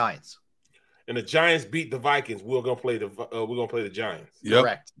be the Giants. And the Giants beat the Vikings, we're going to play the Giants. Yep.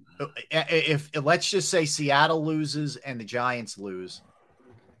 Correct. If let's just say Seattle loses and the Giants lose,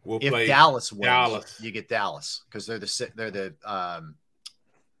 if Dallas wins, you get Dallas because they're the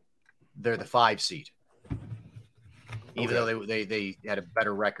 5 seed. Even though they had a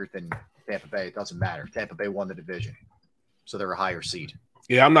better record than Tampa Bay, it doesn't matter. Tampa Bay won the division, so they're a higher seed.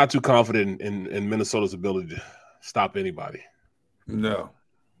 Yeah, I'm not too confident in Minnesota's ability to stop anybody. No.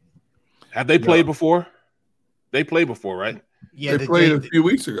 Have they played before? They played before, right? Yeah, they played a few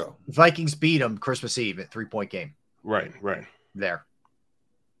weeks ago. Vikings beat them Christmas Eve at 3-point game. Right. There.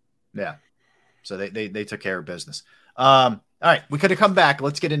 Yeah. So they took care of business. All right, we could have come back.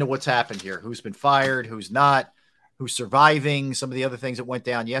 Let's get into what's happened here. Who's been fired? Who's not? Who's surviving? Some of the other things that went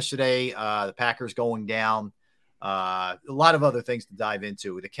down yesterday. The Packers going down. A lot of other things to dive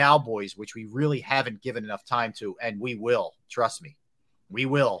into. The Cowboys, which we really haven't given enough time to, and we will. Trust me, we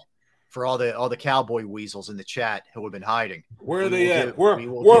will. For all the Cowboy weasels in the chat who have been hiding. Where are they at?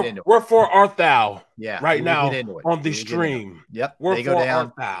 We're for art thou. Yeah, right now on the stream. Yep, they go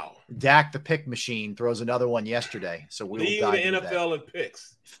down. Dak the pick machine throws another one yesterday, so we will dive into the NFL in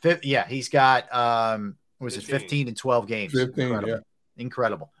picks. Yeah, he's got 15 and 12 games. 15,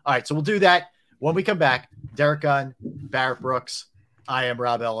 Incredible. All right, so we'll do that when we come back. Derrick Gunn, Barrett Brooks. I am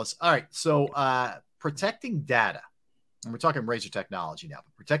Rob Ellis. All right, so protecting data. And we're talking Razor technology now,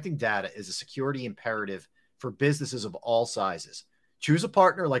 but protecting data is a security imperative for businesses of all sizes. Choose a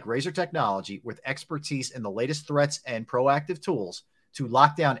partner like Razor Technology with expertise in the latest threats and proactive tools to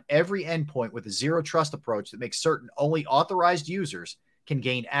lock down every endpoint with a zero trust approach that makes certain only authorized users can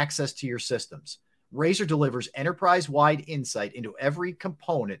gain access to your systems. Razor delivers enterprise-wide insight into every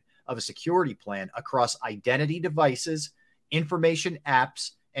component of a security plan across identity devices, information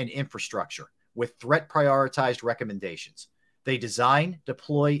apps, and infrastructure, with threat-prioritized recommendations. They design,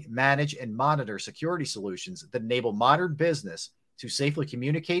 deploy, manage, and monitor security solutions that enable modern business to safely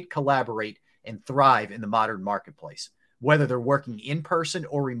communicate, collaborate, and thrive in the modern marketplace, whether they're working in person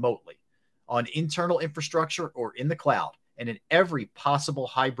or remotely, on internal infrastructure or in the cloud, and in every possible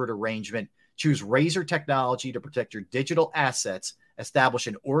hybrid arrangement. Choose Razor Technology to protect your digital assets, establish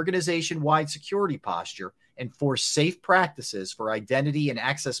an organization-wide security posture, enforce safe practices for identity and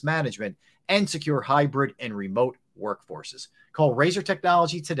access management, and secure hybrid and remote workforces. Call Razor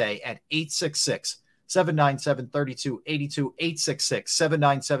Technology today at 866-797-3282,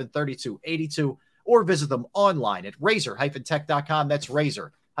 866-797-3282, or visit them online at razor-tech.com. That's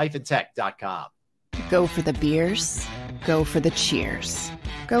razor-tech.com. Go for the beers, go for the cheers,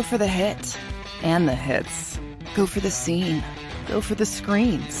 go for the hit and the hits, go for the scene, go for the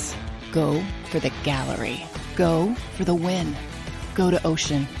screens, go for the gallery, go for the win, go to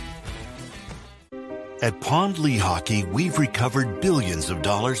Ocean. At Pond Lehocky, we've recovered billions of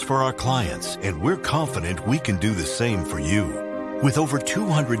dollars for our clients, and we're confident we can do the same for you. With over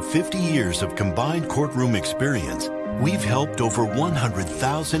 250 years of combined courtroom experience, we've helped over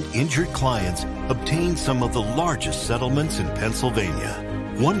 100,000 injured clients obtain some of the largest settlements in Pennsylvania.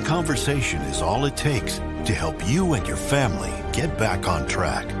 One conversation is all it takes to help you and your family get back on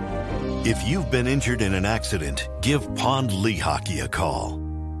track. If you've been injured in an accident, give Pond Lehocky a call.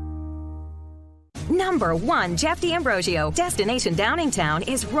 Number 1, Jeff D'Ambrosio. Destination Downingtown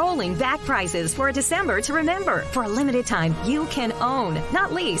is rolling back prices for a December to remember. For a limited time, you can own,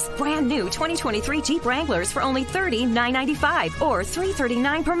 not lease, brand new 2023 Jeep Wranglers for only $30,995 or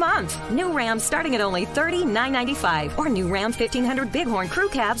 $339 per month. New Rams starting at only $30,995 or new Ram 1500 Bighorn Crew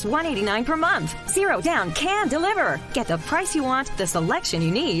Cabs $189 per month. Zero down can deliver. Get the price you want, the selection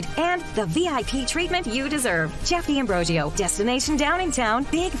you need, and the VIP treatment you deserve. Jeff D'Ambrosio, Destination Downingtown,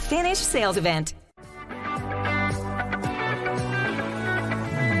 Big Finish Sales Event.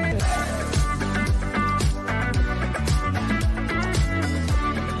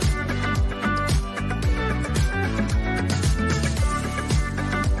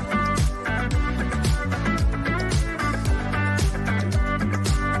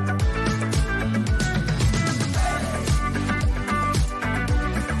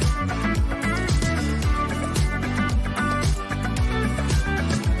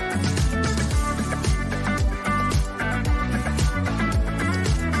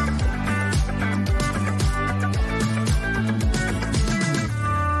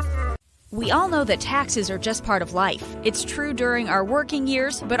 We all know that taxes are just part of life. It's true during our working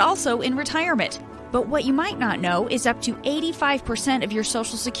years, but also in retirement. But what you might not know is up to 85% of your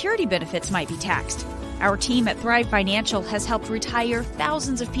Social Security benefits might be taxed. Our team at Thrive Financial has helped retire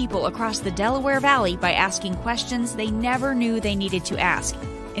thousands of people across the Delaware Valley by asking questions they never knew they needed to ask,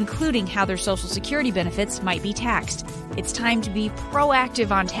 including how their Social Security benefits might be taxed. It's time to be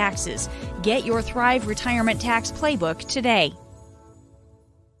proactive on taxes. Get your Thrive Retirement Tax Playbook today.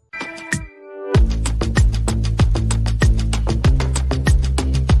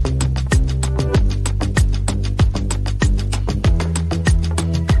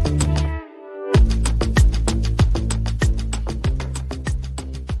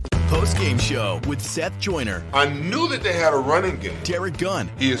 Post-game show with Seth Joyner. I knew that they had a running game. Derrick Gunn.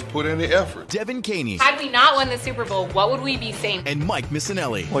 He has put in the effort. Devin Caney. Had we not won the Super Bowl, what would we be saying? And Mike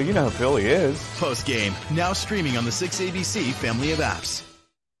Missinelli. Well, you know who Philly is. Post-game, now streaming on the 6ABC family of apps.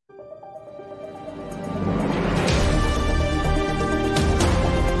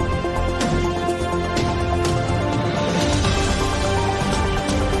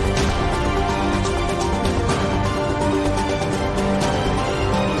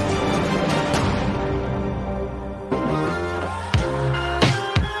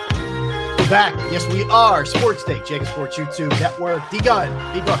 Back. Yes, we are. Sports Day, Jacob Sports YouTube Network.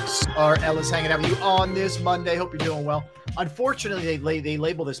 D-Gun, D-Bucks are Ellis hanging out with you on this Monday. Hope you're doing well. Unfortunately, they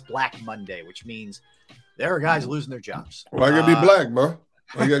label this Black Monday, which means there are guys losing their jobs. Why gotta be black, bro?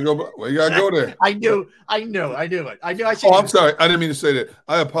 Why you gotta go there? I knew it. I knew. I'm sorry. I didn't mean to say that.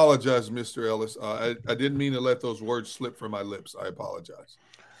 I apologize, Mr. Ellis. I didn't mean to let those words slip from my lips. I apologize.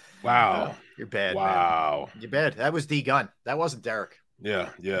 Wow. You're bad. Wow. Man. You're bad. That was D-Gun. That wasn't Derrick. Yeah.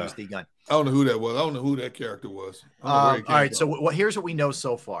 That was D-Gun. I don't know who that was. I don't know who that character was. All right. So here's what we know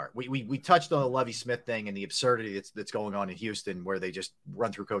so far. We touched on the Lovie Smith thing and the absurdity that's going on in Houston, where they just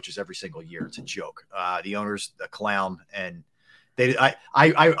run through coaches every single year. It's a joke. The owner's a clown, and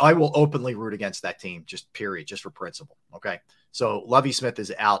I will openly root against that team. Just period. Just for principle. Okay. So Lovie Smith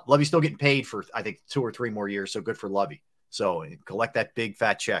is out. Lovie's still getting paid for I think 2 or 3 more years. So good for Lovie. So collect that big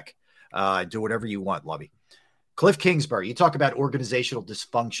fat check. Do whatever you want, Lovie. Cliff Kingsbury, you talk about organizational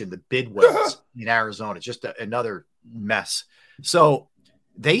dysfunction, the Bidwells in Arizona, just another mess. So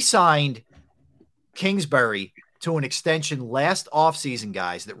they signed Kingsbury to an extension last offseason,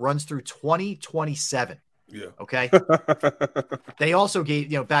 guys, that runs through 2027. Yeah. Okay. They also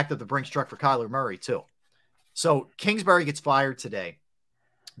gave, backed up the Brinks truck for Kyler Murray, too. So Kingsbury gets fired today.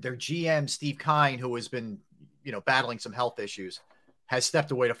 Their GM, Steve Kine, who has been, battling some health issues, has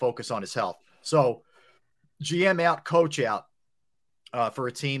stepped away to focus on his health. So GM out, coach out for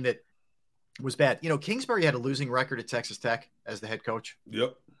a team that was bad. Kingsbury had a losing record at Texas Tech as the head coach.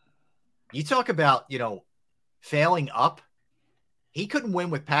 Yep. You talk about, failing up. He couldn't win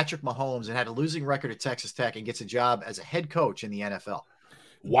with Patrick Mahomes and had a losing record at Texas Tech and gets a job as a head coach in the NFL.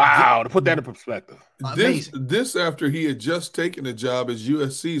 Wow. To put that in perspective. This after he had just taken a job as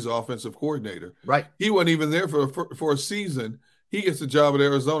USC's offensive coordinator. Right. He wasn't even there for a season. He gets a job at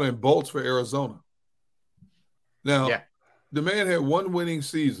Arizona and bolts for Arizona. Now, The man had one winning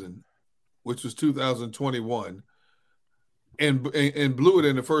season, which was 2021, and blew it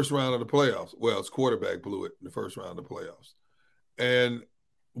in the first round of the playoffs. Well, his quarterback blew it in the first round of the playoffs. And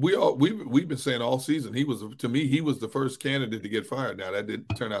we've been saying all season he was the first candidate to get fired. Now that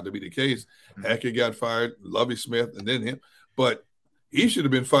didn't turn out to be the case. Hackett got fired, Lovie Smith, and then him. But he should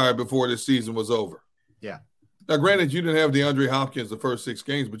have been fired before this season was over. Yeah. Now, granted, you didn't have DeAndre Hopkins the first 6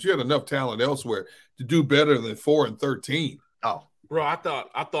 games, but you had enough talent elsewhere to do better than 4-13. Oh, bro, I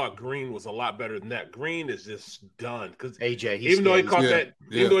thought Green was a lot better than that. Green is just done because AJ, even though he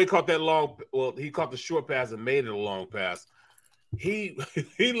caught that long, he caught the short pass and made it a long pass. He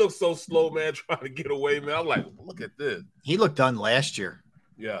looked so slow, man, trying to get away, man. I'm like, look at this. He looked done last year.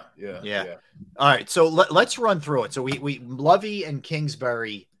 Yeah. All right, so let's run through it. So we Lovie and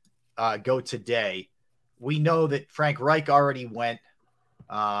Kingsbury go today. We know that Frank Reich already went.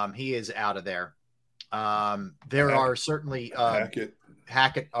 He is out of there. There are certainly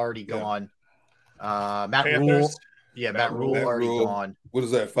Hackett already gone. Matt Rule. Yeah, Matt Rule already gone. What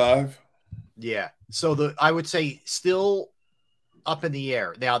is that, 5? Yeah. So I would say still up in the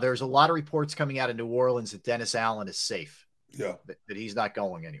air. Now, there's a lot of reports coming out of New Orleans that Dennis Allen is safe. Yeah. That he's not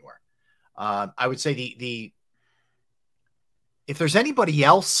going anywhere. I would say if there's anybody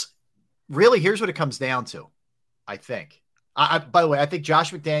else, really, here's what it comes down to, I think. By the way, I think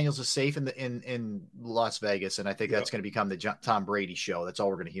Josh McDaniels is safe in Las Vegas, and I think that's going to become the Tom Brady show. That's all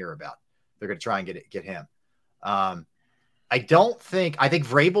we're going to hear about. They're going to try and get him. I think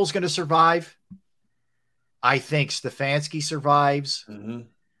Vrabel's going to survive. I think Stefanski survives. Mm-hmm.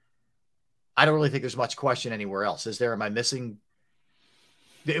 I don't really think there's much question anywhere else. Is there? Am I missing?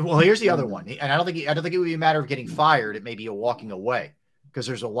 Well, here's the other one, and I don't think it would be a matter of getting fired. It may be a walking away because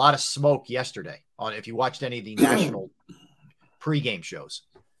there's a lot of smoke yesterday on. If you watched any of the national pregame shows,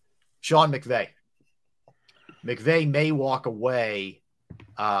 Sean McVay may walk away.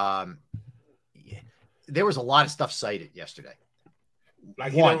 There was a lot of stuff cited yesterday.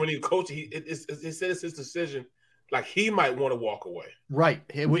 Like he doesn't need coach. It said it's his decision. Like he might want to walk away. Right.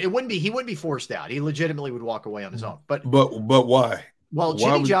 It wouldn't be. He wouldn't be forced out. He legitimately would walk away on his own. But why? Well,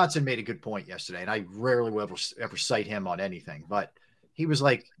 Jimmy Johnson made a good point yesterday, and I rarely will ever cite him on anything. But he was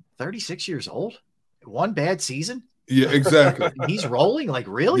like 36 years old, one bad season. Yeah, exactly. He's rolling. Like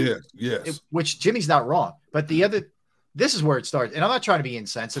really? Yes. Which Jimmy's not wrong. But this is where it starts. And I'm not trying to be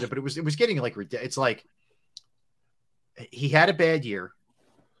insensitive, but it was getting like it's like he had a bad year.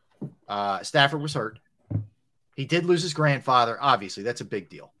 Stafford was hurt. He did lose his grandfather. Obviously, that's a big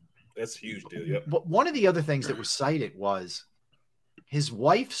deal. That's a huge deal. Yep. But one of the other things that was cited was his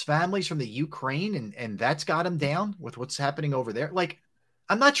wife's family's from the Ukraine, and that's got him down with what's happening over there. Like,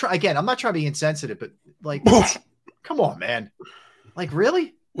 I'm not trying to be insensitive, but like, come on, man. Like,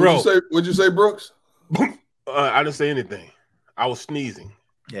 really? What'd you say, Brooks? I didn't say anything. I was sneezing.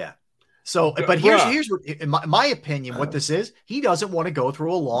 Yeah. So, but here's what, in my opinion, what this is. He doesn't want to go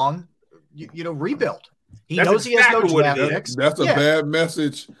through a long, rebuild. He knows he has no draft picks. That's a bad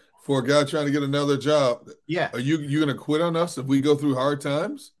message for a guy trying to get another job. Yeah. Are you going to quit on us if we go through hard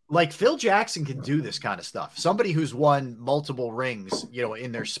times? Like Phil Jackson can do this kind of stuff. Somebody who's won multiple rings,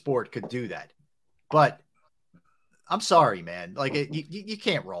 in their sport could do that. But I'm sorry, man. Like you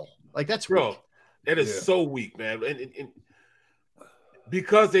can't roll. Like that's weak. It is so weak, man. And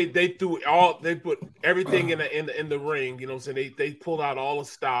because they put everything in the ring, you know what I'm saying? They pulled out all the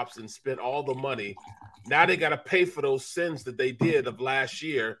stops and spent all the money. Now they got to pay for those sins that they did of last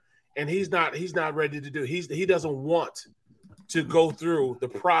year, and he's not ready to do. He doesn't want to go through the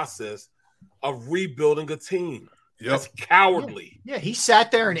process of rebuilding a team. Yep. That's cowardly. Yeah, he sat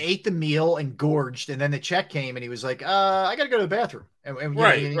there and ate the meal and gorged, and then the check came, and he was like, "I got to go to the bathroom." And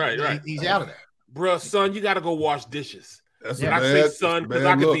right. He's out of there. Bruh, son, you got to go wash dishes. That's I say son because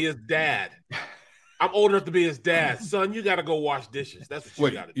I could be his dad. I'm old enough to be his dad. Son, you got to go wash dishes. That's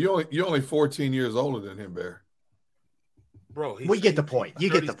what you got to do. You're only 14 years older than him, Bear. Bro, we get the point. You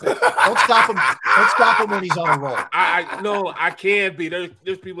get the point. Don't stop him. Don't stop him when he's on a roll. I can be.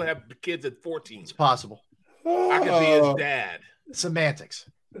 There's people that have kids at 14. It's possible. I could be his dad. Semantics.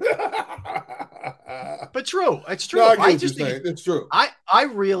 But true. It's true. No, I just think it's true. I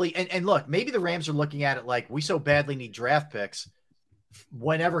really and look, maybe the Rams are looking at it like we so badly need draft picks.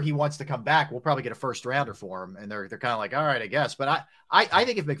 Whenever he wants to come back, we'll probably get a first rounder for him. And they're kind of like, all right, I guess. But I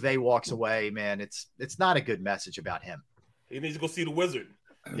think if McVay walks away, man, it's not a good message about him. He needs to go see the wizard.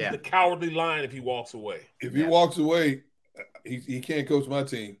 Yeah. The cowardly lion if he walks away. If he walks away, he can't coach my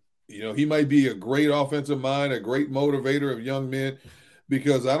team. He might be a great offensive mind, a great motivator of young men,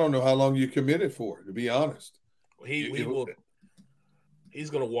 because I don't know how long you committed for, to be honest. He's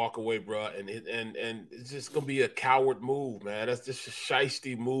gonna walk away, bro, and it's just gonna be a coward move, man. That's just a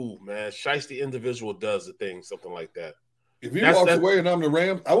shiesty move, man. Shiesty individual does the thing, something like that. If he walks away and I'm the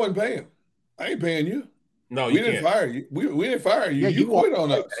Rams, I wouldn't pay him. I ain't paying you. No, we didn't fire you. We didn't fire you. You quit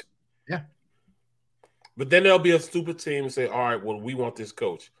on us. Yeah. But then there'll be a stupid team and say, "All right, well, we want this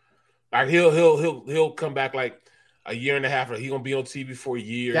coach." Like he'll come back like a year and a half, or he's gonna be on TV for a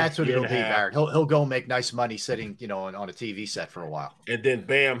year. That's what it'll be, Barrett. He'll go make nice money sitting, on a TV set for a while, and then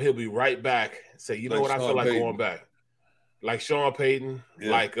bam, he'll be right back and say, "You know what? I feel like going back." Like Sean Payton, oh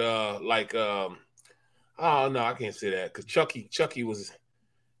no, I can't say that because Chucky was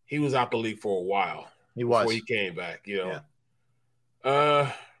out the league for a while. He was before he came back.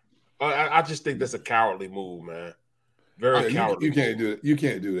 I just think that's a cowardly move, man. Very cowardly. You can't do it. You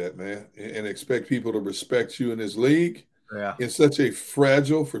can't do that, man, and expect people to respect you in this league. Yeah. In such a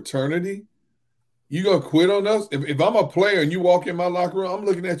fragile fraternity. You gonna quit on us? If I'm a player and you walk in my locker room, I'm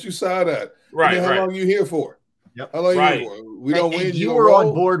looking at you side-eyed. Right. How long are you here for? Yep. How long are you here for? We don't win. You were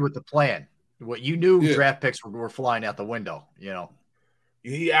on board with the plan. What you knew, draft picks were flying out the window.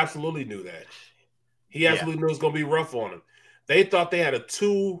 He absolutely knew that. He absolutely knew it was going to be rough on him. They thought they had a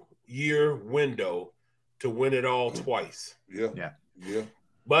 2-year window to win it all twice. Yeah.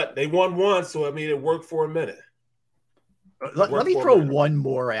 But they won one, so it worked for a minute. Let me throw one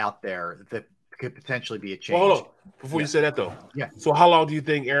more out there that could potentially be a change. Well, hold on. Before you say that, though. Yeah. So how long do you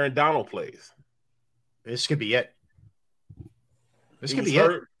think Aaron Donald plays? This could be it.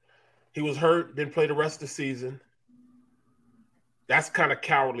 He was hurt, didn't play the rest of the season. That's kind of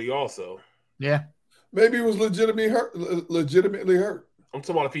cowardly also. Yeah. Maybe he was legitimately hurt. I'm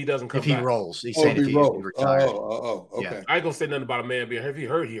talking about if he doesn't come if he back. rolls. He's saying if he retires. Okay. Yeah. I ain't gonna say nothing about a man being hurt. If he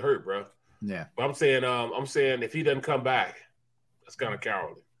hurt, he hurt, bro. Yeah. But I'm saying if he doesn't come back, that's kind of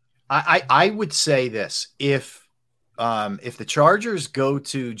cowardly. I would say this: if the Chargers go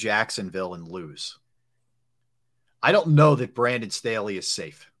to Jacksonville and lose, I don't know that Brandon Staley is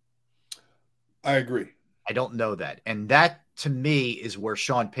safe. I agree. I don't know that. And that, to me, is where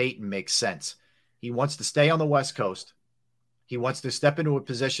Sean Payton makes sense. He wants to stay on the West Coast. He wants to step into a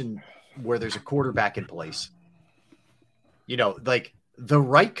position where there's a quarterback in place. You know, like the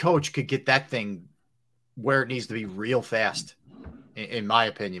right coach could get that thing where it needs to be real fast, in my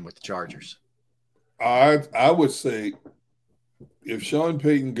opinion, with the Chargers. I would say if Sean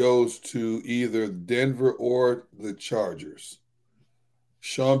Payton goes to either Denver or the Chargers,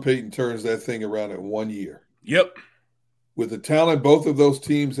 Sean Payton turns that thing around in 1 year. Yep. With the talent both of those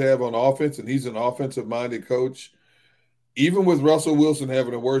teams have on offense, and he's an offensive-minded coach, even with Russell Wilson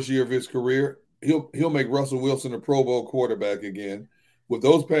having the worst year of his career, he'll make Russell Wilson a Pro Bowl quarterback again. With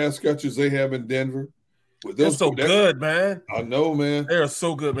those pass catchers they have in Denver, they're so good, man. I know, man. They are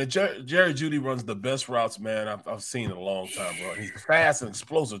so good, man. Jerry Jeudy runs the best routes, man, I've seen in a long time, bro. He's fast and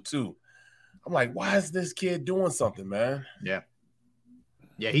explosive too. I'm like, why is this kid doing something, man? Yeah.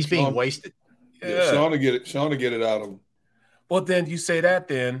 Yeah, he's being wasted. Yeah, Sean to get it out of him. But then you say that,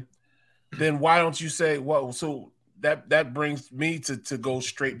 then why don't you say, well, so that brings me to go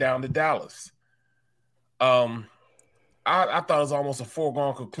straight down to Dallas. I thought it was almost a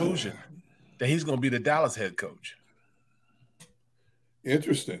foregone conclusion that he's going to be the Dallas head coach.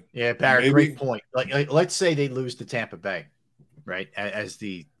 Interesting. Yeah, Barrett, great point. Like, let's say they lose to Tampa Bay, right? As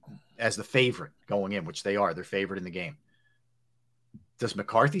the favorite going in, which they are. They're favorite in the game. Does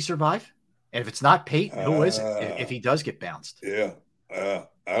McCarthy survive? And if it's not Peyton, who is it? If he does get bounced? Yeah.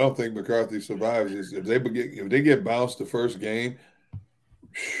 I don't think McCarthy survives. If they get bounced the first game.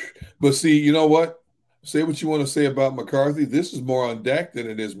 But see, you know what? Say what you want to say about McCarthy. This is more on Dak than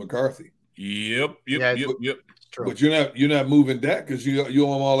it is McCarthy. Yep. True. But you're not moving Dak because you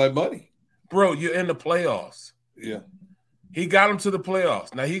owe him all that money. Bro, you're in the playoffs. Yeah. He got him to the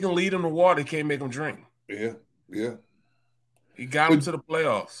playoffs. Now he can lead him to water. He can't make him drink. Yeah. He got him to the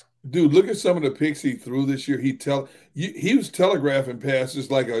playoffs. Dude, look at some of the picks he threw this year. He was telegraphing passes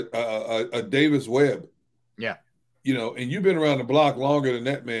like a Davis Webb. Yeah. You know, and you've been around the block longer than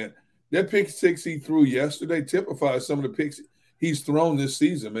that, man. That pick six he threw yesterday typifies some of the picks he's thrown this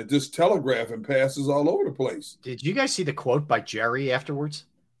season, man. Just telegraphing passes all over the place. Did you guys see the quote by Jerry afterwards?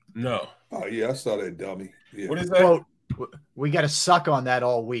 No. Oh, yeah, I saw that dummy. Yeah. What is that? Quote, we got to suck on that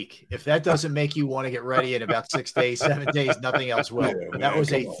all week. If that doesn't make you want to get ready in about 6 days, 7 days, nothing else will. Yeah, that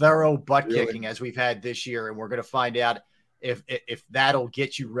was a thorough butt kicking as we've had this year, and we're going to find out if that'll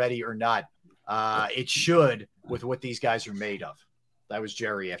get you ready or not. It should, with what these guys are made of. That was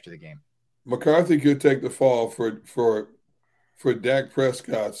Jerry after the game. McCarthy could take the fall for Dak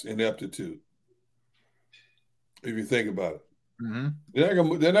Prescott's ineptitude. If you think about it,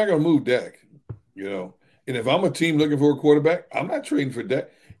 they're not gonna move Dak, you know. And if I'm a team looking for a quarterback, I'm not trading for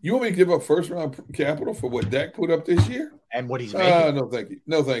Dak. You want me to give up first round capital for what Dak put up this year and what he's making?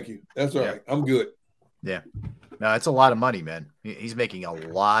 No, thank you. That's all right. I'm good. Yeah, no, it's a lot of money, man. He's making a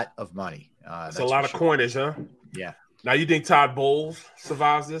lot of money. It's a lot of coinage, huh? Yeah. Now you think Todd Bowles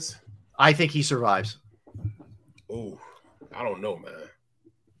survives this? I think he survives. Oh, I don't know, man.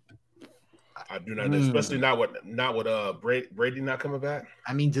 I do not, especially not with Brady not coming back.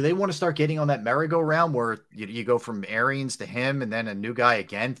 I mean, do they want to start getting on that merry-go-round where you go from Arians to him and then a new guy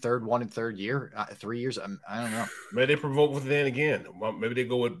again, third year, 3 years? I don't know. Maybe they provoke with it again. Maybe they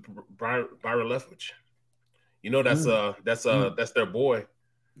go with Byron Leftwich. You know, that's their boy.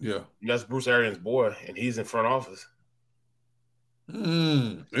 Yeah, that's Bruce Arians' boy, and he's in front office.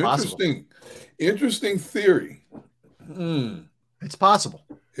 Interesting theory. It's possible.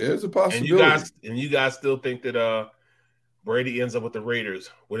 It's a possibility. And you guys still think that Brady ends up with the Raiders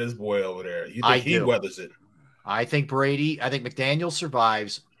with his boy over there? You think he weathers it? I think McDaniel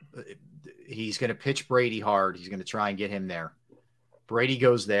survives. He's going to pitch Brady hard. He's going to try and get him there. Brady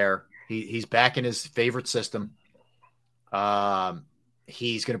goes there. He's back in his favorite system.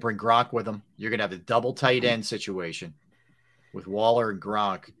 He's going to bring Gronk with him. You're going to have a double tight end situation with Waller and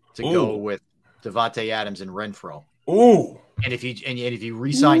Gronk to go with Devontae Adams and Renfro. Ooh. And if you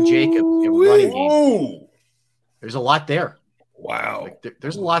re-sign Jacob in running game, there's a lot there. Wow.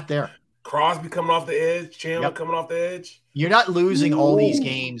 There's a lot there. Crosby coming off the edge, Chandler coming off the edge. You're not losing all these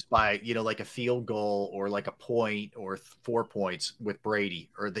games by, like a field goal or like a point or 4 points with Brady,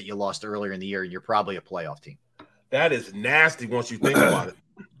 or that you lost earlier in the year, and you're probably a playoff team. That is nasty once you think about it.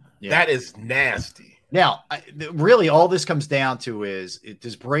 Yeah. That is nasty. Now, really, all this comes down to is,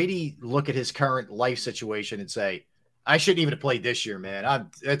 does Brady look at his current life situation and say, I shouldn't even have played this year, man.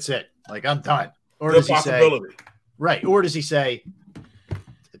 That's it. Like, I'm done. Or does he say, right. Or does he say,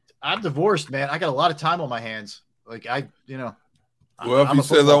 I'm divorced, man. I got a lot of time on my hands. Like, well, if he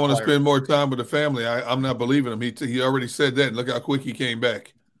says I want to spend more time with the family, I'm not believing him. He already said that. And look how quick he came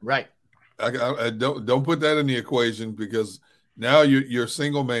back. Right. I don't put that in the equation, because now you're a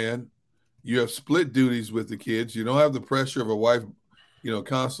single man. You have split duties with the kids. You don't have the pressure of a wife,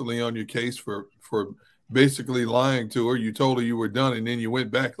 constantly on your case for basically lying to her. You told her you were done, and then you went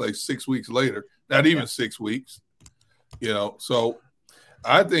back like 6 weeks later. Not even 6 weeks. So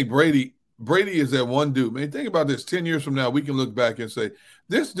I think Brady is that one dude. Man, think about this. 10 years from now, we can look back and say,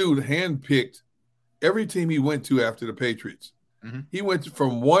 this dude handpicked every team he went to after the Patriots. Mm-hmm. He went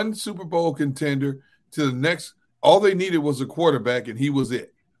from one Super Bowl contender to the next. All they needed was a quarterback, and he was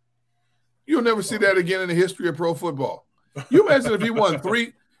it. You'll never see that again in the history of pro football. You imagine if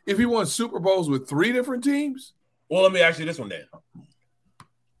he won Super Bowls with 3 different teams? Well, let me ask you this one then.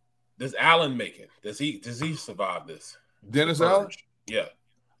 Does Allen make it? Does he survive this? Dennis Allen? Yeah.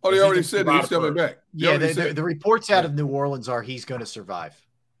 Oh, they already said that he's coming back. Yeah, the reports out of New Orleans are he's going to survive.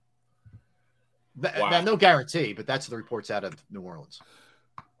 Wow. Now, no guarantee, but that's the reports out of New Orleans.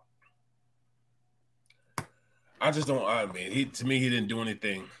 I just don't. He didn't do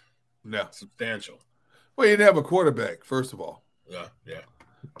anything. No, substantial. Well, he didn't have a quarterback, first of all. Yeah.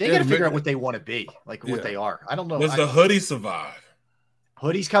 They got to figure out what they want to be, like what they are. I don't know. Does the hoodie survive?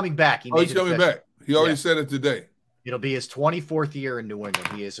 Hoodie's coming back. He's coming back. He already said it today. It'll be his 24th year in New England.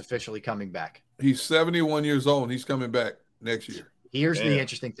 He is officially coming back. He's 71 years old, and he's coming back next year. Here's the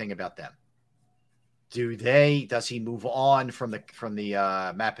interesting thing about them. Does he move on from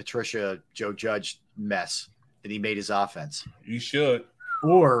the Matt Patricia, Joe Judge mess that he made his offense? You should.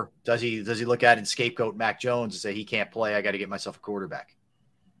 Or does he look at it and scapegoat Mac Jones and say he can't play? I got to get myself a quarterback,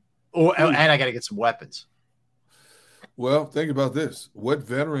 and I got to get some weapons. Well, think about this: what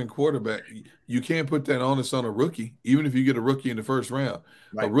veteran quarterback? You can't put that onus on a rookie, even if you get a rookie in the first round.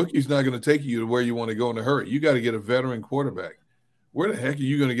 Right. A rookie's not going to take you to where you want to go in a hurry. You got to get a veteran quarterback. Where the heck are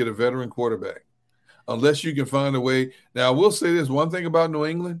you going to get a veteran quarterback? Unless you can find a way. Now, I will say this one thing about New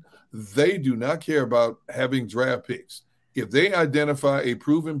England: they do not care about having draft picks. If they identify a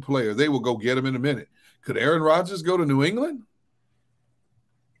proven player, they will go get him in a minute. Could Aaron Rodgers go to New England?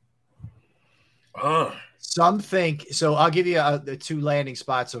 Some think so. I'll give you the 2 landing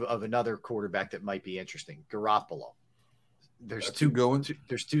spots of another quarterback that might be interesting. Garoppolo. There's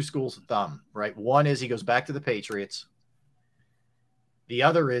there's 2 schools of thumb, right? One is he goes back to the Patriots. The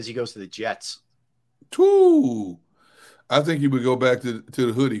other is he goes to the Jets. I think he would go back to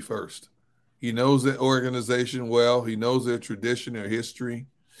the hoodie first. He knows that organization well. He knows their tradition, their history.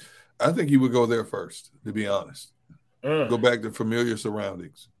 I think he would go there first, to be honest. Go back to familiar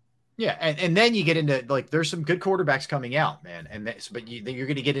surroundings. Yeah, and then you get into, like, there's some good quarterbacks coming out, man. But you're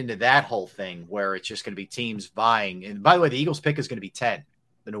going to get into that whole thing where it's just going to be teams vying. And by the way, the Eagles pick is going to be 10,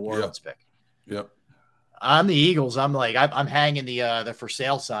 the New Orleans pick. Yep. I'm the Eagles. I'm like, I'm hanging the for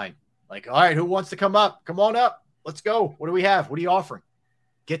sale sign. Like, all right, who wants to come up? Come on up. Let's go. What do we have? What are you offering?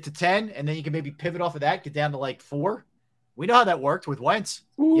 Get to 10, and then you can maybe pivot off of that, get down to like 4. We know how that worked with Wentz.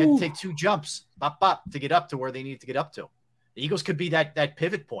 You had to take 2 jumps, to get up to where they needed to get up to. The Eagles could be that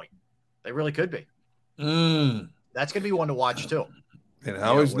pivot point. They really could be. That's going to be one to watch too. And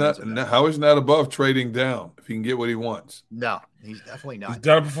Howie's not above trading down if he can get what he wants. No, he's definitely not. He's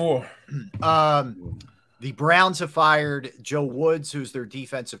done it before. The Browns have fired Joe Woods, who's their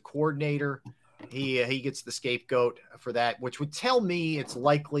defensive coordinator. He gets the scapegoat for that, which would tell me it's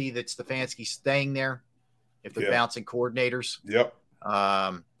likely that Stefanski's staying there if they're bouncing coordinators. Yep.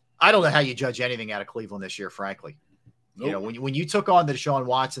 I don't know how you judge anything out of Cleveland this year, frankly. Nope. You know, when you took on the Deshaun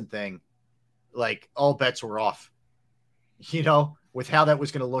Watson thing, like, all bets were off, with how that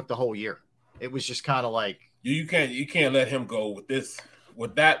was going to look the whole year. It was just kind of like you can't let him go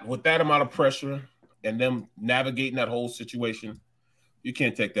with that amount of pressure and them navigating that whole situation. You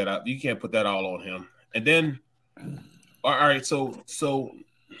can't take that out. You can't put that all on him. And then, all right, so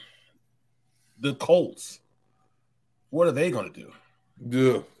the Colts, what are they going to do?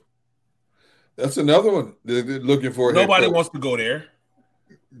 Yeah. That's another one they're looking for. Nobody wants to go there.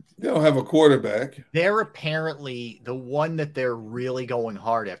 They don't have a quarterback. They're apparently the one that they're really going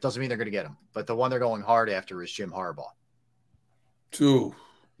hard after. Doesn't mean they're going to get him, but the one they're going hard after is Jim Harbaugh.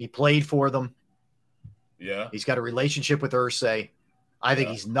 He played for them. Yeah. He's got a relationship with Irsay. I think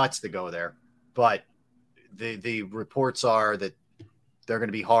he's nuts to go there, but the reports are that they're going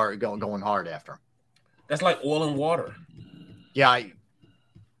to be going hard after him. That's like oil and water. Yeah,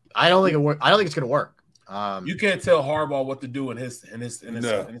 I don't think it work. I don't think it's going to work. You can't tell Harbaugh what to do in his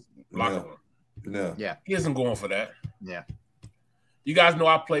locker room. No. Yeah. He isn't going for that. Yeah. You guys know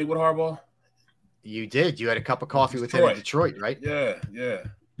I played with Harbaugh? You did. You had a cup of coffee with him in Detroit, right? Yeah.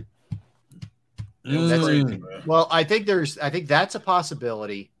 Well, I think that's a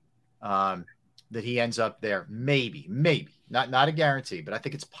possibility that he ends up there. Maybe. Not a guarantee, but I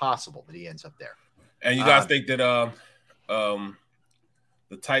think it's possible that he ends up there. And you guys think that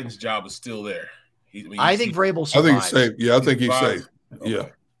the Titans' job is still there? I think Vrabel survives. I think he's safe. Yeah, I think he's safe. Okay.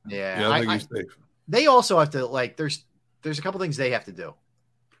 Yeah, I think he's safe. They also have to, like, there's a couple things they have to do.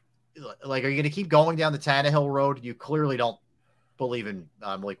 Like, are you going to keep going down the Tannehill road? You clearly don't believe in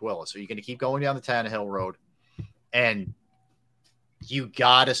Malik Willis. Are you going to keep going down the Tannehill road? And you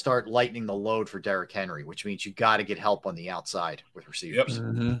got to start lightening the load for Derrick Henry, which means you got to get help on the outside with receivers. Yep.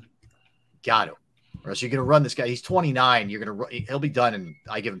 Mm-hmm. Got to. Or else you're going to run this guy. He's 29. He'll be done in,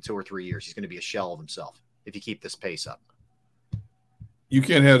 I give him 2 or 3 years. He's going to be a shell of himself if you keep this pace up. You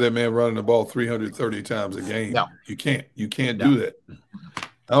can't have that man running the ball 330 times a game. No. You can't. You can't do that.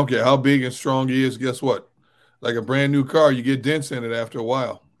 I don't care how big and strong he is. Guess what? Like a brand new car, you get dents in it after a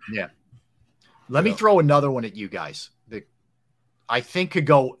while. Yeah. Let me throw another one at you guys that I think could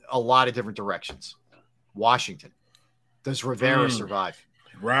go a lot of different directions. Washington. Does Rivera survive?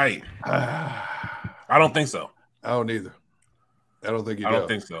 Right. I don't think so. I don't either. I don't think he does. I don't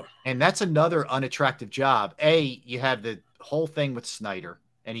think so. And that's another unattractive job. You have the whole thing with Snyder,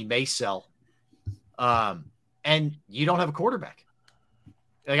 and he may sell. And you don't have a quarterback.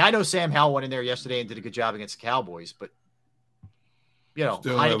 Like, I know Sam Howell went in there yesterday and did a good job against the Cowboys, but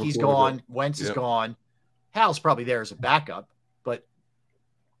Heineke's gone, Wentz is gone. Howell's probably there as a backup, but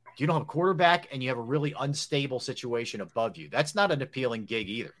you don't have a quarterback and you have a really unstable situation above you. That's not an appealing gig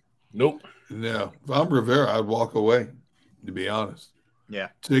either. Nope. No. If I'm Rivera, I'd walk away, to be honest. Yeah.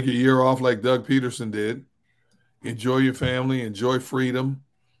 Take a year off like Doug Peterson did. Enjoy your family, enjoy freedom,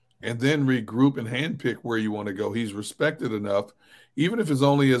 and then regroup and handpick where you want to go. He's respected enough, even if it's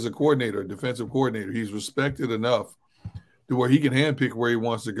only as a coordinator, a defensive coordinator, he's respected enough to where he can handpick where he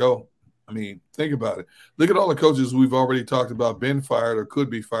wants to go. I mean, think about it. Look at all the coaches we've already talked about been fired or could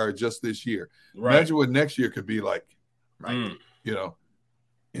be fired just this year. Right. Imagine what next year could be like. Right.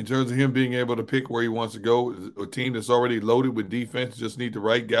 In terms of him being able to pick where he wants to go, a team that's already loaded with defense just need the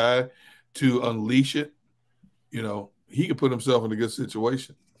right guy to unleash it. He could put himself in a good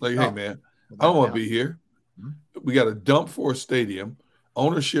situation. Like, hey, man, I don't want to be here. We got a dump for a stadium.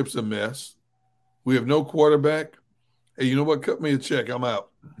 Ownership's a mess. We have no quarterback. Hey, you know what? Cut me a check. I'm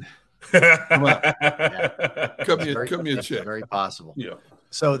out. I'm out. Cut me a check. Very possible. Yeah.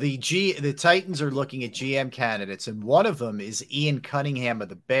 So the Titans are looking at GM candidates, and one of them is Ian Cunningham of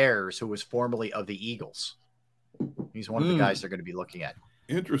the Bears, who was formerly of the Eagles. He's one of the guys they're going to be looking at.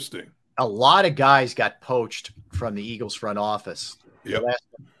 Interesting. A lot of guys got poached from the Eagles front office. Yep.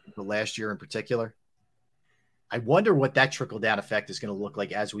 The last year in particular. I wonder what that trickle-down effect is going to look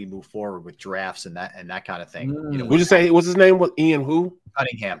like as we move forward with drafts and that kind of thing. Would you say what's his name? What Ian who?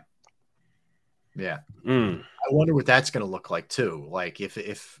 Cunningham. Yeah. I wonder what that's going to look like too. Like if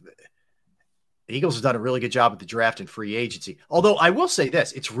the Eagles have done a really good job at the draft and free agency. Although I will say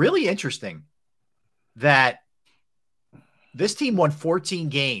this, it's really interesting that this team won 14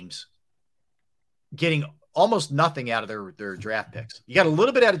 games, getting almost nothing out of their draft picks. You got a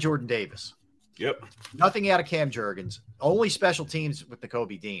little bit out of Jordan Davis. Yep. Nothing out of Cam Jurgens. Only special teams with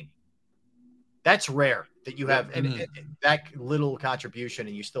Nakobe Dean. That's rare that you have and that little contribution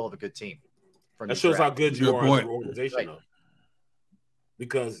and you still have a good team. That shows how good you are as an organization, right. though.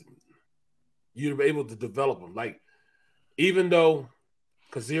 Because you're able to develop them. Like, even though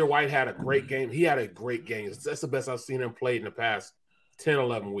Kazir White had a great game, he had a great game. That's the best I've seen him play in the past 10,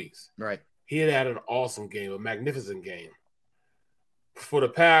 11 weeks. Right. He had an awesome game, a magnificent game. For the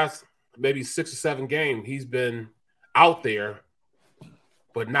past maybe 6 or 7 games, he's been out there,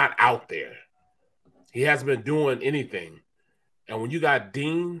 but not out there. He hasn't been doing anything. And when you got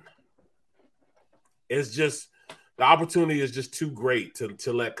Dean, it's just the opportunity is just too great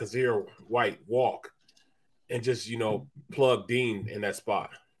to let Kazir White walk and just, plug Dean in that spot.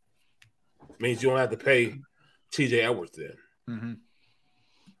 It means you don't have to pay TJ Edwards then. Mm-hmm.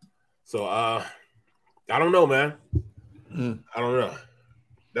 So I don't know, man. I don't know.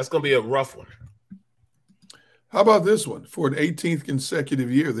 That's going to be a rough one. How about this one? For an 18th consecutive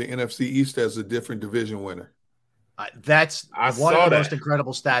year, the NFC East has a different division winner. That's one of the most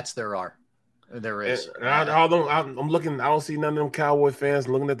incredible stats there is. I'm looking. I don't see none of them Cowboy fans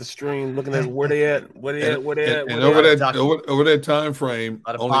looking at the stream, looking at where they at. And over that time frame,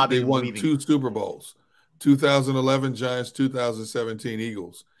 they won 2 Super Bowls. 2011 Giants, 2017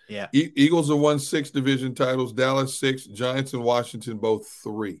 Eagles. Yeah. Eagles have won 6 division titles, Dallas 6, Giants and Washington both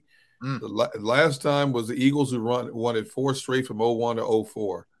 3. The last time was the Eagles who won it 4 straight from 01 to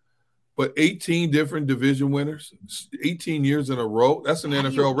 04. But 18 different division winners, 18 years in a row. That's an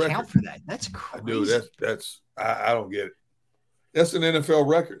NFL record. Count for that? That's crazy. Dude, I don't get it. That's an NFL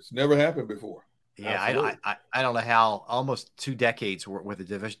record. It's never happened before. Yeah, I don't know how almost 2 decades with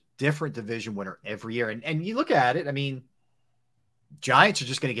a different division winner every year. And you look at it, I mean, Giants are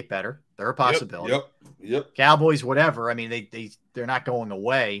just going to get better. They're a possibility. Yep. Cowboys, whatever. I mean, they're not going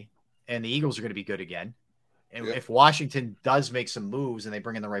away, and the Eagles are going to be good again. And if Washington does make some moves and they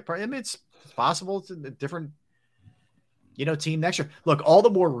bring in the right part, I mean, it's possible it's a different, team next year. Look, all the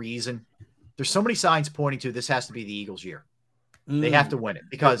more reason. There's so many signs pointing to this has to be the Eagles' year. They have to win it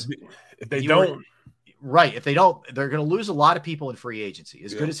because if they don't, if they don't, they're going to lose a lot of people in free agency.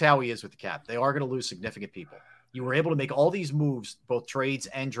 As good as Howie is with the cap, they are going to lose significant people. You were able to make all these moves, both trades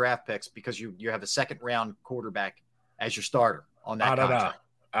and draft picks, because you have a second-round quarterback as your starter on that contract.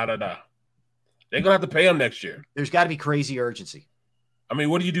 They're going to have to pay him next year. There's got to be crazy urgency. I mean,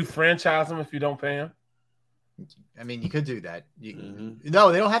 what do you do? Franchise him if you don't pay him? I mean, you could do that.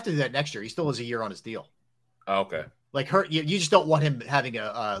 No, they don't have to do that next year. He still has a year on his deal. Oh, okay. Like you just don't want him having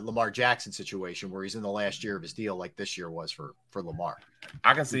a Lamar Jackson situation where he's in the last year of his deal, like this year was for Lamar.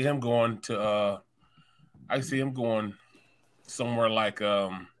 I can see him going to. I see him going somewhere like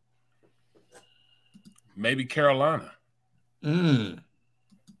maybe Carolina. You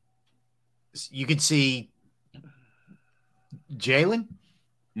could see Jalen.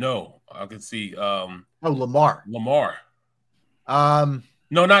 No, I could see. Lamar. No,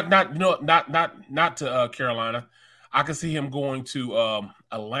 not to Carolina. I could see him going to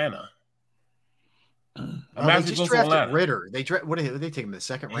Atlanta. They just drafted Ritter. They take him in the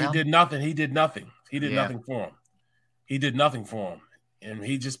second round. He did nothing. He did nothing for him. And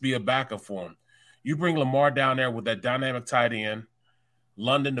he'd just be a backup for him. You bring Lamar down there with that dynamic tight end,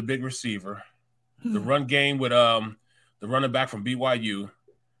 London, the big receiver, the run game with the running back from BYU,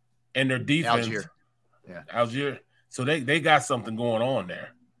 and their defense. Algier. So they got something going on there.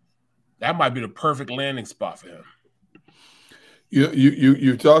 That might be the perfect landing spot for him.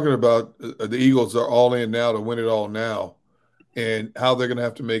 You're talking about the Eagles are all in now to win it all now, and how they're going to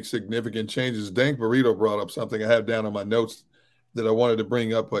have to make significant changes. Dank Burrito brought up something I have down on my notes that I wanted to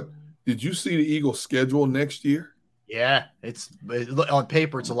bring up. But did you see the Eagles' schedule next year? Yeah, on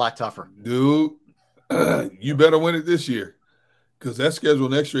paper it's a lot tougher, dude. You better win it this year, because that schedule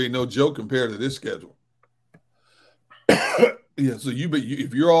next year ain't no joke compared to this schedule. Yeah, so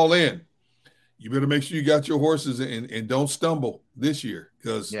if you're all in, you better make sure you got your horses and don't stumble this year,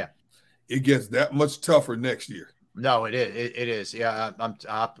 because it gets that much tougher next year. No, it is. Yeah,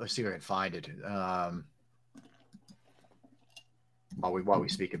 I'll see if I can find it. While we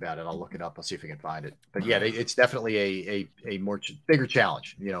speak about it, I'll look it up. I'll see if I can find it. But yeah, it's definitely a bigger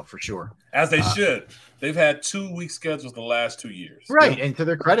challenge, for sure. As they should. They've had 2-week schedules the last 2 years. Right, and to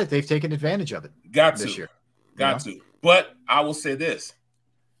their credit, they've taken advantage of it. This year. Got to. But I will say this.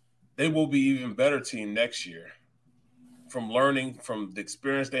 They will be an even better team next year from learning from the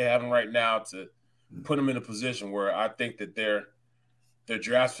experience they're having right now to put them in a position where I think that their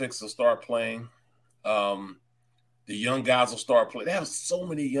draft picks will start playing. The young guys will start playing. They have so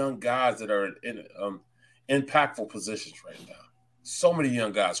many young guys that are in impactful positions right now. So many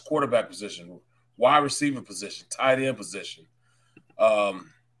young guys, quarterback position, wide receiver position, tight end position.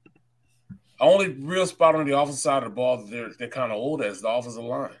 Only real spot on the offensive side of the ball that they're kind of old at is the offensive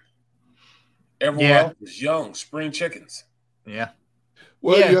line. Everyone else is young, spring chickens. Yeah.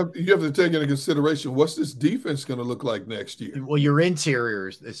 Well, you have to take into consideration what's this defense going to look like next year. Well, your interior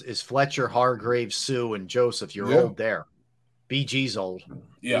is Fletcher, Hargrave, Sue, and Joseph. You're old there. BG's old.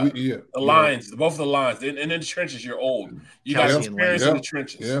 Yeah. The lines, both of the lines. And in the trenches, you're old. You got experience in the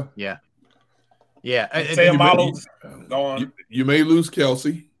trenches. Yeah. Sayamalu, go on. You may lose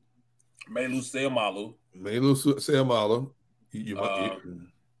Kelsey. May lose Sayamalu.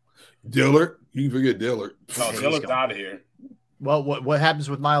 Dillard. You can forget Dillard. No, Dillard's out of here. Well, what happens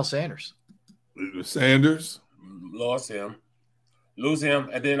with Miles Sanders? Sanders. Lost him. Lose him.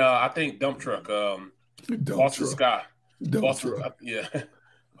 And then I think Dump Truck. Boston Scott. Truck. Yeah.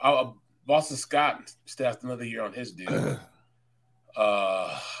 Boston Scott still has another year on his deal.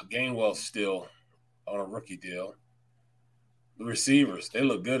 Gainwell's still on a rookie deal. The receivers, they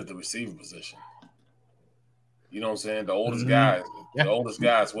look good at the receiver position. You know what I'm saying? The oldest guys. The oldest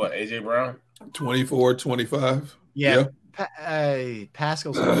guys, what, A.J. Brown? 24, 25. Yeah.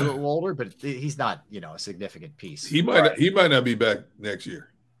 Pascal's a little older, but he's not, a significant piece. He might not be back next year.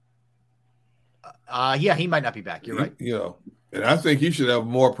 He might not be back. You're right. And I think he should have a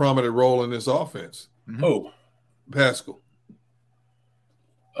more prominent role in this offense. Oh, Pascal.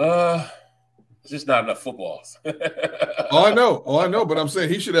 It's just not enough footballs. I know. But I'm saying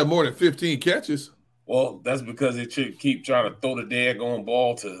he should have more than 15 catches. Well, that's because they should keep trying to throw the daggone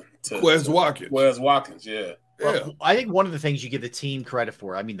ball to Quez Watkins. Quez Watkins, yeah. Well, I think one of the things you give the team credit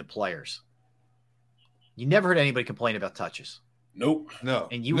for, I mean the players, you never heard anybody complain about touches. Nope. No.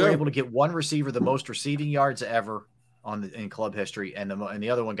 And you were able to get one receiver the most receiving yards ever in club history, and the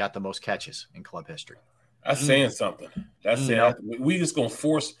other one got the most catches in club history. That's saying something. That's saying we just gonna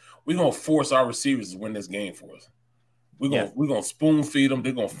force our receivers to win this game for us. We're gonna spoon feed them.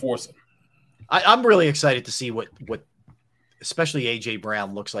 They're gonna force them. I'm really excited to see what especially AJ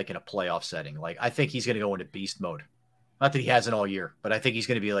Brown looks like in a playoff setting. Like, I think he's going to go into beast mode. Not that he hasn't all year, but I think he's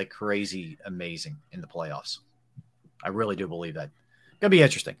going to be like crazy amazing in the playoffs. I really do believe that. Going to be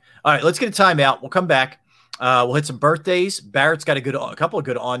interesting. All right, let's get a timeout. We'll come back. We'll hit some birthdays. Barrett's got a couple of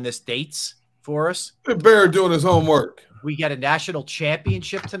good on this dates for us. Barrett doing his homework. We got a national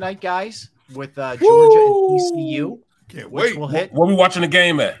championship tonight, guys, with Georgia and TCU. Can't wait. We'll hit. Where we watching the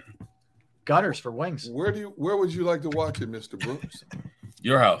game at? Gunners for wings. Where would you like to watch it, Mr. Brooks?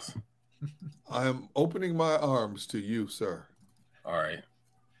 Your house. I am opening my arms to you, sir. All right.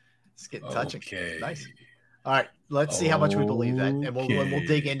 It's getting touching. Okay. Nice. All right. Let's see how much we believe that, and we'll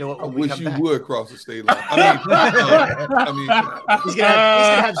dig into it when we come back. I wish you would cross the state line. I mean, he's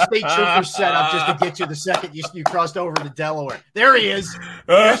gonna have state troopers set up just to get you the second you crossed over to Delaware. There he is.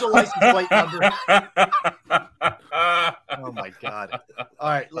 There's a license plate number. Oh my God! All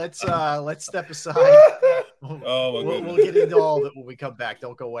right, let's step aside. We'll get into all of it when we come back.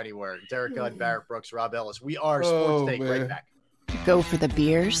 Don't go anywhere. Derrick Gunn, Barrett Brooks, Rob Ellis. We are Sports Take. Right back. Go for the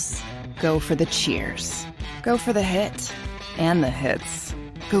beers. Go for the cheers. Go for the hit and the hits.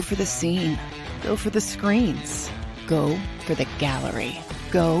 Go for the scene. Go for the screens. Go for the gallery.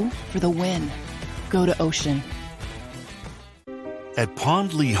 Go for the win. Go to Ocean. At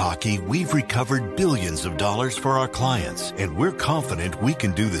Pond Lehocky, we've recovered billions of dollars for our clients, and we're confident we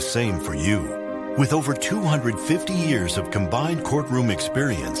can do the same for you. With over 250 years of combined courtroom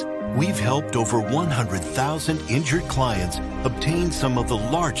experience, we've helped over 100,000 injured clients obtain some of the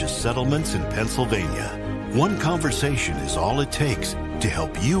largest settlements in Pennsylvania. One conversation is all it takes to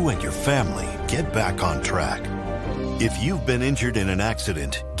help you and your family get back on track. If you've been injured in an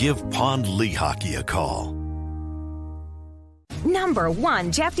accident, give Pond Lehocky a call. Number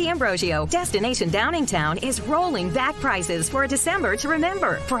 1, Jeff D'Ambrosio. Destination Downingtown is rolling back prices for a December to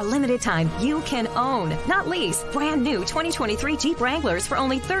remember. For a limited time, you can own, not lease, brand new 2023 Jeep Wranglers for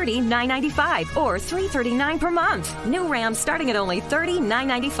only $30,995 or $339 per month. New Rams starting at only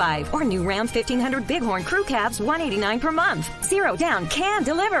 $30,995 or new Ram 1500 Bighorn Crew Cabs $189 per month. Zero down can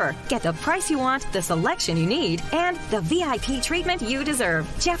deliver. Get the price you want, the selection you need, and the VIP treatment you deserve.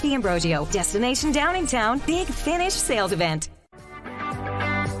 Jeff D'Ambrosio, Destination Downingtown, Big Finish Sales Event.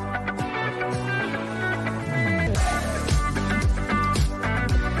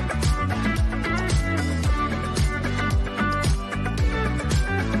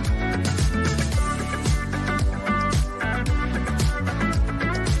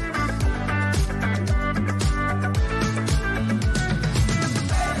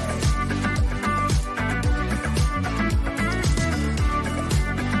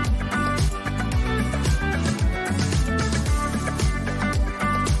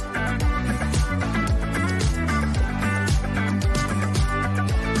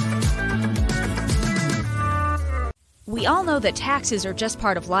 We all know that taxes are just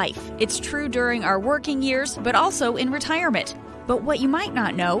part of life. It's true during our working years, but also in retirement. But what you might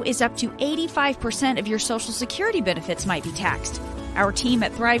not know is up to 85% of your Social Security benefits might be taxed. Our team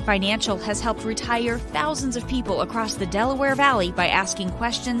at Thrive Financial has helped retire thousands of people across the Delaware Valley by asking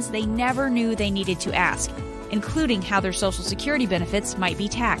questions they never knew they needed to ask, including how their Social Security benefits might be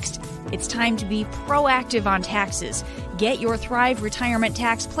taxed. It's time to be proactive on taxes. Get your Thrive Retirement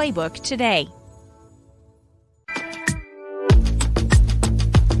Tax Playbook today.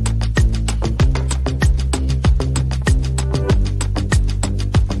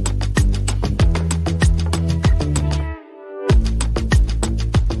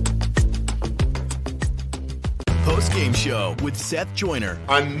 Game show with Seth Joyner.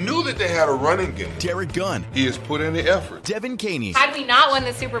 I knew that they had a running game. Derrick Gunn. He has put in the effort. Devin Caney. Had we not won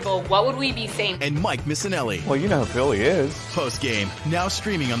the Super Bowl, what would we be saying? And Mike Missinelli. Well, you know who Philly is. Post game, now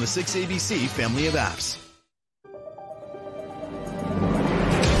streaming on the 6ABC family of apps.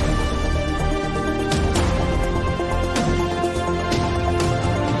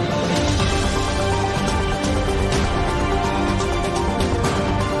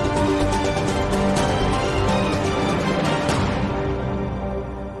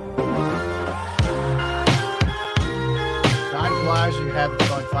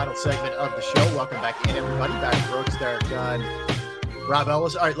 final segment of the show. Welcome back in, everybody. Barrett Brooks, Derrick Gunn, Rob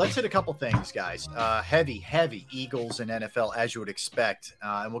Ellis. All right, let's hit a couple things, guys. Heavy Eagles in NFL, as you would expect.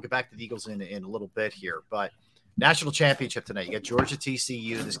 And we'll get back to the Eagles in a little bit here. But national championship tonight. You got Georgia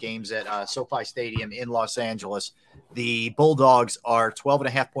TCU. This game's at SoFi Stadium in Los Angeles. The Bulldogs are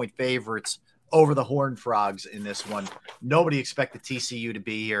 12.5-point favorites over the Horned Frogs in this one. Nobody expected TCU to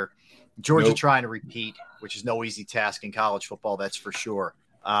be here. Georgia trying to repeat, which is no easy task in college football, that's for sure.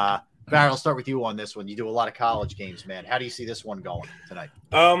 Barrett, I'll start with you on this one. You do a lot of college games, man. How do you see this one going tonight?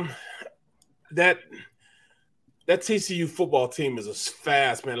 That TCU football team is as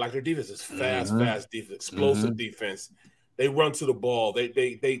fast, man. Like their defense is fast defense, explosive defense. They run to the ball.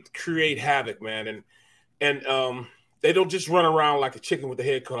 They create havoc, man. And they don't just run around like a chicken with the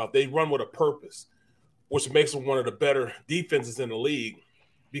head cut off. They run with a purpose, which makes them one of the better defenses in the league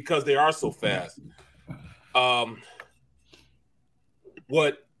because they are so fast.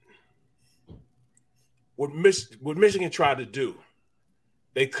 What Michigan tried to do,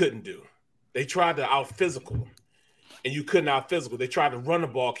 they couldn't do. They tried to out-physical them, and you couldn't out-physical. They tried to run the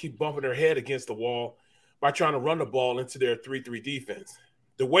ball, keep bumping their head against the wall by trying to run the ball into their 3-3 defense.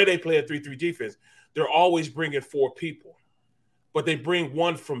 The way they play a 3-3 defense, they're always bringing 4 people, but they bring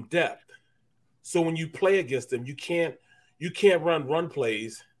 1 from depth. So when you play against them, you can't run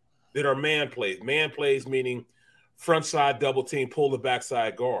plays that are man plays. Man plays meaning front side double team, pull the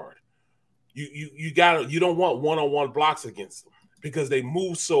backside guard. You don't want one-on-one blocks against them because they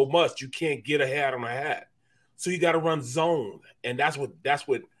move so much you can't get a hat on a hat. So you got to run zone, and that's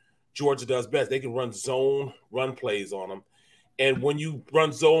what Georgia does best. They can run zone run plays on them. And when you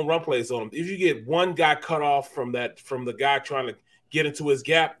run zone run plays on them, if you get one guy cut off from the guy trying to get into his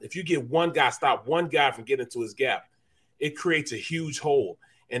gap, if you get one guy from getting into his gap, it creates a huge hole.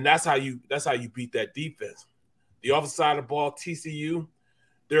 And that's how you beat that defense. The other side of the ball, TCU,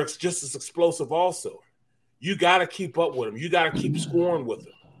 they're just as explosive also. You got to keep up with them. You got to keep scoring with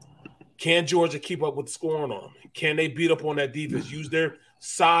them. Can Georgia keep up with scoring on them? Can they beat up on that defense? Use their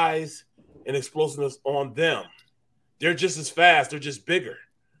size and explosiveness on them. They're just as fast. They're just bigger.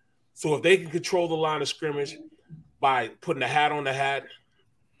 So if they can control the line of scrimmage by putting a hat on the hat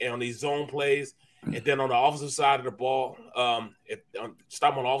and on these zone plays, and then on the offensive side of the ball,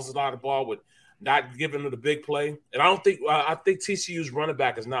 stop on the offensive side of the ball with not giving them the big play. And I think TCU's running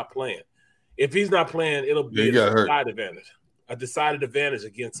back is not playing. If he's not playing, it'll be a decided advantage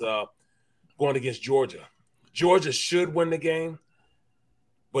against going against Georgia. Georgia should win the game,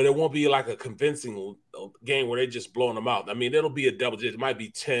 but it won't be like a convincing game where they're just blowing them out. I mean, it'll be a double digit. It might be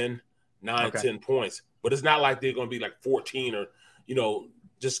 10 points, but it's not like they're going to be like 14 or,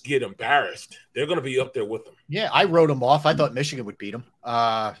 just get embarrassed. They're going to be up there with them. Yeah, I wrote them off. I thought Michigan would beat them.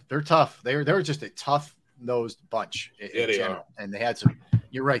 They're tough. They're just a tough-nosed bunch in general. Are. And they had some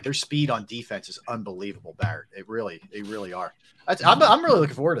 – you're right. Their speed on defense is unbelievable, Barrett. They really are. I'm really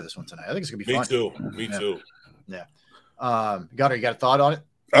looking forward to this one tonight. I think it's going to be fun. Me too. Yeah. Gunner, you got a thought on it?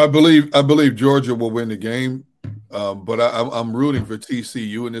 I believe Georgia will win the game, but I'm rooting for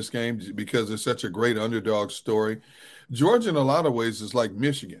TCU in this game because it's such a great underdog story. Georgia, in a lot of ways, is like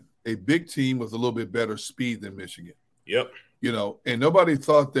Michigan, a big team with a little bit better speed than Michigan. Yep. And nobody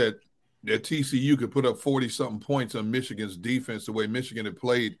thought that TCU could put up 40-something points on Michigan's defense the way Michigan had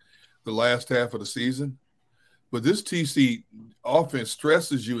played the last half of the season. But this TC offense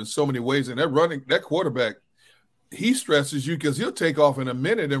stresses you in so many ways, and that quarterback, he stresses you because he'll take off in a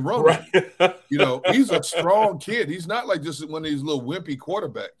minute and run. Right. He's a strong kid. He's not like just one of these little wimpy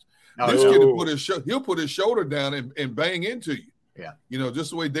quarterbacks. This kid he'll put his shoulder down and bang into you. Yeah.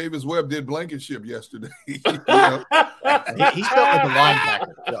 Just the way Davis Webb did Blankenship yesterday. He's built like a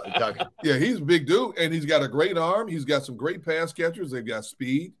linebacker, Doug. Yeah, he's a big dude, and he's got a great arm. He's got some great pass catchers. They've got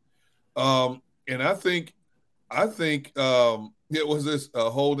speed. And I think it was this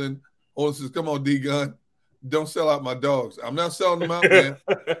Holden says, "Come on, D Gunn, don't sell out my dogs." I'm not selling them out, man.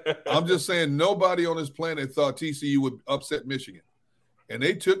 I'm just saying nobody on this planet thought TCU would upset Michigan. And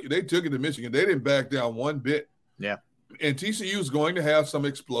they took it to Michigan. They didn't back down one bit. Yeah. And TCU is going to have some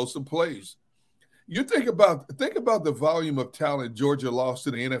explosive plays. You think about the volume of talent Georgia lost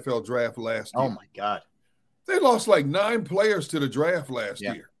to the NFL draft last year. Oh my God. They lost like 9 players to the draft last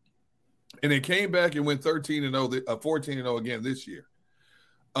year. And they came back and went 13-0, 14-0 again this year.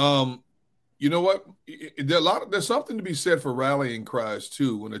 You know what? There's something to be said for rallying cries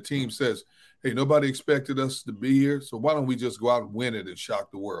too when a team says, "Hey, nobody expected us to be here, so why don't we just go out and win it and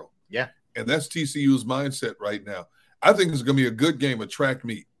shock the world?" Yeah. And that's TCU's mindset right now. I think it's going to be a good game of track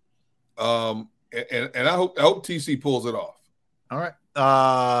meet. And I hope TC pulls it off. All right.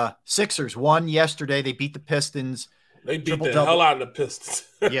 Sixers won yesterday. They beat the Pistons. They beat the hell out of the Pistons.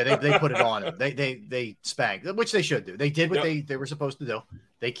 Yeah, they put it on him. They spanked, which they should do. They did what they were supposed to do.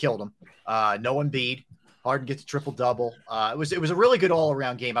 They killed him. No Embiid. Harden gets a triple-double. It was a really good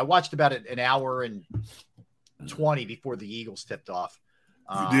all-around game. I watched about an hour and 20 before the Eagles tipped off.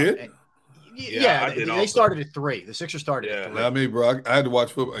 You did? They started at 3. The Sixers started at 3. I mean, bro, I had to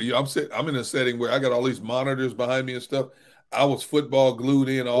watch football. I'm in a setting where I got all these monitors behind me and stuff. I was football glued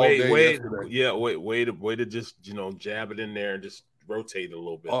in all day yesterday. Yeah, way to just jab it in there and just rotate it a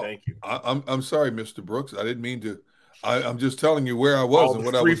little bit. Thank you. I'm sorry, Mr. Brooks. I didn't mean to. I'm just telling you where I was and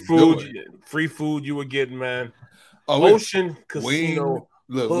what I was doing. Doing. Free food you were getting, man. Ocean Casino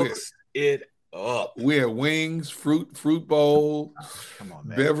hooks it up. We had wings, fruit bowl, come on,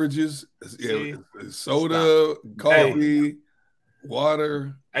 man. beverages, soda, coffee,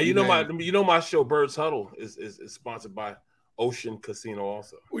 water. And you know my show Birds Huddle is sponsored by Ocean Casino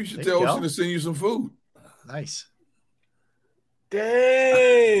also. We should tell Ocean to send you some food. Nice.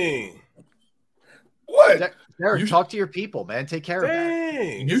 Dang. What? Derrick, talk to your people, man. Take care of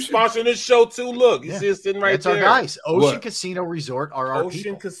that. You sponsoring this show too. Look, you see us sitting right there. That's our guys. Ocean Casino Resort are our Ocean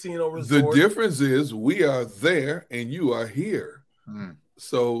people. Casino Resort. The difference is we are there and you are here.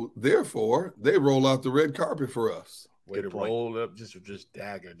 So therefore, they roll out the red carpet for us. Way to roll up, just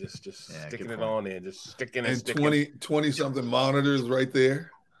dagger, just sticking it on there, just sticking and sticking. 20 something monitors right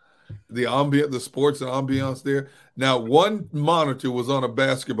there. The sports and ambiance there. Now, one monitor was on a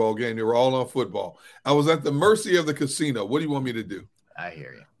basketball game. They were all on football. I was at the mercy of the casino. What do you want me to do? I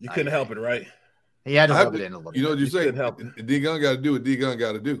hear you. You couldn't help it, right? He had to rub it in a little bit. You know what you say? Help. D-Gun got to do what D-Gun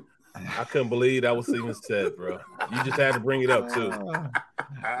got to do. I couldn't believe that was even said, bro. You just had to bring it up, too. You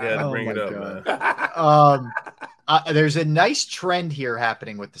had to bring it up, man. There's a nice trend here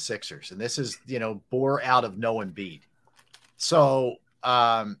happening with the Sixers, and this is, bore out of no Embiid. So,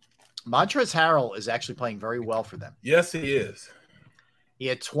 Montrezl Harrell is actually playing very well for them. Yes, he is. He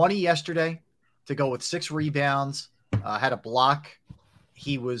had 20 yesterday to go with 6 rebounds, had a block.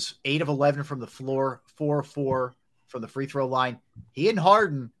 He was 8 of 11 from the floor, 4 of 4 from the free throw line. He and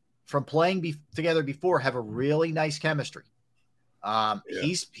Harden, from playing together before, have a really nice chemistry.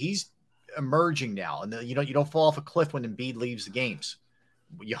 He's emerging now, and you don't fall off a cliff when Embiid leaves the games.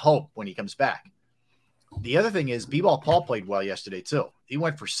 You hope when he comes back. The other thing is B-Ball Paul played well yesterday too. He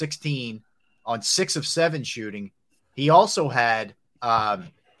went for 16 on 6 of 7 shooting. He also had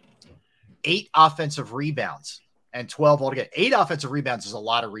 8 offensive rebounds and 12 altogether. 8 offensive rebounds is a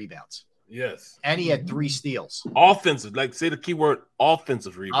lot of rebounds. Yes. And he had 3 steals. Offensive, say the keyword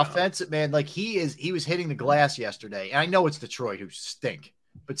offensive rebound. Offensive, man, he was hitting the glass yesterday. And I know it's Detroit who stink,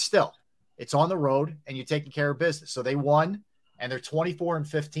 but still, it's on the road and you're taking care of business. So they won, and they're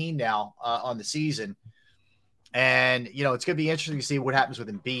 24-15 now on the season. And, it's going to be interesting to see what happens with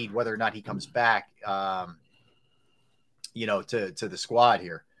Embiid, whether or not he comes back, to the squad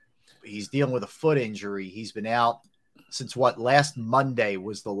here. He's dealing with a foot injury. He's been out since last Monday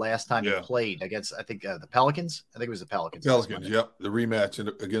was the last time he played against, I think, the Pelicans. I think it was the Pelicans. Yep. The rematch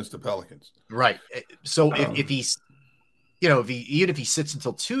against the Pelicans. Right. So if he's, even if he sits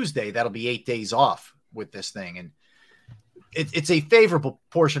until Tuesday, that'll be 8 days off with this thing. And it's a favorable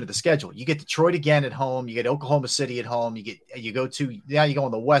portion of the schedule. You get Detroit again at home. You get Oklahoma City at home. You go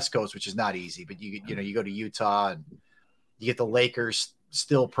on the West Coast, which is not easy, but you go to Utah, and you get the Lakers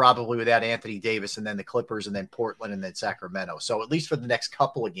still probably without Anthony Davis, and then the Clippers, and then Portland, and then Sacramento. So at least for the next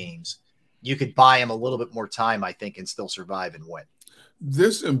couple of games, you could buy him a little bit more time, I think, and still survive and win.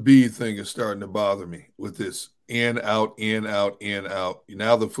 This Embiid thing is starting to bother me with this in, out, in, out, in, out.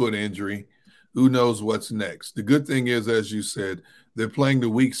 Now the foot injury. Who knows what's next? The good thing is, as you said, they're playing the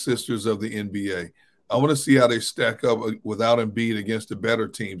weak sisters of the NBA. I want to see how they stack up without Embiid against the better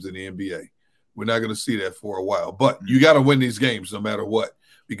teams in the NBA. We're not going to see that for a while. But you got to win these games no matter what,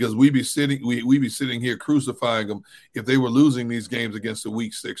 because we be sitting here crucifying them if they were losing these games against the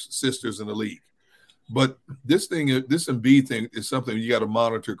weak sisters in the league. But this Embiid thing is something you got to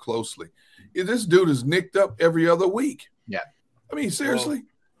monitor closely. This dude is nicked up every other week. Yeah. I mean, seriously.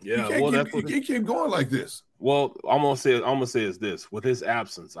 He keep going like this. Well, I'm gonna say is this: with his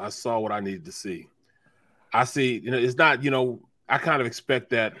absence, I saw what I needed to see. I see, it's not, I kind of expect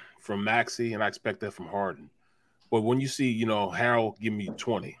that from Maxey, and I expect that from Harden. But when you see, Harrell give me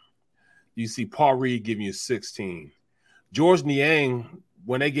 20, you see Paul Reed giving you 16. George Niang,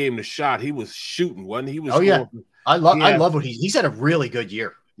 when they gave him the shot, he was shooting, wasn't he? He was. I love what he's had a really good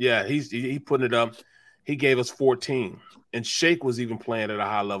year. Yeah, he putting it up. He gave us 14. And Shake was even playing at a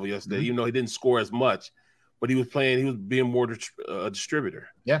high level yesterday. Even though he didn't score as much, but he was being more a distributor.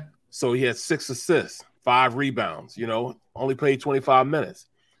 Yeah. So he had 6 assists, 5 rebounds, only played 25 minutes.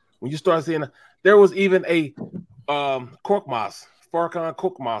 When you start seeing, there was even a Korkmaz, Farrakhan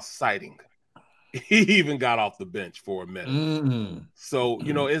Korkmaz sighting. He even got off the bench for a minute. Mm-hmm. So,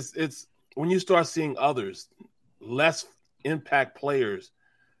 it's when you start seeing others, less impact players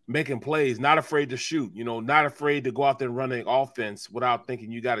making plays, not afraid to shoot, not afraid to go out there and run an offense without thinking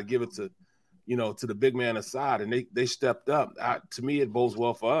you got to give it to, to the big man aside. And they stepped up. To me, it bodes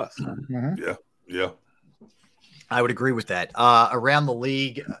well for us. Mm-hmm. Yeah. I would agree with that. Around the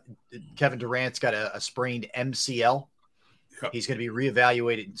league, Kevin Durant's got a sprained MCL. Yep. He's going to be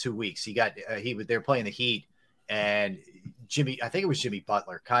reevaluated in 2 weeks. They're playing the Heat, and I think it was Jimmy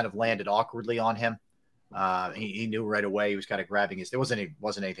Butler, kind of landed awkwardly on him. He knew right away. He was kind of grabbing there wasn't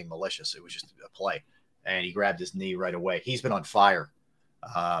anything malicious. It was just a play, and he grabbed his knee right away. He's been on fire.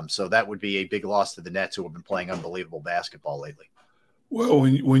 So that would be a big loss to the Nets, who have been playing unbelievable basketball lately. Well,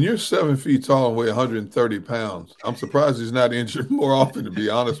 when you're 7 feet tall and weigh 130 pounds, I'm surprised he's not injured more often, to be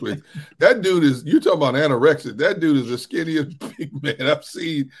honest with you. That dude you're talking about anorexic. That dude is the skinniest big man I've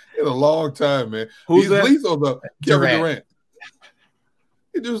seen in a long time, man. He's lethal, though. Kevin Durant.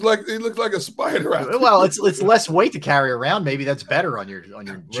 He looks like a spider out there. Well, it's less weight to carry around. Maybe that's better on your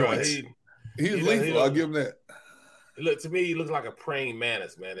joints. He's lethal. I'll give him that. To me, he looks like a praying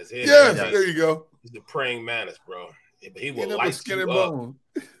mantis, man. His head. Yes, there you go. He's the praying mantis, bro. He will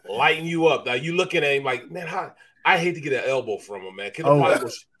lighten you up. Now you looking at him like, man, I hate to get an elbow from him, man. It probably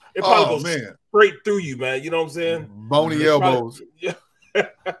goes straight through you, man. You know what I'm saying? Bony elbows. Yeah.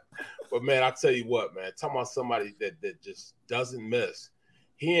 But man, I tell you what, man. Talking about somebody that just doesn't miss.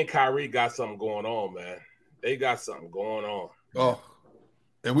 He and Kyrie got something going on, man. They got something going on. Oh,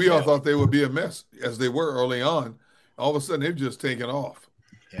 and we all thought they would be a mess, as they were early on. All of a sudden, they've just taken off.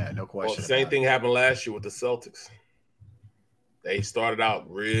 Yeah, no question. Well, the same thing happened last year with the Celtics. They started out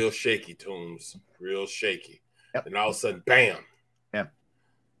real shaky, Toombs, real shaky. Yep. And all of a sudden, bam. Yeah.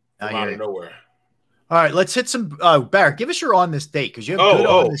 Out of nowhere. All right, let's hit some Barrett, give us your on this date, because you have good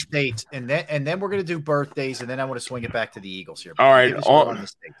on this date, and then we're going to do birthdays, and then I want to swing it back to the Eagles here. All right,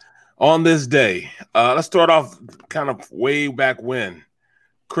 on this day, let's start off kind of way back when.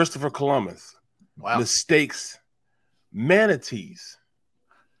 Christopher Columbus mistakes manatees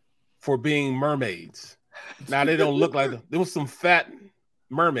for being mermaids. Now they don't look like them. There was some fat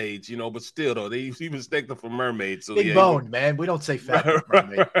mermaids, but still though, he mistaken them for mermaids. So big boned, man. We don't say fat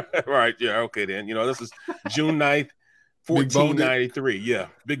mermaid. Right, yeah, okay then. This is June 9th, 1493. Yeah,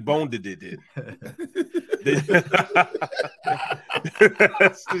 big bone did.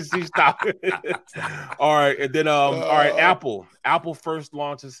 Stop. All right, and then all right, Apple first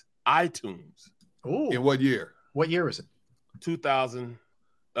launches iTunes. Ooh. In what year? What year is it?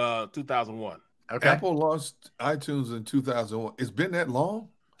 2001. Okay. Apple launched iTunes in 2001. It's been that long?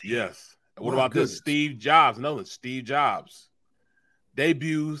 Yes. What about this? Steve Jobs. No, Steve Jobs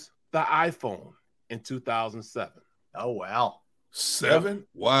debuts the iPhone in 2007. Oh, wow. 7?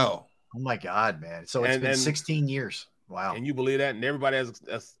 Wow. Oh, my God, man. So it's been 16 years. Wow. And you believe that? And everybody has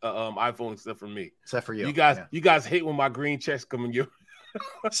iPhone except for me. Except for you. You guys hate when my green checks come in your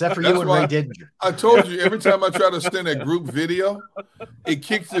Except for you and Ray Didinger. I told you, every time I try to send a group video, it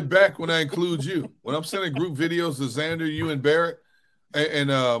kicks it back when I include you. When I'm sending group videos to Xander, you and Barrett, and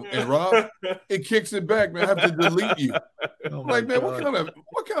Rob, it kicks it back, man. I have to delete you. Oh man, God.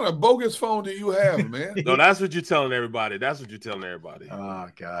 what kind of bogus phone do you have, man? No, that's what you're telling everybody. Oh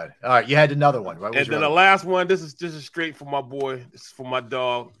God! All right, you had another one, right? And then the last one. This is straight for my boy. This is for my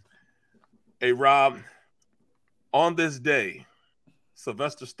dog. Hey, Rob. On this day,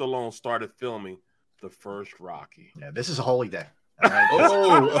 Sylvester Stallone started filming the first Rocky. Yeah, this is a holy day. All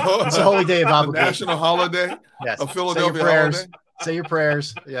right? It's a holy day of obligation. National holiday. Yes. A Philadelphia holiday. Say your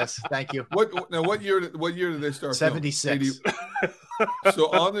prayers. Yes, thank you. What year did they start? 76. So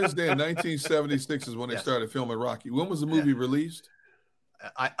on this day in 1976 is when they started filming Rocky. When was the movie released?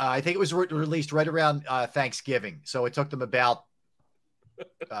 I think it was released right around Thanksgiving. So it took them about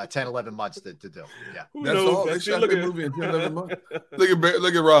 10, 11 months to do. Yeah. That's all. They shot the movie in 10, 11 months.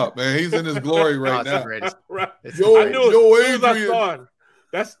 Look at Rob, man. He's in his glory right now. Right. Adrian.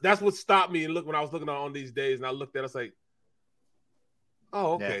 That's what stopped me. And look, when I was looking on these days, and I looked at it, I was like,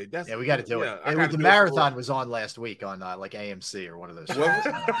 oh, okay. Yeah, we got to do it. The marathon was on last week on like AMC or one of those. Did you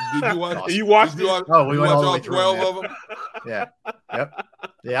watch? Awesome. You watched it? Oh, we went all the way through 12 of them. Yeah. Yep.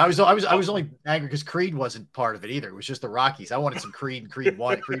 Yeah, I was only angry because Creed wasn't part of it either. It was just the Rockies. I wanted some Creed and Creed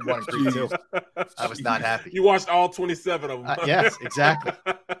 1, Creed 1 and Creed 2. I was not happy. You watched all 27 of them. Yes, exactly.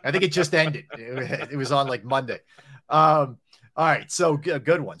 I think it just ended. It was on like Monday. All right, so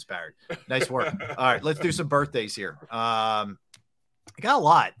good ones, Barrett. Nice work. All right, let's do some birthdays here. I got a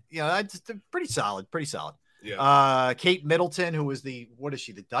lot. It's pretty solid. Yeah. Kate Middleton, who was the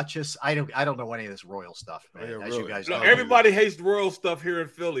Duchess? I don't know any of this royal stuff, man. Yeah, as really. you guys No, know. everybody hates royal stuff here in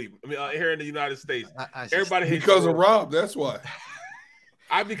Philly. I mean, here in the United States. Everybody hates because of royal. Rob. That's why.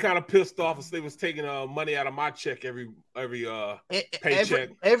 I'd be kind of pissed off if they was taking money out of my check every paycheck.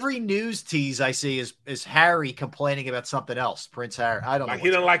 Every news tease I see is Harry complaining about something else. Prince Harry. I don't know. Like he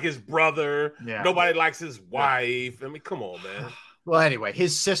doesn't like his brother. Yeah. Nobody likes his wife. I mean, come on, man. Well, anyway,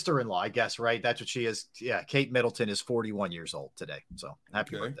 his sister-in-law, I guess, right? That's what she is. Yeah, Kate Middleton is 41 years old today. So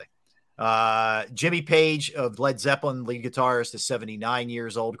happy birthday. Jimmy Page of Led Zeppelin, lead guitarist, is 79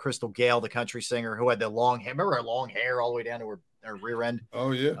 years old. Crystal Gayle, the country singer who had the long hair. Remember her long hair all the way down to her rear end?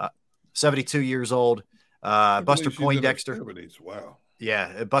 Oh, yeah. 72 years old. Buster Poindexter. Wow.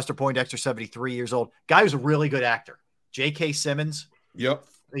 Yeah, Buster Poindexter, 73 years old. Guy who's a really good actor. J.K. Simmons. Yep.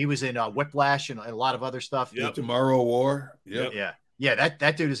 He was in Whiplash and a lot of other stuff. Yep. Tomorrow War. Yep. Yeah.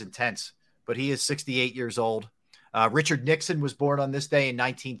 That dude is intense. But he is 68 years old. Richard Nixon was born on this day in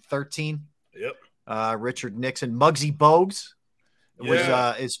 1913. Yep. Richard Nixon. Muggsy Bogues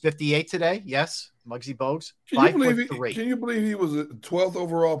is 58 today. Yes, Muggsy Bogues. Can you believe he was a 12th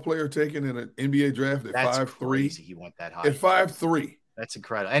overall player taken in an NBA draft at 5'3"? Crazy. He went that high. At 5'3". That's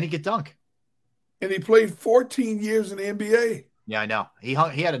incredible. And he could dunk. And he played 14 years in the NBA. Yeah, I know. He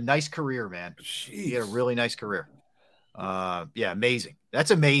had a nice career, man. Jeez. He had a really nice career. Amazing.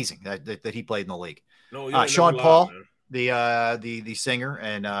 That's amazing that he played in the league. No, Sean Paul, the singer,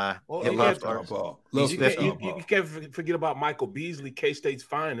 and Paul. You can't forget about Michael Beasley, K-State's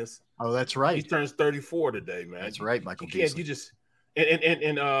finest. Oh, that's right. He turns 34 today, man. That's right, Michael Beasley. You just that's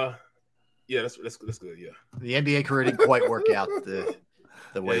good. Yeah, the NBA career didn't quite work out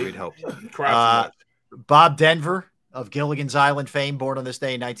the way we'd hoped. Bob Denver of Gilligan's Island fame, born on this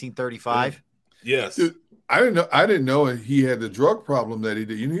day in 1935. Yes. Dude, I didn't know he had the drug problem that he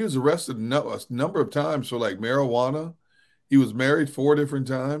did. You know, he was arrested a number of times for like marijuana. He was married 4 different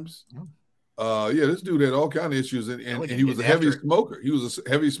times. This dude had all kind of issues, and he was a heavy smoker. He was a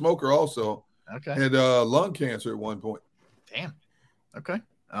heavy smoker also. Okay. Had lung cancer at one point. Damn. Okay.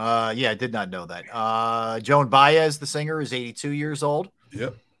 I did not know that. Joan Baez, the singer, is 82 years old.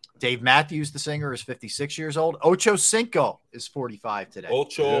 Yep. Dave Matthews, the singer, is 56 years old. Ocho Cinco is 45 today.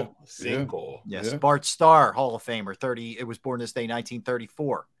 Ocho Cinco. Yes. Yeah. Bart Starr, Hall of Famer, 30. It was born this day,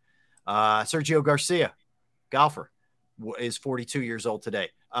 1934. Sergio Garcia, golfer, is 42 years old today.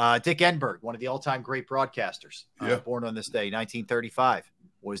 Dick Enberg, one of the all-time great broadcasters, born on this day, 1935,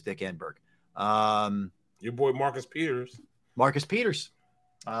 was Dick Enberg. Your boy Marcus Peters. Marcus Peters.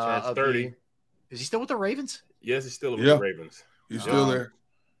 30. Is he still with the Ravens? Yes, he's still with the Ravens. He's still there.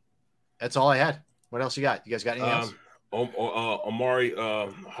 That's all I had. What else you got? You guys got anything else? Amari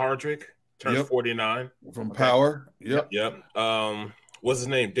Hardrick turned 49. From Power. Yep. What's his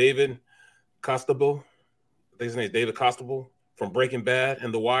name? David Costable. I think his name is David Costable from Breaking Bad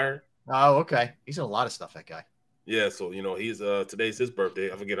and The Wire. Oh, okay. He's in a lot of stuff, that guy. Yeah, so he's today's his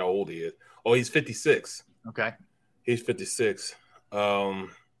birthday. I forget how old he is. Oh, he's 56. Okay. He's 56.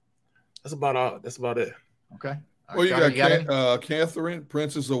 That's about it. Okay. Well, you got Catherine,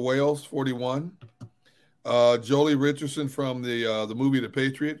 Princess of Wales, 41. Jolie Richardson from the movie The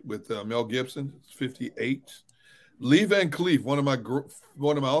Patriot with Mel Gibson, 58. Lee Van Cleef, one of my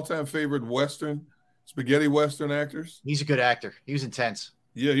all-time favorite spaghetti Western actors. He's a good actor. He was intense.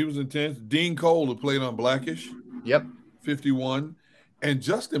 Yeah, he was intense. Dean Cole, who played on Blackish. Yep. 51. And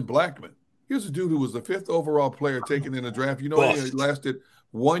Justin Blackmon. Here's a dude who was the 5th overall player taken in the draft. You know, he lasted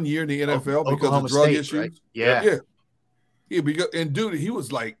 1 year in the NFL because of drug issues. Right? Yeah. And dude, he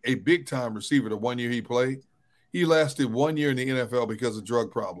was like a big time receiver the 1 year he played. He lasted 1 year in the NFL because of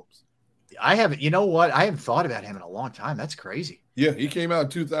drug problems. I haven't thought about him in a long time. That's crazy. Yeah, he came out in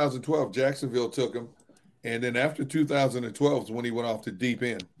 2012. Jacksonville took him. And then after 2012 is when he went off to deep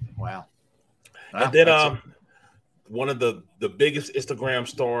end. Wow. And then one of the biggest Instagram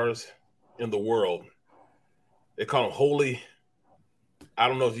stars in the world, they call him Holy. I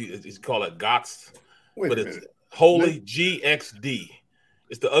don't know if you call it GOTS, but it's Holy GXD.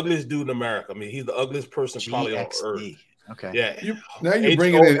 It's the ugliest dude in America. I mean, he's the ugliest person probably on earth. Okay. Yeah. Now you're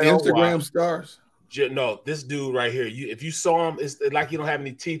bringing in Instagram stars. No, this dude right here. If you saw him, it's like he don't have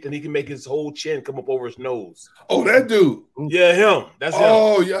any teeth, and he can make his whole chin come up over his nose. Oh, that dude. Yeah, him. That's him.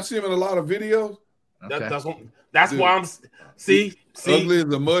 Oh, y'all see him in a lot of videos. Okay. That's why I'm. See, ugly as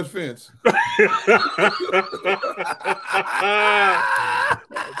a mud fence.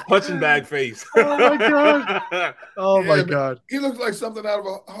 Punching bag face. Oh my god. Oh my god. He looks like something out of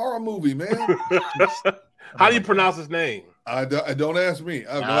a horror movie, man. How do you pronounce his name? I don't ask me.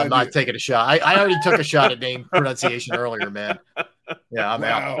 I'm not taking a shot. I already took a shot at name pronunciation earlier, man. Yeah, I'm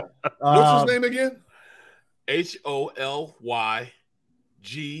out. What's his name again? HOLYGXD.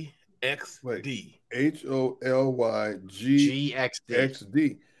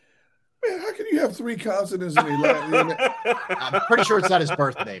 HOLYGXD. Man, how can you have 3 consonants in his last name? I'm pretty sure it's not his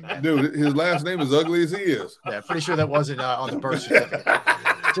birth name, man. Dude, his last name is ugly as he is. Yeah, pretty sure that wasn't on the birth certificate.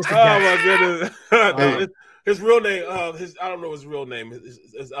 Just my goodness. His real name, I don't know his real name.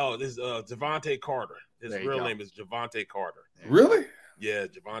 It's Javante Carter. His real name is Javante Carter. Really? Yeah,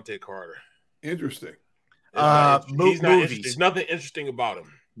 Javante Carter. Interesting. He's not interesting. There's nothing interesting about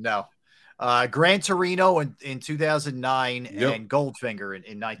him. No. Gran Torino in 2009 and Goldfinger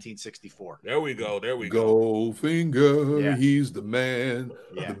in 1964. There we go. Goldfinger, he's the man.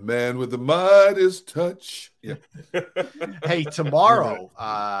 The man with the Midas touch. Yeah. Hey, tomorrow,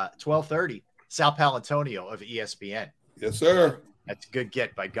 12:30, Sal Palantonio of ESPN. Yes, sir. That's a good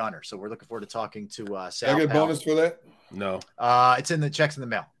get by Gunner. So we're looking forward to talking to Sal. I get a bonus for that? No. It's in the checks in the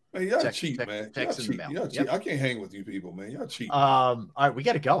mail. Man, y'all cheat, man. Y'all cheat. I can't hang with you people, man. Y'all cheat. All right, we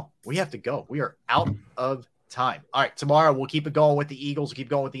got to go. We have to go. We are out of time. All right, tomorrow we'll keep it going with the Eagles. We'll keep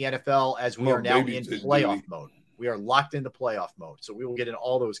going with the NFL as we are now in playoff mode. We are locked into playoff mode. So we will get into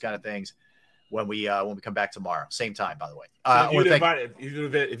all those kind of things when we come back tomorrow. Same time, by the way.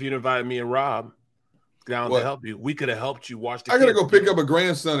 If you'd invited me and Rob down to help you, we could have helped you watch the I gotta go pick up a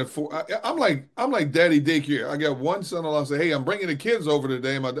grandson at 4. I'm like daddy daycare. I got one son-in-law say, "Hey, I'm bringing the kids over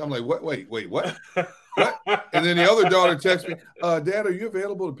today." I'm like, "What? Wait, what?" What? And then the other daughter texts me, "Dad, are you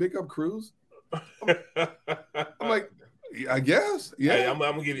available to pick up Cruz?" I'm like, "I guess, yeah." Hey, I'm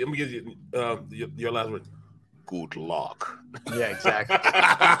gonna give you your last word. Good luck. Yeah, exactly. Oh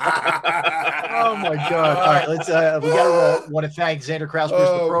my God! All right, let's. We want to thank Xander Kraus for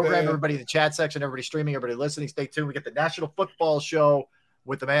the program. Man. Everybody in the chat section, everybody streaming, everybody listening. Stay tuned. We get the National Football Show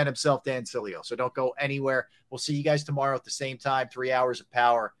with the man himself, Dan Cilio. So don't go anywhere. We'll see you guys tomorrow at the same time. 3 hours of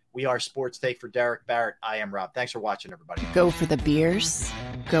power. We are Sports Take for Derrick, Barrett. I am Rob. Thanks for watching, everybody. Go for the beers.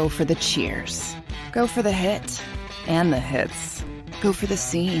 Go for the cheers. Go for the hit and the hits. Go for the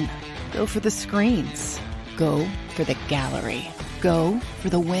scene. Go for the screens. Go for the gallery. Go for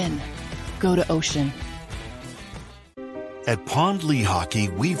the win. Go to Ocean. At Pond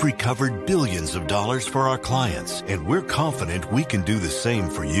Lehocky, we've recovered billions of dollars for our clients, and we're confident we can do the same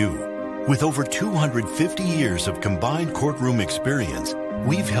for you. With over 250 years of combined courtroom experience,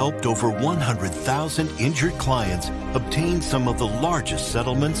 we've helped over 100,000 injured clients obtain some of the largest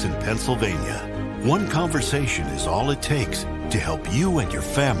settlements in Pennsylvania. One conversation is all it takes to help you and your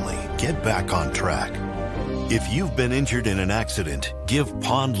family get back on track. If you've been injured in an accident, give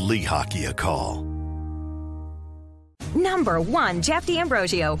Pond Lehocky a call. Number 1, Jeff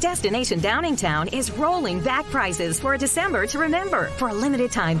D'Ambrosio. Destination Downingtown is rolling back prices for a December to remember. For a limited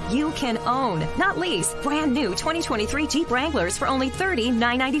time, you can own, not lease, brand new 2023 Jeep Wranglers for only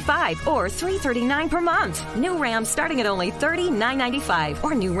 $30,995 or $339 per month. New Ram starting at only $30,995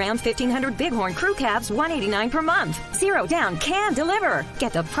 or new Ram 1500 Bighorn Crew Cabs $189 per month. Zero down can deliver.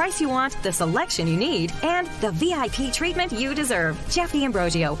 Get the price you want, the selection you need, and the VIP treatment you deserve. Jeff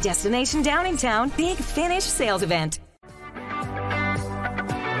D'Ambrosio, Destination Downingtown, Big Finish Sales Event.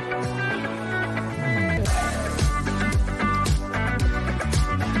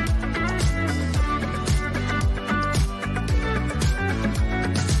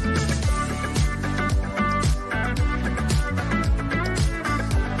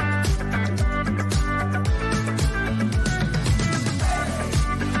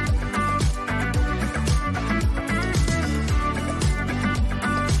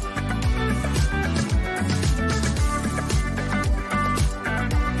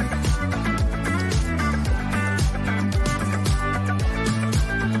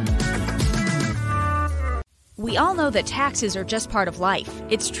 We all know that taxes are just part of life.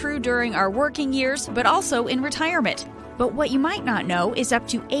 It's true during our working years, but also in retirement. But what you might not know is up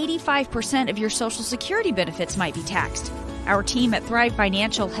to 85% of your Social Security benefits might be taxed. Our team at Thrive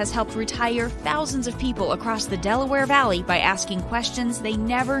Financial has helped retire thousands of people across the Delaware Valley by asking questions they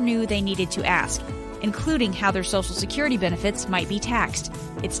never knew they needed to ask, including how their Social Security benefits might be taxed.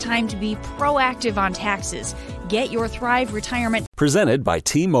 It's time to be proactive on taxes. Get your Thrive Retirement. Presented by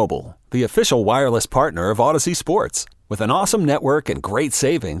T-Mobile, the official wireless partner of Odyssey Sports. With an awesome network and great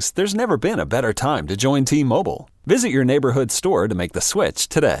savings, there's never been a better time to join T-Mobile. Visit your neighborhood store to make the switch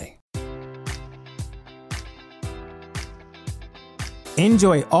today.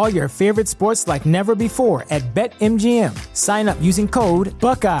 Enjoy all your favorite sports like never before at BetMGM. Sign up using code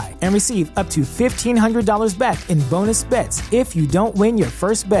Buckeye and receive up to $1,500 back in bonus bets if you don't win your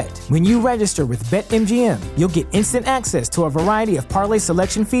first bet. When you register with BetMGM, you'll get instant access to a variety of parlay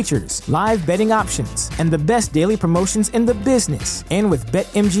selection features, live betting options, and the best daily promotions in the business. And with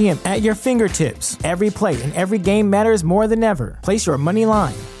BetMGM at your fingertips, every play and every game matters more than ever. Place your money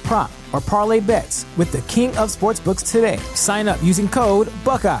line, prop, or parlay bets with the king of sportsbooks today. Sign up using code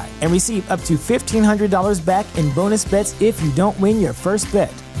Buckeye and receive up to $1,500 back in bonus bets if you don't win your first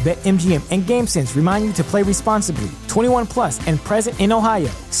bet. BetMGM and GameSense remind you to play responsibly. 21 plus and present in Ohio,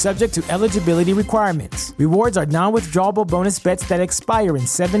 subject to eligibility requirements. Rewards are non-withdrawable bonus bets that expire in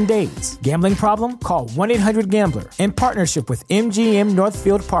 7 days. Gambling problem? Call 1-800-GAMBLER in partnership with MGM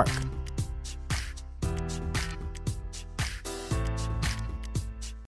Northfield Park.